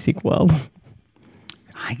of any sequel album.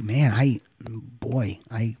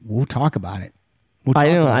 We'll talk about it.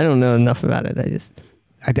 I don't know enough about it.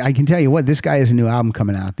 I can tell you what, this guy has a new album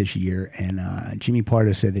coming out this year, and Jimmy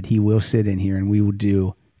Pardo said that he will sit in here and we will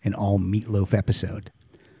do an all Meatloaf episode.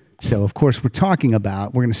 So, of course, we're going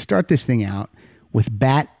to start this thing out with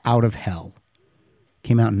Bat Out of Hell.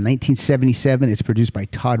 Came out in 1977. It's produced by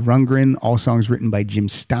Todd Rundgren. All songs written by Jim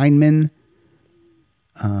Steinman.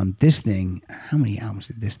 This thing, how many albums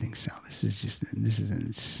did this thing sell? This is an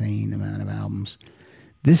insane amount of albums.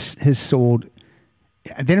 This has sold,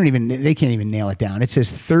 they can't even nail it down. It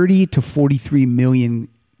says 30 to 43 million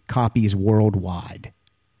copies worldwide.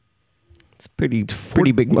 It's pretty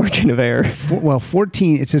big margin of error.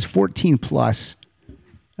 14, it says 14 plus,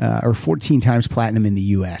 or 14 times platinum in the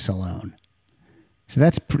US alone. So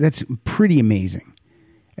that's pretty amazing.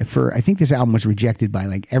 I think this album was rejected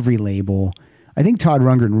by every label. I think Todd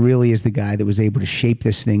Rundgren really is the guy that was able to shape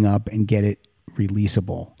this thing up and get it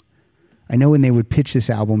releasable. I know when they would pitch this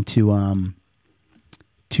album to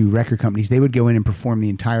record companies, they would go in and perform the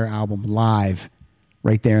entire album live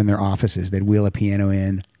right there in their offices. They'd wheel a piano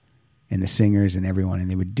in and the singers and everyone, and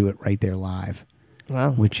they would do it right there live.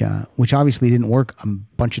 Wow. Which obviously didn't work a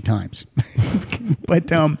bunch of times. But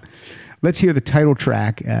let's hear the title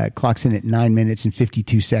track. Clocks in at 9 minutes and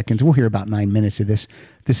 52 seconds. We'll hear about 9 minutes of this.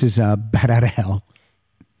 This is Bat Out of Hell.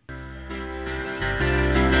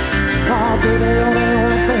 Oh, baby, you're the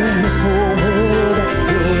only thing in this whole world that's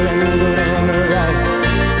pure and good and right.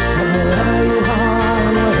 And wherever you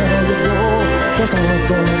are and wherever you go, there's always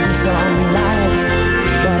gonna be some light.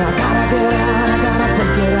 But I gotta get out, I gotta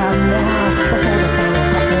break it out now before the final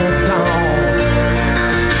crack of dawn.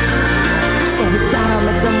 So we gotta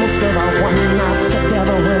make the most of our one night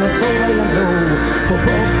together. When it's over, you know we'll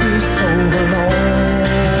both be so alone.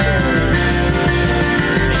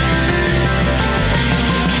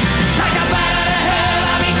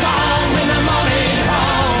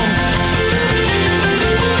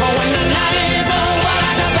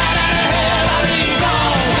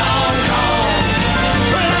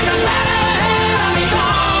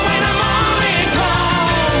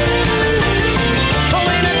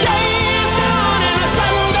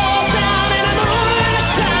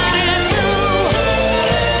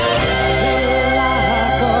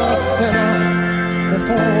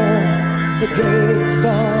 The gates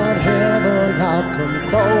of heaven, I'll come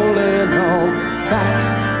crawling on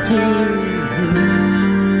back to you.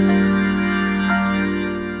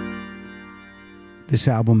 This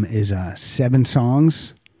album is 7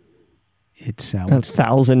 songs. It's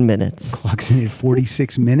 1,000 minutes. Clocks in at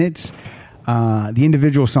 46 minutes. The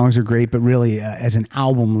individual songs are great, but really as an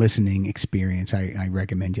album listening experience, I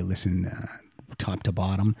recommend you listen top to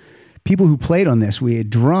bottom. People who played on this, we had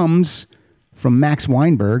drums from Max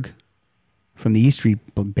Weinberg from the E Street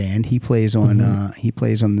Band. He plays on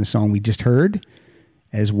the song we just heard,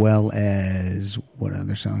 as well as what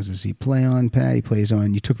other songs does he play on, Pat? He plays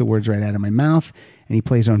on You Took the Words Right Out of My Mouth, and he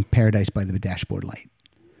plays on Paradise by the Dashboard Light.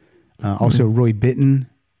 Also, Roy Bittan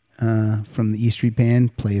from the E Street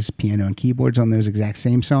Band plays piano and keyboards on those exact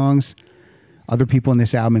same songs. Other people in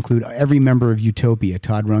this album include every member of Utopia: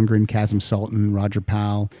 Todd Rundgren, Kazim Sultan, Roger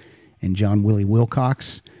Powell, and John Willie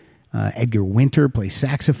Wilcox. Edgar Winter plays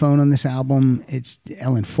saxophone on this album. It's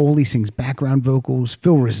Ellen Foley sings background vocals.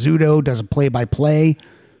 Phil Rizzuto does a play-by-play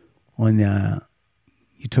on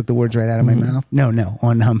You Took the Words Right Out of My Mouth. No,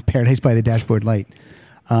 on Paradise by the Dashboard Light.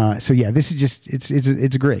 So yeah, this is just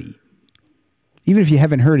it's great. Even if you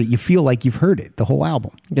haven't heard it, you feel like you've heard it, the whole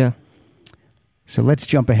album. Yeah. So let's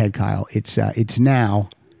jump ahead, Kyle. It's now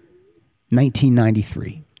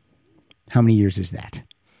 1993. How many years is that?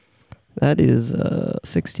 That is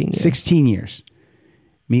 16 years. 16 years.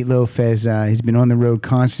 Meatloaf has been on the road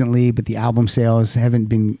constantly, but the album sales haven't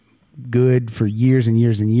been good for years and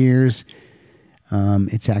years and years.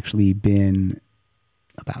 It's actually been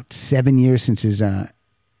about 7 years since his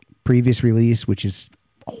previous release, which is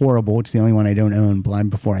horrible. It's the only one I don't own, Blind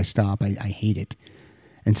Before I Stop. I hate it.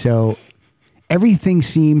 And so everything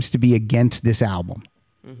seems to be against this album.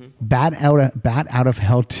 Mm-hmm. Bat Out of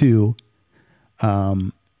Hell 2,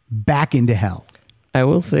 Back into Hell. I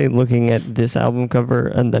will say, looking at this album cover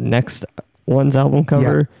and the next one's album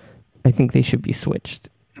cover, I think they should be switched.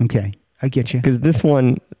 Okay, I get you. Because this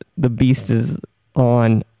one, the beast is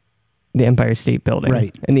on the Empire State Building,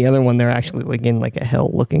 right? And the other one, they're actually like in like a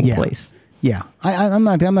hell-looking place. Yeah, I'm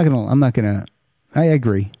not gonna. I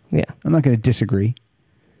agree. Yeah, I'm not gonna disagree.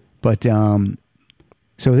 But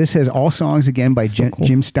so this has all songs again by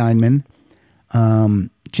Jim Steinman.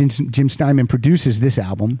 Jim Steinman produces this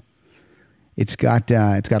album. It's got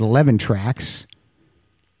 11 tracks.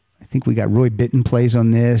 I think we got Roy Bittan plays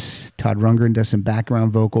on this. Todd Rundgren does some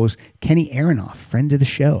background vocals. Kenny Aronoff, friend of the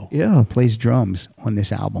show, plays drums on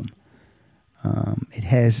this album. It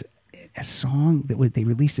has a song that they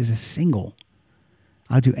released as a single.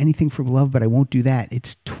 I'll do anything for love, but I won't do that.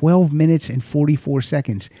 It's 12 minutes and 44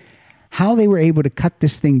 seconds. How they were able to cut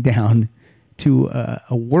this thing down to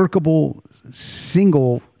a workable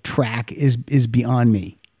single track is beyond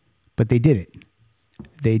me, but they did it.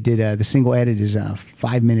 They did the single edit is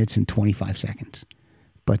 5 minutes and 25 seconds.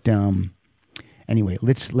 But anyway,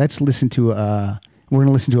 let's listen to we're going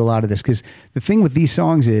to listen to a lot of this, because the thing with these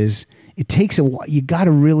songs is it takes a while. You got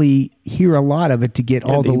to really hear a lot of it to get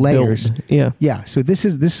all the layers. Yeah. So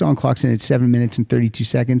this song clocks in at 7 minutes and 32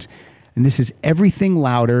 seconds, and this is Everything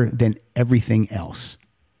Louder Than Everything Else.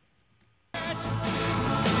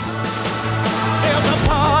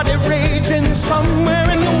 Party raging somewhere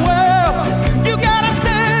in the world. You gotta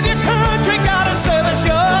save your country, gotta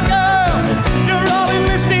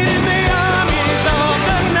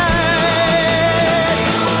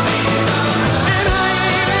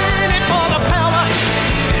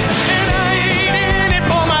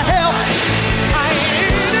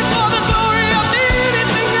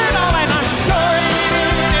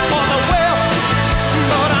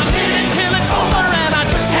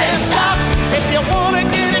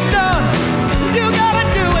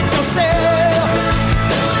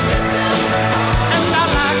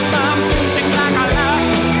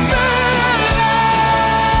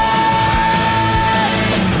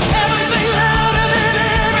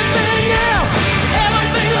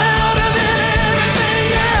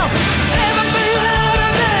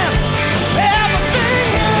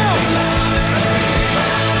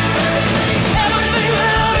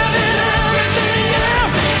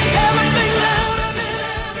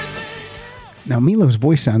Meatloaf's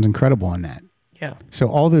voice sounds incredible on that. Yeah. So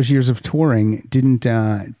all those years of touring didn't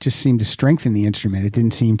just seem to strengthen the instrument. It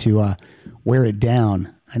didn't seem to wear it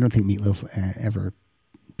down. I don't think Meatloaf ever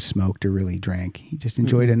smoked or really drank. He just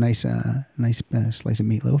enjoyed a nice slice of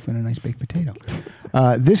meatloaf and a nice baked potato.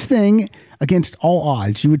 This thing, against all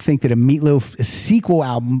odds, you would think that a Meatloaf sequel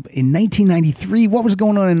album in 1993. What was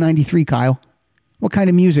going on in 93, Kyle? What kind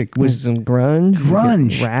of music was some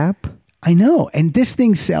grunge, rap? I know. And this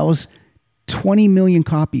thing sells 20 million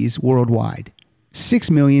copies worldwide, 6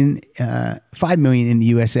 million, 5 million in the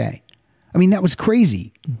USA. I mean, that was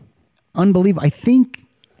crazy. Unbelievable. I think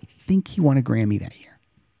he won a Grammy that year.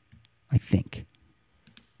 I think.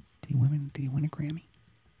 Did he win a Grammy?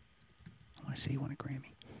 I want to say he won a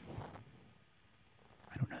Grammy.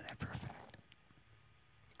 I don't know that for a fact.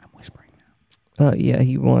 I'm whispering now. Yeah,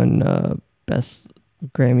 he won Best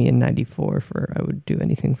Grammy in '94 for "I Would Do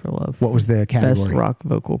Anything for Love." What was the category? Best Rock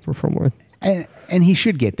Vocal Performer. And he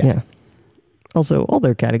should get that. Yeah. Also, all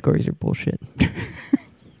their categories are bullshit.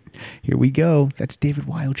 Here we go. That's David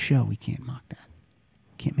Wild's show. We can't mock that.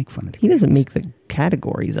 Can't make fun of it. He doesn't make the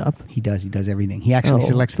categories up. He does. He does everything. He actually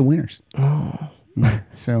selects the winners. Oh. Yeah,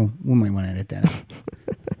 so we might want to edit that out.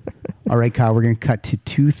 All right, Kyle, we're going to cut to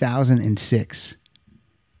 2006.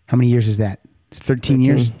 How many years is that? 13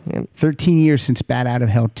 years? Yep. 13 years since Bat Out of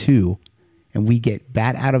Hell 2, and we get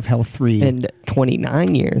Bat Out of Hell 3. And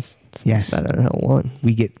 29 years since Bat Out of Hell 1.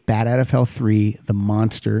 We get Bat Out of Hell 3, The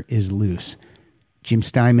Monster is Loose. Jim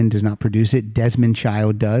Steinman does not produce it. Desmond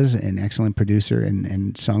Child does, an excellent producer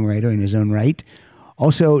and songwriter in his own right.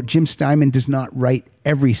 Also, Jim Steinman does not write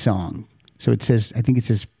every song. So it says, I think it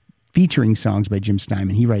says featuring songs by Jim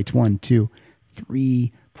Steinman. He writes 1, 2,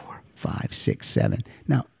 3, 4, 5, 6, 7.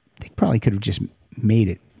 Now, they probably could have just made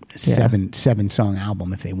it a seven song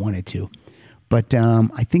album if they wanted to. But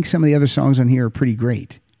I think some of the other songs on here are pretty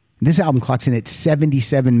great. This album clocks in at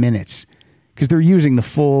 77 minutes because they're using the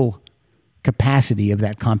full capacity of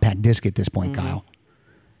that compact disc at this point, Kyle.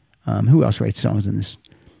 Who else writes songs in this?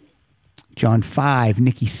 John 5,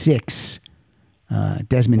 Nikki 6,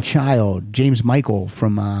 Desmond Child, James Michael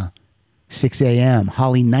from 6 a.m.,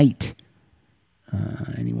 Holly Knight.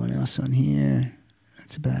 Anyone else on here?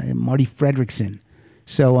 That's about it. Marty Fredrickson.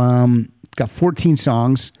 So it's got 14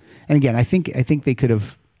 songs. And again, I think they could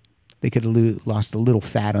have lost a little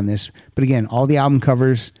fat on this. But again, all the album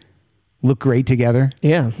covers look great together.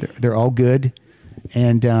 Yeah. They're all good.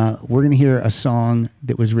 And we're going to hear a song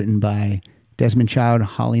that was written by Desmond Child,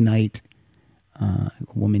 Holly Knight, a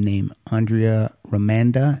woman named Andrea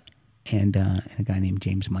Romanda, and a guy named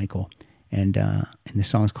James Michael. And the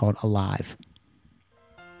song's called Alive.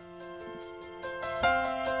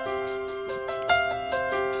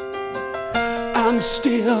 I'm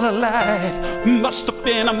still alive, must have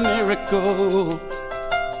been a miracle.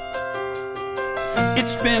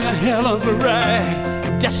 It's been a hell of a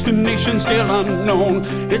ride, destination still unknown.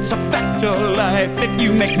 It's a fact of life, if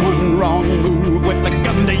you make one wrong move with a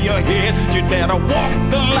gun to your head, you better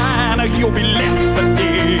walk the line or you'll be left for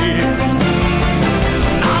dead.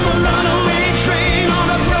 I'm a runaway train on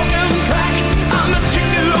a broken track, I'm a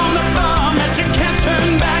ticket on the bomb that you can't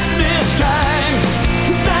turn back this time.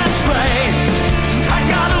 That's right, I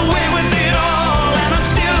got away with it all and I'm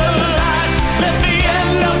still alive. Let the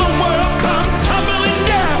end of the world come tumbling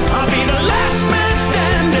down, I'll be the last man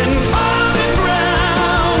standing on the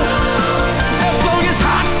ground. As long as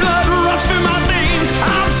hot blood runs through my veins,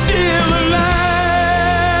 I'm still alive.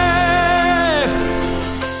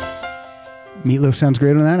 Meatloaf sounds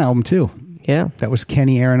great on that album too. Yeah. That was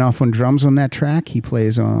Kenny Aronoff on drums on that track. He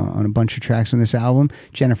plays on a bunch of tracks on this album.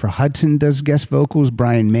 Jennifer Hudson does guest vocals.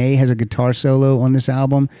 Brian May has a guitar solo on this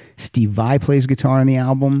album. Steve Vai plays guitar on the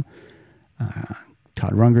album.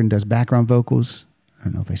 Todd Rundgren does background vocals. I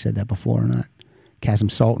don't know if I said that before or not. Kasim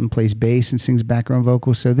Sultan plays bass and sings background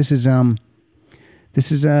vocals. So this is a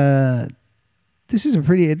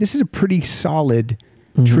pretty solid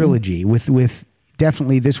trilogy with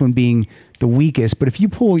definitely this one being the weakest. But if you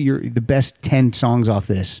pull the best 10 songs off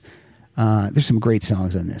this, there's some great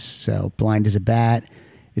songs on this. So Blind as a Bat,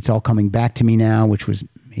 It's All Coming Back to Me Now, which was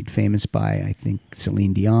made famous by, I think,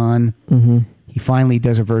 Celine Dion. Mm-hmm. He finally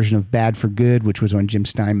does a version of Bad for Good, which was on Jim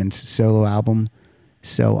Steinman's solo album.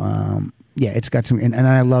 So, yeah, it's got some, and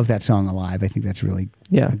I love that song Alive. I think that's really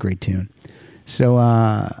a great tune. So,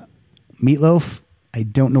 Meatloaf, I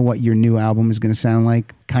don't know what your new album is going to sound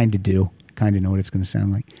like. Kind of do. Kind of know what it's going to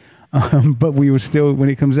sound like. But we will still, when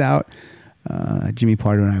it comes out, Jimmy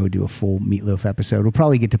Pardo and I would do a full Meatloaf episode. We'll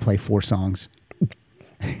probably get to play 4 songs.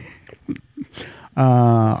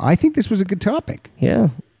 I think this was a good topic. Yeah.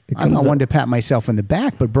 I'm not one to pat myself on the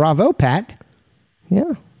back, but bravo, Pat.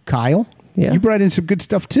 Yeah. Kyle. Yeah. You brought in some good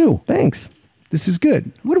stuff too. Thanks. This is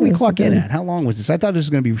good. What do we Thanks clock for in that. at? How long was this? I thought this was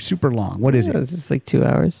going to be super long. What is it? It's just like 2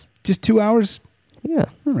 hours. Just 2 hours? Yeah.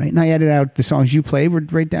 All right. And I added out the songs you played. We're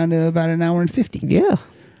right down to about an hour and 50. Yeah.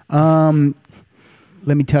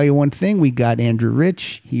 Let me tell you one thing. We got Andrew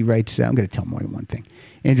Rich. He writes, I'm going to tell more than one thing.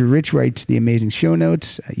 Andrew Rich writes the amazing show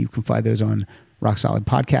notes. You can find those on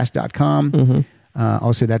rocksolidpodcast.com. Mm-hmm.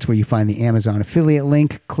 Also, that's where you find the Amazon affiliate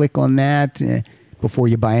link. Click on that before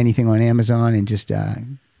you buy anything on Amazon and just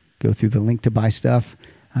go through the link to buy stuff.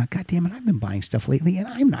 God damn it, I've been buying stuff lately and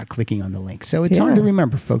I'm not clicking on the link. So it's hard to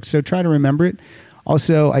remember, folks. So try to remember it.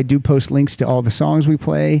 Also, I do post links to all the songs we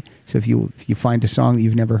play. So if you find a song that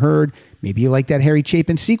you've never heard, maybe you like that Harry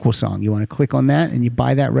Chapin sequel song, you want to click on that and you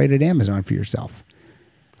buy that right at Amazon for yourself.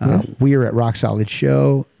 We are at Rock Solid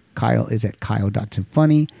Show. Kyle is at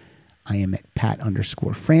Kyle.Symphony. I am at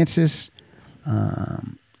Pat_Francis.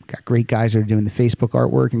 Got great guys that are doing the Facebook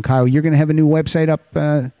artwork. And Kyle, you're going to have a new website up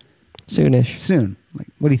soonish. Soon. Like,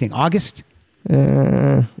 what do you think? August?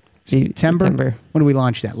 September. When do we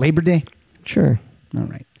launch that? Labor Day? Sure. All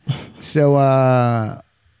right. So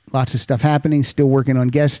lots of stuff happening. Still working on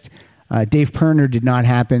guests. Dave Perner did not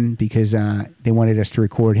happen because they wanted us to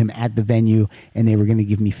record him at the venue, and they were going to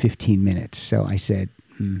give me 15 minutes. So I said,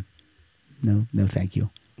 no, thank you.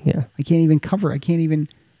 Yeah. I can't even cover. What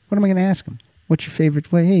am I going to ask him? What's your favorite?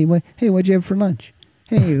 Hey, what'd you have for lunch?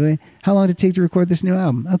 Hey, how long did it take to record this new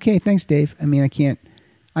album? Okay, thanks, Dave. I mean, I can't.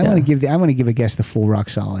 I want to give a guest the full Rock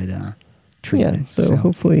Solid treatment. Yeah. So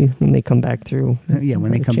hopefully, when they come back through.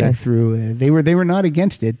 When they come back through, they were not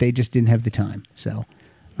against it. They just didn't have the time. So,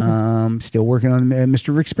 still working on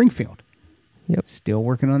Mr. Rick Springfield. Yep. Still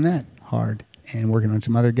working on that hard, and working on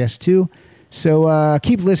some other guests too. So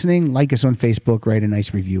keep listening. Like us on Facebook. Write a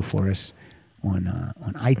nice review for us on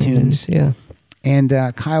iTunes. Yeah. And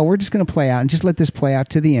Kyle, we're just going to play out and just let this play out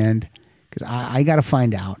to the end because I got to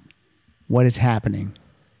find out what is happening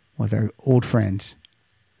with our old friends,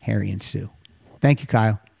 Harry and Sue. Thank you,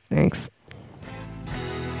 Kyle. Thanks.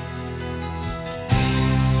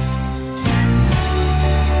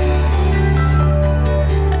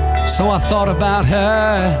 So I thought about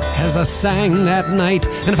her as I sang that night,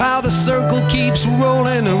 and of how the circle keeps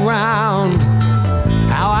rolling around.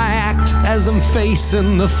 How I act as I'm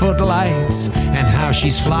facing the footlights, and how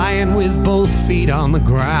she's flying with both feet on the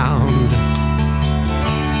ground.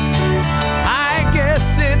 I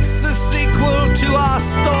guess it's a sequel to our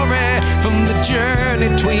story from the journey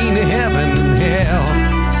between heaven and hell,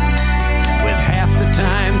 with half the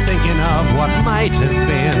time thinking of what might have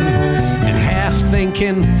been, and half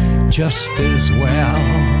thinking just as well.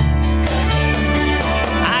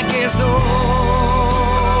 I guess